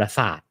ล์ประส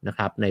าทนะค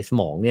รับในส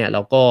มองเนี่ยแ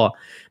ล้วก็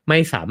ไม่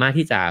สามารถ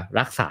ที่จะ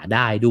รักษาไ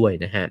ด้ด้วย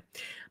นะฮะ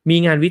มี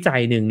งานวิจั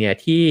ยหนึ่งเนี่ย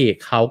ที่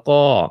เขา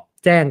ก็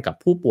แจ้งกับ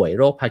ผู้ป่วย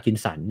โรคพาร์กิน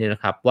สันเนี่ยน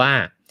ะครับว่า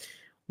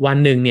วัน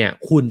หนึ่งเนี่ย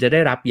คุณจะได้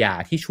รับยา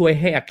ที่ช่วย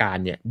ให้อาการ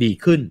เนี่ยดี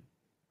ขึ้น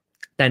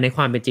แต่ในค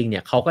วามเป็นจริงเนี่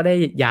ยเขาก็ได้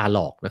ยาหล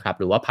อกนะครับ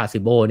หรือว่าพาซิ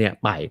โบเนี่ย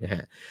ไปนะฮ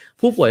ะ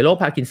ผู้ป่วยโรค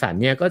พาร์กินสัน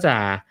เนี่ยก็จะ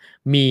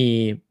มี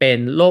เป็น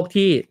โรค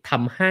ที่ท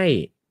ำให้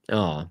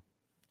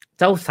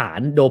เจ้าสา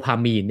รโดพา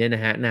มีนเนี่ยน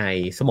ะฮะใน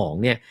สมอง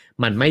เนี่ย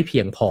มันไม่เพี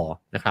ยงพอ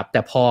นะครับแ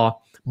ต่พอ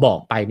บอก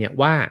ไปเนี่ย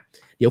ว่า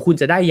เดี๋ยวคุณ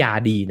จะได้ยา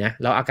ดีนะ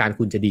แล้วอาการ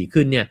คุณจะดี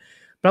ขึ้นเนี่ย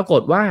ปราก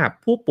ฏว่า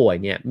ผู้ป่วย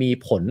เนี่ยมี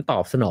ผลตอ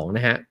บสนองน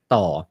ะฮะ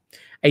ต่อ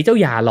ไอ้เจ้า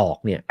ยาหลอก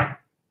เนี่ย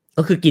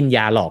ก็คือกินย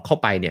าหลอกเข้า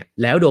ไปเนี่ย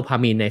แล้วโดพา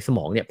มีนในสม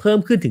องเนี่ยเพิ่ม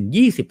ขึ้นถึง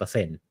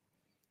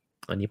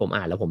 20%อันนี้ผม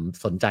อ่านแล้วผม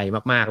สนใจ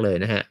มากๆเลย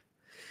นะฮะ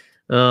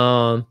เอ่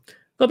อ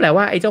ก็แปล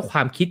ว่าไอ้เจ้าคว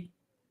ามคิด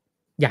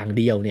อย่าง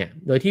เดียวเนี่ย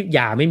โดยที่ย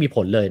าไม่มีผ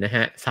ลเลยนะฮ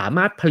ะสาม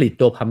ารถผลิต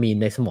โดพามีน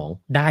ในสมอง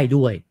ได้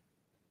ด้วย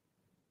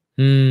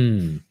อืม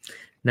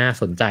น่า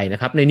สนใจนะ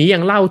ครับในนี้ยั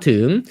งเล่าถึ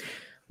ง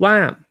ว่า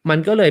มัน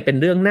ก็เลยเป็น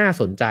เรื่องน่า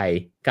สนใจ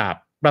กับ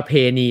ประเพ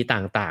ณี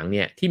ต่างๆเ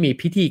นี่ยที่มี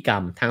พิธีกรร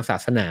มทางศา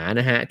สนา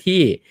นะฮะ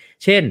ที่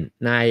เช่น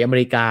ในอเม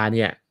ริกาเ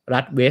นี่ยรั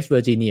ฐเวสต์เวอ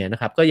ร์จิเนียนะ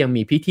ครับก็ยัง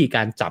มีพิธีก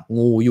ารจับ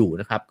งูอยู่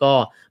นะครับก็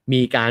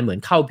มีการเหมือน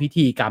เข้าพิ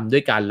ธีกรรมด้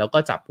วยกันแล้วก็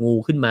จับงู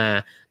ขึ้นมา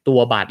ตัว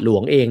บาทหลว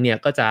งเองเนี่ย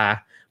ก็จะ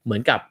เหมือ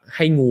นกับใ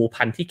ห้งู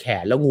พันที่แข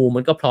นแล้วงูมั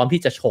นก็พร้อม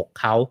ที่จะฉก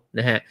เขา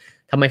นะฮะ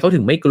ทำไมเขาถึ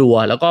งไม่กลัว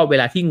แล้วก็เว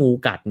ลาที่งู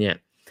กัดเนี่ย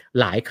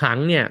หลายครั้ง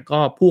เนี่ยก็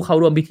ผู้เข้า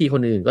ร่วมพิธีค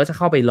นอื่นก็จะเ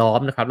ข้าไปล้อม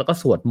นะครับแล้วก็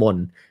สวดมน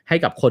ต์ให้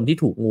กับคนที่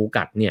ถูกงู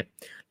กัดเนี่ย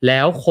แล้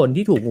วคน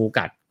ที่ถูกงู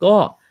กัดก็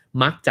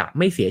มักจะไ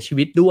ม่เสียชี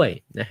วิตด้วย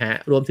นะฮะ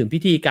รวมถึงพิ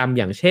ธีกรรม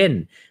อย่างเช่น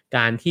ก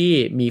ารที่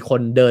มีค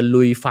นเดิน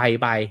ลุยไฟ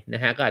ไปน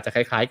ะฮะก็อาจจะค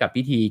ล้ายๆกับ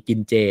พิธีกิน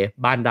เจ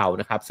บ้านเรา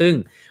นะครับซึ่ง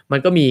มัน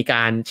ก็มีก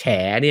ารแฉ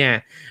เนี่ย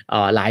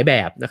หลายแบ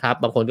บนะครับ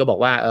บางคนก็บอก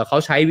ว่าเขา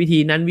ใช้วิธี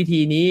นั้นวิธี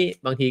นี้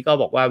บางทีก็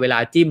บอกว่าเวลา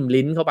จิ้ม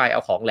ลิ้นเข้าไปเอ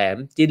าของแหลม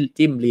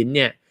จิ้มลิ้นเ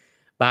นี่ย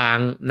บาง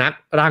นัก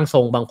ร่างท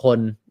รงบางคน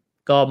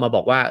ก็มาบ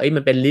อกว่า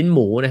มันเป็นลิ้นห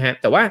มูนะฮะ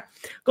แต่ว่า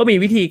ก็มี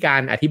วิธีกา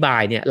รอธิบา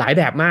ยเนี่ยหลายแ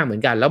บบมากเหมือ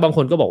นกันแล้วบางค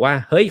นก็บอกว่า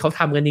เฮ้ยเขา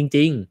ทำกันจ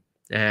ริง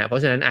ๆนะฮะเพรา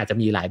ะฉะนั้นอาจจะ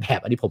มีหลายแบบ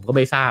อันนี้ผมก็ไ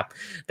ม่ทราบ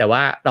แต่ว่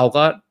าเรา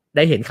ก็ไ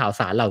ด้เห็นข่าว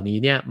สารเหล่านี้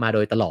เนี่ยมาโด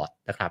ยตลอด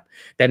นะครับ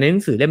แต่ในหนั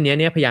งสือเล่มนี้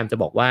เนี่ยพยายามจะ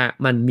บอกว่า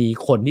มันมี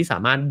คนที่สา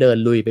มารถเดิน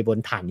ลุยไปบน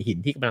ถ่านหิน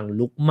ที่กำลัง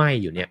ลุกไหม้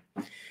อยู่เนี่ย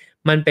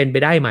มันเป็นไป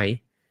ได้ไหม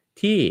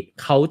ที่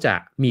เขาจะ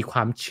มีคว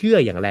ามเชื่อ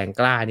อย่างแรง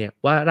กล้าเนี่ย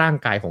ว่าร่าง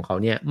กายของเขา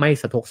เนี่ยไม่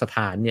สะทกสะ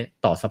ท้านเนี่ย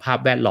ต่อสภาพ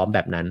แวดล้อมแบ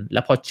บนั้นแล้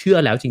วพอเชื่อ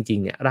แล้วจริง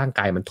ๆเนี่ยร่าง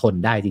กายมันทน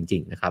ได้จริ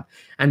งๆนะครับ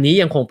อันนี้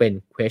ยังคงเป็น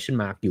question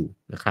mark อยู่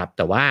นะครับแ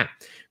ต่ว่า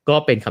ก็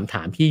เป็นคำถ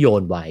ามที่โย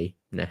นไว้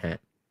นะฮะ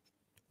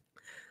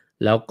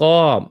แล้วก็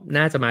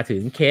น่าจะมาถึ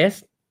งเคส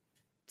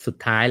สุด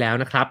ท้ายแล้ว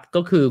นะครับ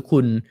ก็คือคุ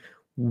ณ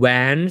แว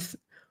นส์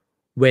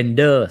เวนเ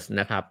ดอร์ส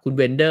นะครับคุณเ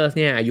วนเดอร์ส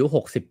เนี่ยอายุ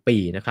60ปี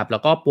นะครับแล้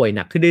วก็ป่วยห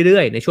นักขึ้นเรื่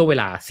อยๆในช่วงเว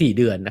ลา4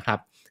เดือนนะครับ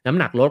น้ำ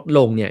หนักลดล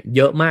งเนี่ยเ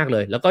ยอะมากเล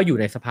ยแล้วก็อยู่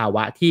ในสภาว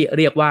ะที่เ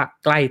รียกว่า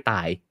ใกล้ต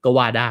ายก็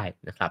ว่าได้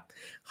นะครับ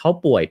เขา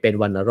ป่วยเป็น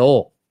วัณโร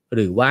คห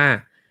รือว่า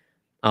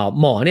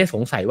หมอเนี่ยส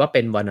งสัยว่าเ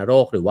ป็นวัณโร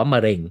คหรือว่ามะ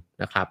เร็ง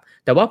นะครับ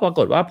แต่ว่าปราก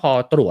ฏว่าพอ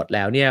ตรวจแ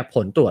ล้วเนี่ยผ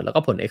ลตรวจแล้ว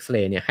ก็ผลเอ็กซเร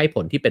ย์เนี่ยให้ผ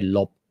ลที่เป็นล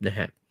บนะฮ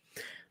ะ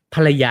ภ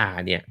รรยา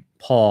เนี่ย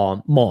พอ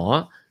หมอ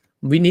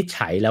วินิจ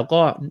ฉัยแล้ว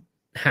ก็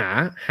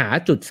หา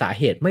จุดสา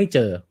เหตุไม่เจ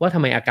อว่าทำ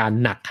ไมอาการ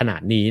หนักขนา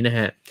ดนี้นะฮ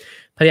ะ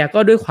ภรรยาก็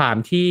ด้วยความ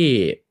ที่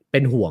เ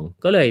ป็นห่วง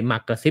ก็เลยมา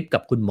กระซิบกั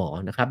บคุณหมอ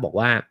นะครับบอก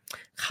ว่า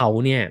เขา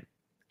เนี่ย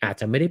อาจ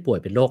จะไม่ได้ป่วย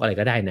เป็นโรคอะไร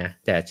ก็ได้นะ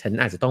แต่ฉัน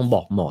อาจจะต้องบ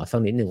อกหมอสัก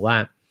นิดหนึ่งว่า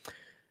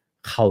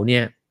เขาเนี่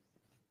ย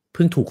เ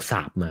พิ่งถูกส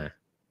าปมา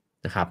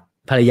นะครับ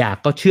ภรรยา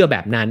ก็เชื่อแบ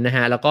บนั้นนะฮ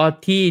ะแล้วก็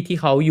ที่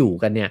เขาอยู่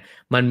กันเนี่ย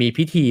มันมี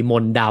พิธีม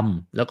นต์ด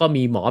ำแล้วก็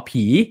มีหมอ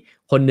ผี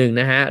คนหนึ่ง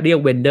นะฮะเรียก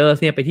เวนเดอร์ส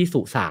เนี่ยไปที่สุ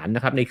สานน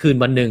ะครับในคืน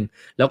วันหนึ่ง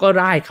แล้วก็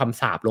ร่ายค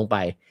ำสาปลงไป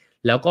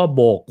แล้วก็โ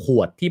บกข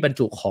วดที่บรร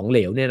จุของเหล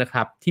วเนี่ยนะค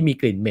รับที่มี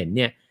กลิ่นเหม็น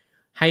เนี่ย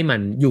ให้มั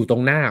นอยู่ตร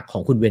งหน้าขอ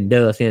งคุณเวนเด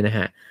อร์สเนี่ยนะฮ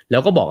ะแล้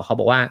วก็บอกกับเขา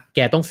บอกว่าแก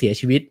ต้องเสีย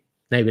ชีวิต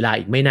ในเวลา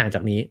อีกไม่นานจ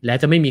ากนี้และ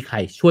จะไม่มีใคร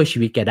ช่วยชี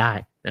วิตแกได้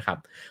นะครับ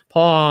พ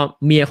อ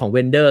เมียของเว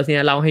นเดอร์สเนี่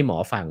ยเล่าให้หมอ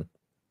ฟัง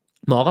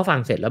หมอก็ฟัง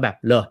เสร็จแล้วแบบ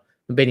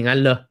มันเป็นอย่างนั้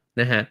นเลย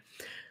นะฮะ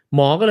หม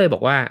อก็เลยบอ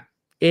กว่า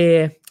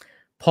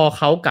พอเ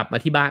ขากลับมา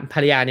ที่บ้านภร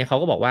รยาเนี่ยเขา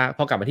ก็บอกว่าพ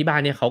อกลับมาที่บ้า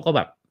นเนี่ยเขาก็แ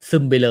บบซึ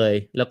มไปเลย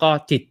แล้วก็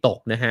จิตตก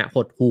นะฮะห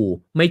ดหู่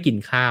ไม่กิน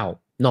ข้าว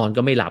นอน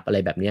ก็ไม่หลับอะไร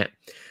แบบเนี้ย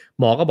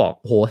หมอก็บอก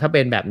โหถ้าเ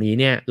ป็นแบบนี้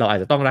เนี่ยเราอาจ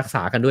จะต้องรักษ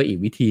ากันด้วยอีก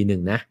วิธีหนึ่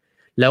งนะ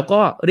แล้วก็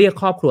เรียก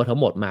ครอบครัวทั้ง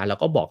หมดมาแล้ว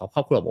ก็บอกกับคร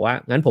อบครัวบอกว่า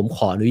งั้นผมข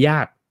ออนุญา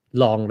ต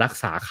ลองรัก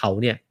ษาเขา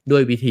เนี่ยด้ว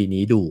ยวิธี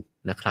นี้ดู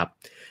นะครับ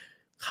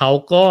เขา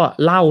ก็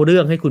เล่าเรื่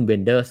องให้คุณเบ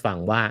นเดอร์สฟัง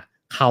ว่า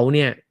เขาเ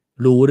นี่ย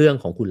รู้เรื่อง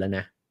ของคุณแล้วน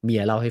ะเมี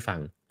ยเล่าให้ฟัง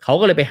เขา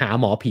ก็เลยไปหา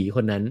หมอผีค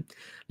นนั้น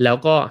แล้ว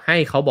ก็ให้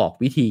เขาบอก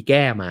วิธีแ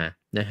ก้มา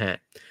นะฮะ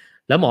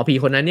แล้วหมอผี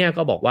คนนั้นเนี่ย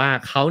ก็บอกว่า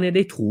เขาเนี่ยไ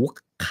ด้ถู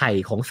ไข่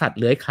ของสัตว์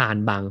เลื้อยคลาน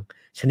บาง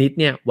ชนิด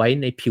เนี่ยไว้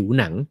ในผิว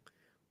หนัง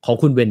ของ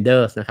คุณเวนเดอ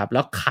ร์สนะครับแล้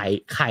วไ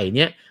ข่เ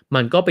นี่ยมั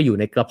นก็ไปอยู่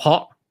ในกระเพา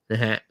ะน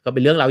ะฮะก็เป็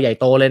นเรื่องราวใหญ่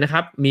โตเลยนะค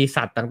รับมี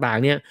สัตว์ต่าง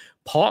ๆเนี่ย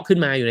เพาะขึ้น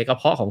มาอยู่ในกระ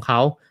เพาะของเขา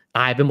ต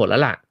ายไปหมดแล้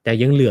วล่ะแต่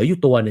ยังเหลืออยู่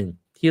ตัวหนึ่ง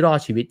ที่รอด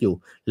ชีวิตอยู่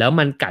แล้ว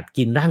มันกัด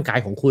กินร่างกาย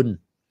ของคุณ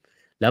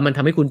แล้วมันท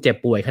ำให้คุณเจ็บ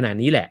ป่วยขนาด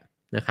นี้แหละ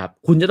นะครับ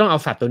คุณจะต้องเอา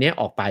สัตว์ตัวนี้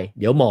ออกไป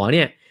เดี๋ยวหมอเ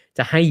นี่ยจ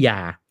ะให้ยา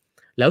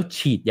แล้ว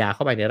ฉีดยาเข้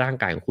าไปในร่าง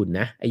กายของคุณ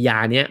นะไอยา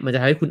เนี้ยมันจะ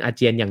ทำให้คุณอาเ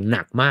จียนอย่างห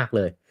นักมากเ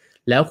ลย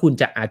แล้วคุณ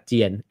จะอาเจี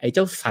ยนไอ้เ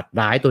จ้าสัตว์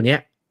ร้ายตัวเนี้ย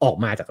ออก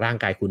มาจากร่าง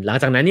กายคุณหลัง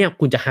จากนั้นเนี่ย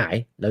คุณจะหาย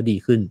แล้วดี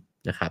ขึ้น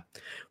นะครับ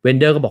เวน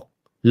เดอร์ก็บอก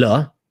เหรอ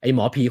ไอหม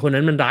อผีคน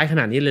นั้นมันร้ายข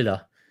นาดนี้เลยเหรอ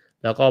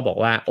แล้วก็บอก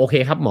ว่าโอเค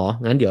ครับหมอ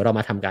งั้นเดี๋ยวเรา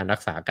มาทำการรั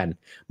กษากัน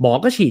หมอ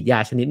ก็ฉีดยา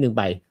ชนิดหนึ่งไ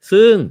ป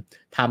ซึ่ง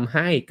ทำใ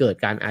ห้เกิด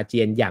การอาเจี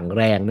ยนอย่าง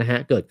แรงนะฮะ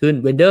เกิดขึ้น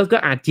เวนเดอร์ก็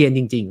อาเจียนจ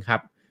ริงๆครั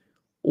บ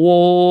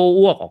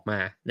อ้วกออกมา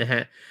นะฮ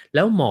ะแ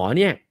ล้วหมอเ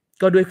นี่ย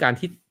ก็ด้วยการ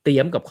ที่เตรี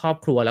ยมกับครอบ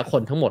ครัวและค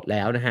นทั้งหมดแ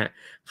ล้วนะฮะ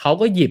เขา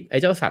ก็หยิบไอ้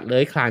เจ้าสัตว์เลื้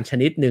อยคลานช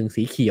นิดหนึ่ง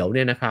สีเขียวเ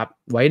นี่ยนะครับ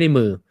ไว้ใน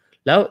มือ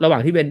แล้วระหว่า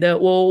งที่เวนเดอร์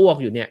อ้วก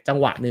อยู่เนี่ยจัง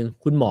หวะหนึ่ง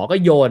คุณหมอก็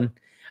โยน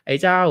ไอ้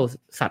เจ้า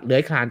สัตว์เลื้อ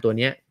ยคลานตัว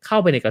นี้เข้า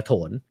ไปในกระโถ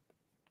น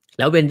แ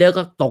ล้วเวนเดอร์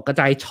ก็ตกกระ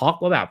จายช็อก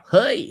ว่าแบบเ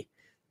ฮ้ย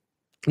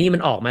นี่มั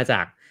นออกมาจ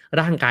าก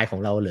ร่างกายของ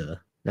เราเหรอ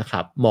นะค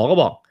รับหมอก็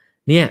บอก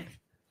เนี่ย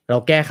เรา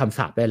แก้คำส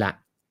าปได้ละ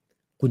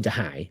คุณจะ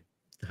หาย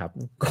นะครับ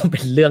ก็เป็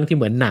นเรื่องที่เ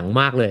หมือนหนัง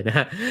มากเลยนะฮ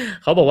ะ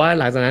เขาบอกว่า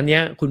หลังจากนั้นเนี่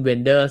ยคุณเว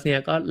นเดอร์สเนี่ย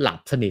ก็หลับ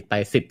สนิทไป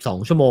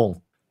12ชั่วโมง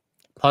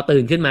พอตื่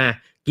นขึ้นมา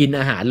กิน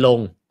อาหารลง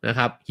นะค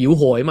รับหิวโ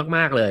หยม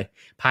ากๆเลย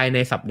ภายใน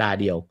สัปดาห์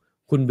เดียว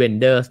คุณเวน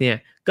เดอร์สเนี่ย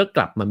ก็ก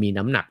ลับมามี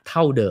น้ำหนักเท่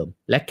าเดิม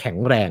และแข็ง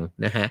แรง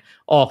นะฮะ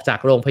ออกจาก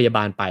โรงพยาบ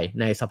าลไป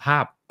ในสภา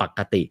พปก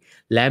ติ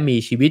และมี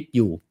ชีวิตอ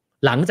ยู่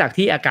หลังจาก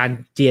ที่อาการ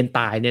เจียนต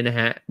ายเนี่ยนะ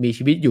ฮะมี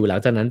ชีวิตอยู่หลัง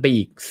จากนั้นไป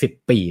อีก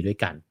10ปีด้วย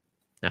กัน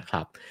นะค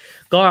รับ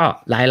ก็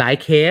หลาย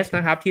ๆเคสน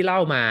ะครับที่เล่า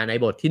มาใน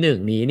บทที่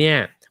1นี้เนี่ย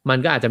มัน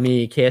ก็อาจจะมี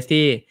เคส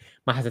ที่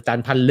มหัศจรร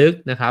ย์พันลึก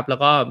นะครับแล้ว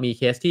ก็มีเ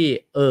คสที่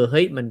เ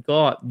ฮ้ยมัน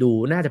ก็ดู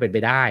น่าจะเป็นไป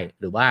ได้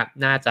หรือว่า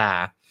น่าจะ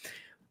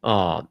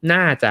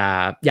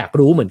อยาก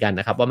รู้เหมือนกัน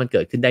นะครับว่ามันเ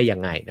กิดขึ้นได้ยั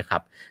งไงนะครั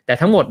บแต่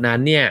ทั้งหมดนั้น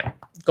เนี่ย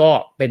ก็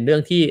เป็นเรื่อ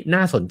งที่น่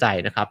าสนใจ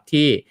นะครับ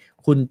ที่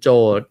คุณโจ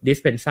ดิส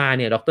เพนซ่า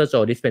เนี่ยดร.โจ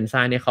ดิสเพนซ่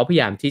าเนี่ยเขาพย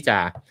ายามที่จะ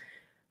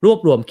รวบ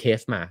รวมเคส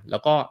มาแล้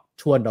วก็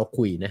ชวนเรา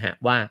คุยนะฮะ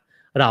ว่า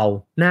เรา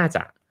น่าจ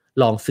ะ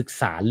ลองศึก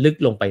ษาลึก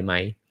ลงไปไหม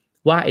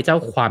ว่าไอ้เจ้า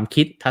ความ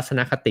คิดทัศน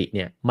คติเ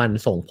นี่ยมัน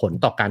ส่งผล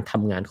ต่อการท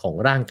ำงานของ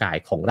ร่างกาย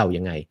ของเรา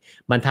ยังไง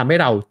มันทำให้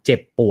เราเจ็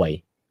บป่วย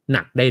ห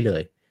นักได้เล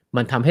ย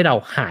มันทำให้เรา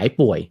หาย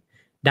ป่วย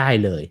ได้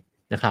เลย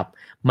นะครับ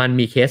มัน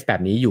มีเคสแบ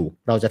บนี้อยู่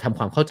เราจะทำค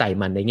วามเข้าใจ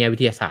มันในแง่วิ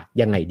ทยาศาสตร์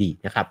ยังไงดี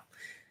นะครับ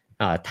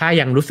ถ้า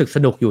ยังรู้สึกส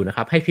นุกอยู่นะค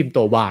รับให้พิมพ์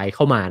ตัว Y เ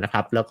ข้ามานะค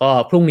รับแล้วก็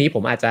พรุ่งนี้ผ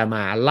มอาจจะม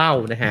าเล่า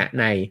นะฮะ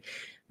ใน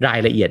ราย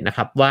ละเอียดนะค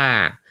รับว่า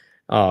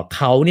เ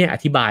ขาเนี่ยอ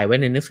ธิบายไว้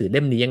ในหนังสือเ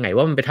ล่มนี้ยังไง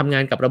ว่ามันไปทำงา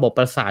นกับระบบป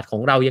ระสาทขอ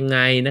งเรายังไง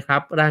นะครั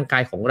บร่างกา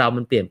ยของเรา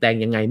มันเปลี่ยนแปลง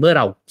ยังไงเมื่อเ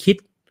ราคิด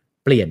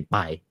เปลี่ยนไป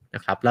น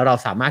ะครับแล้วเรา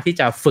สามารถที่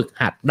จะฝึก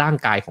หัดร่าง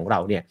กายของเรา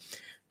เนี่ย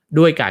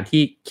ด้วยการ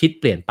ที่คิด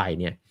เปลี่ยนไป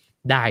เนี่ย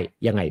ได้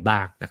ยังไงบ้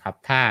างนะครับ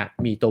ถ้า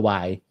มีตัว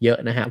Y เยอะ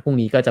นะฮะพรุ่ง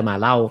นี้ก็จะมา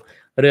เล่า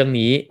เรื่อง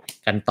นี้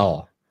กันต่อ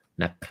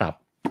นะครับ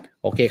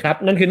โอเคครับ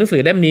นั่นคือหนังสื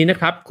อเล่มนี้นะ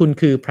ครับคุณ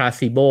คือ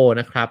Placebo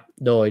นะครับ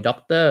โดยด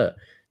ร.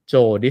โจ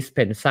ดิสเพ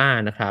นซ่า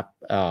นะครับ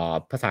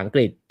ภาษาอังก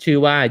ฤษชื่อ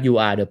ว่า You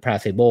are the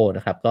placebo น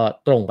ะครับก็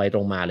ตรงไปตร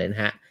งมาเลยน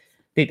ะฮะ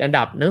ติดอัน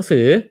ดับหนังสื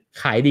อ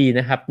ขายดี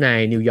นะครับใน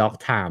New York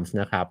Times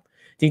นะครับ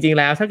จริงๆ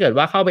แล้วถ้าเกิด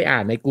ว่าเข้าไปอ่า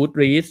นใน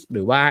Goodreads ห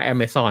รือว่า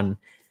Amazon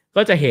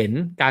ก็จะเห็น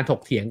การถ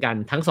กเถียงกัน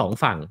ทั้งสอง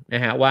ฝั่งน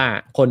ะฮะว่า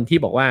คนที่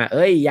บอกว่า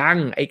ยัง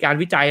ไอการ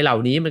วิจัยเหล่า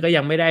นี้มันก็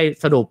ยังไม่ได้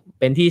สรุป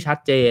เป็นที่ชัด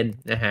เจน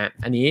นะฮะ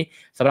อันนี้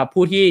สำหรับ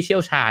ผู้ที่เชี่ย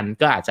วชาญ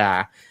ก็อาจจะ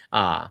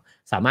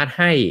สามารถ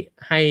ใ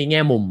ห้แ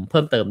ง่มุมเ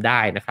พิ่มเติมได้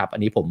นะครับอั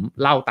นนี้ผม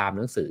เล่าตามห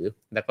นังสือ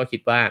แล้วก็คิ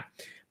ดว่า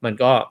มัน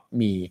ก็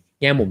มี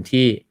แง่มุม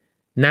ที่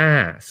น่า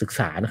ศึกษ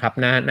านะครับ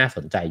น่าส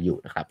นใจอยู่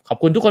นะครับขอบ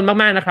คุณทุกคน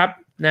มากๆนะครับ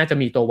น่าจะ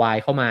มีตัว Y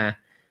เข้ามา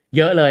เ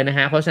ยอะเลยนะฮ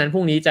ะเพราะฉะนั้นพ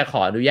รุ่งนี้จะข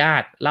ออนุญา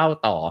ตเล่า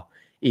ต่อ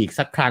อีก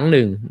สักครั้งห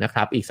นึ่งนะค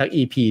รับอีกสัก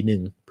EP หนึ่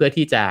งเพื่อ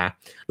ที่จะ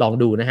ลอง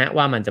ดูนะฮะ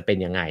ว่ามันจะเป็น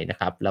ยังไงนะ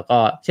ครับแล้วก็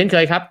เช่นเค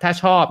ยครับถ้า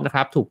ชอบนะค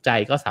รับถูกใจ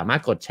ก็สามาร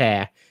ถกดแช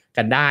ร์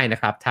กันได้นะ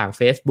ครับทาง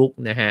Facebook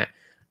นะฮะ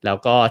แล้ว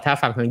ก็ถ้า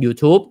ฟังทาง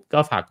YouTube ก็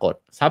ฝากกด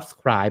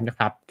Subscribe นะค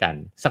รับกัน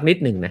สักนิด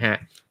หนึ่งนะฮะ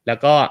แล้ว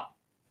ก็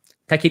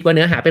ถ้าคิดว่าเ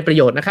นื้อหาเป็นประโ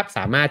ยชน์นะครับส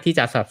ามารถที่จ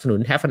ะสนับสนุน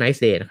Have a nice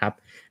day นะครับ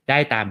ได้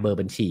ตามเบอร์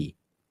บัญชี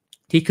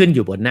ที่ขึ้นอ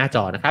ยู่บนหน้าจ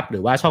อนะครับหรื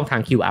อว่าช่องทา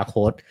ง QR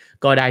code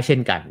ก็ได้เช่น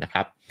กันนะค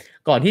รับ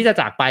ก่อนที่จะ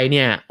จากไปเ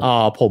นี่ย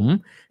ผม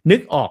นึ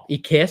กออกอี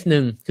กเคสห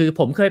นึ่งคือ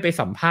ผมเคยไป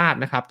สัมภาษณ์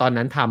นะครับตอน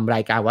นั้นทำร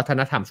ายการวัฒ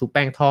นธรรมชุบแ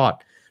ป้งทอด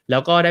แล้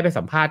วก็ได้ไป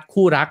สัมภาษณ์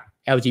คู่รัก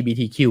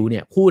LGBTQ เนี่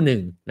ยคู่หนึ่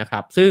งนะครั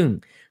บซึ่ง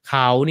เข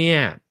าเนี่ย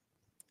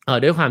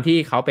ด้วยความที่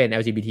เขาเป็น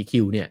LGBTQ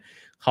เนี่ย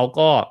เขา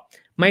ก็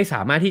ไม่ส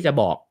ามารถที่จะ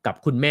บอกกับ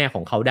คุณแม่ข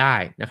องเขาได้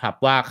นะครับ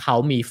ว่าเขา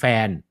มีแฟ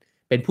น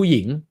เป็นผู้ห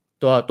ญิง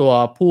ตัว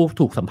ผู้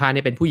ถูกสัมภาษณ์เ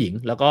นี่ยเป็นผู้หญิง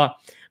แล้วก็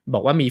บอ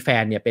กว่ามีแฟ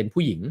นเนี่ยเป็น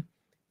ผู้หญิง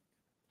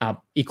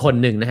อีกคน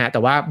หนึ่งนะฮะแต่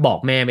ว่าบอก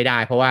แม่ไม่ได้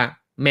เพราะว่า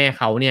แม่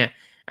เขาเนี่ย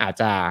อาจ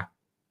จะ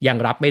ยัง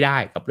รับไม่ได้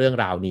กับเรื่อง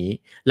ราวนี้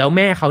แล้วแ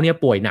ม่เขาเนี่ย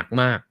ป่วยหนัก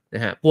มากน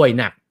ะฮะป่วย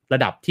หนักระ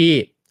ดับที่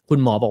คุณ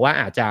หมอบอกว่า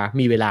อาจจะ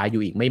มีเวลาอ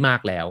ยู่อีกไม่มา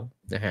กแล้ว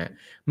นะฮะ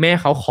แม่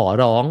เขาขอ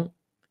ร้อง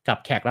กับ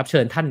แขกรับเชิ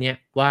ญท่านนี้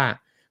ว่า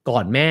ก่อ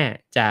นแม่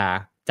จะ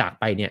จาก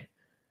ไปเนี่ย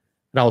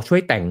เราช่ว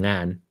ยแต่งงา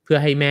นเพื่อ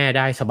ให้แม่ไ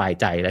ด้สบาย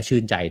ใจและชื่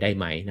นใจได้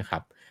ไหมนะครั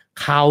บ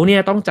เขาเนี่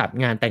ยต้องจัด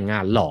งานแต่งงา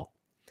นหลอก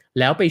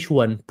แล้วไปชว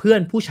นเพื่อ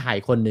นผู้ชาย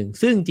คนหนึ่ง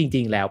ซึ่งจ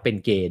ริงๆแล้วเป็น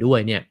เกย์ด้วย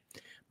เนี่ย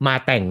มา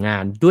แต่งงา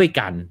นด้วย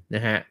กันน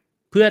ะฮะ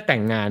เพื่อแต่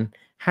งงาน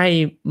ให้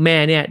แม่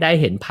เนี่ยได้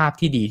เห็นภาพ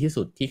ที่ดีที่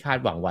สุดที่คาด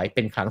หวังไว้เ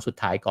ป็นครั้งสุด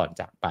ท้ายก่อน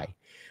จากไป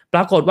ปร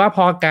ากฏว่าพ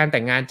อการแ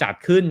ต่งงานจัด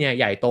ขึ้นเนี่ย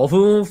ใหญ่โต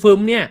ฟึม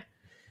เนี่ย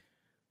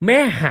แม่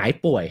หาย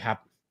ป่วยครับ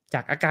จ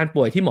ากอาการ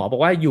ป่วยที่หมอบอ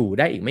กว่าอยู่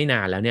ได้อีกไม่น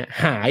านแล้วเนี่ย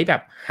หาย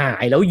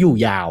แล้วอยู่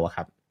ยาวอะค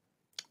รับ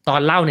ตอ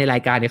นเล่าในรา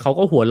ยการเนี่ยเขา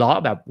ก็หัวเราะ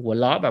แบบ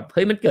เ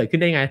ฮ้ยมันเกิดขึ้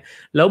นได้ไง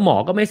แล้วหมอ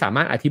ก็ไม่สาม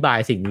ารถอธิบาย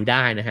สิ่งนี้ไ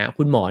ด้นะฮะ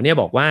คุณหมอเนี่ย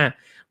บอกว่า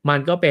มัน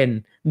ก็เป็น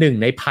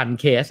1 ใน 1,000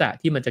 เคสอะ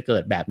ที่มันจะเกิ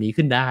ดแบบนี้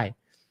ขึ้นได้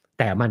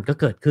แต่มันก็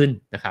เกิดขึ้น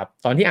นะครับ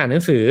ตอนที่อ่านหนั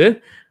งสือ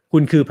คุ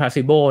ณคือ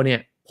placebo เนี่ย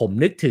ผม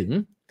นึกถึง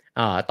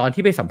ตอน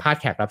ที่ไปสัมภาษณ์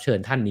แขกรับเชิญ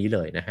ท่านนี้เล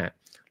ยนะฮะ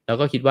แล้ว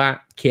ก็คิดว่า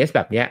เคสแ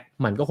บบนี้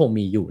มันก็คง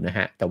มีอยู่นะฮ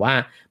ะแต่ว่า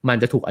มัน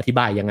จะถูกอธิบ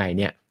ายยังไง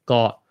เนี่ย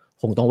ก็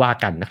คงต้องว่า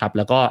กันนะครับแ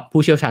ล้วก็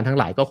ผู้เชี่ยวชาญทั้ง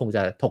หลายก็คงจ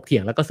ะถกเถีย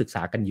งแล้วก็ศึกษ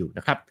ากันอยู่น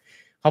ะครับ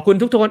ขอบคุณ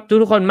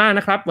ทุกคนมาก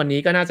นะครับวันนี้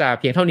ก็น่าจะ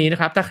เพียงเท่านี้นะ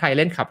ครับถ้าใครเ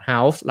ล่น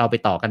Clubhouse เราไป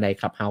ต่อกันใน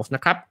Clubhouse น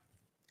ะครับ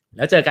แ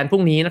ล้วเจอกันพรุ่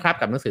งนี้นะครับ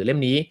กับหนังสือเล่ม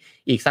นี้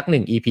อีกสัก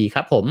1 EP ค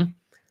รับผม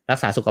รัก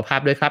ษาสุขภาพ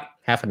ด้วยครับ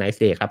Have a nice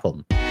day ครับผ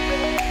ม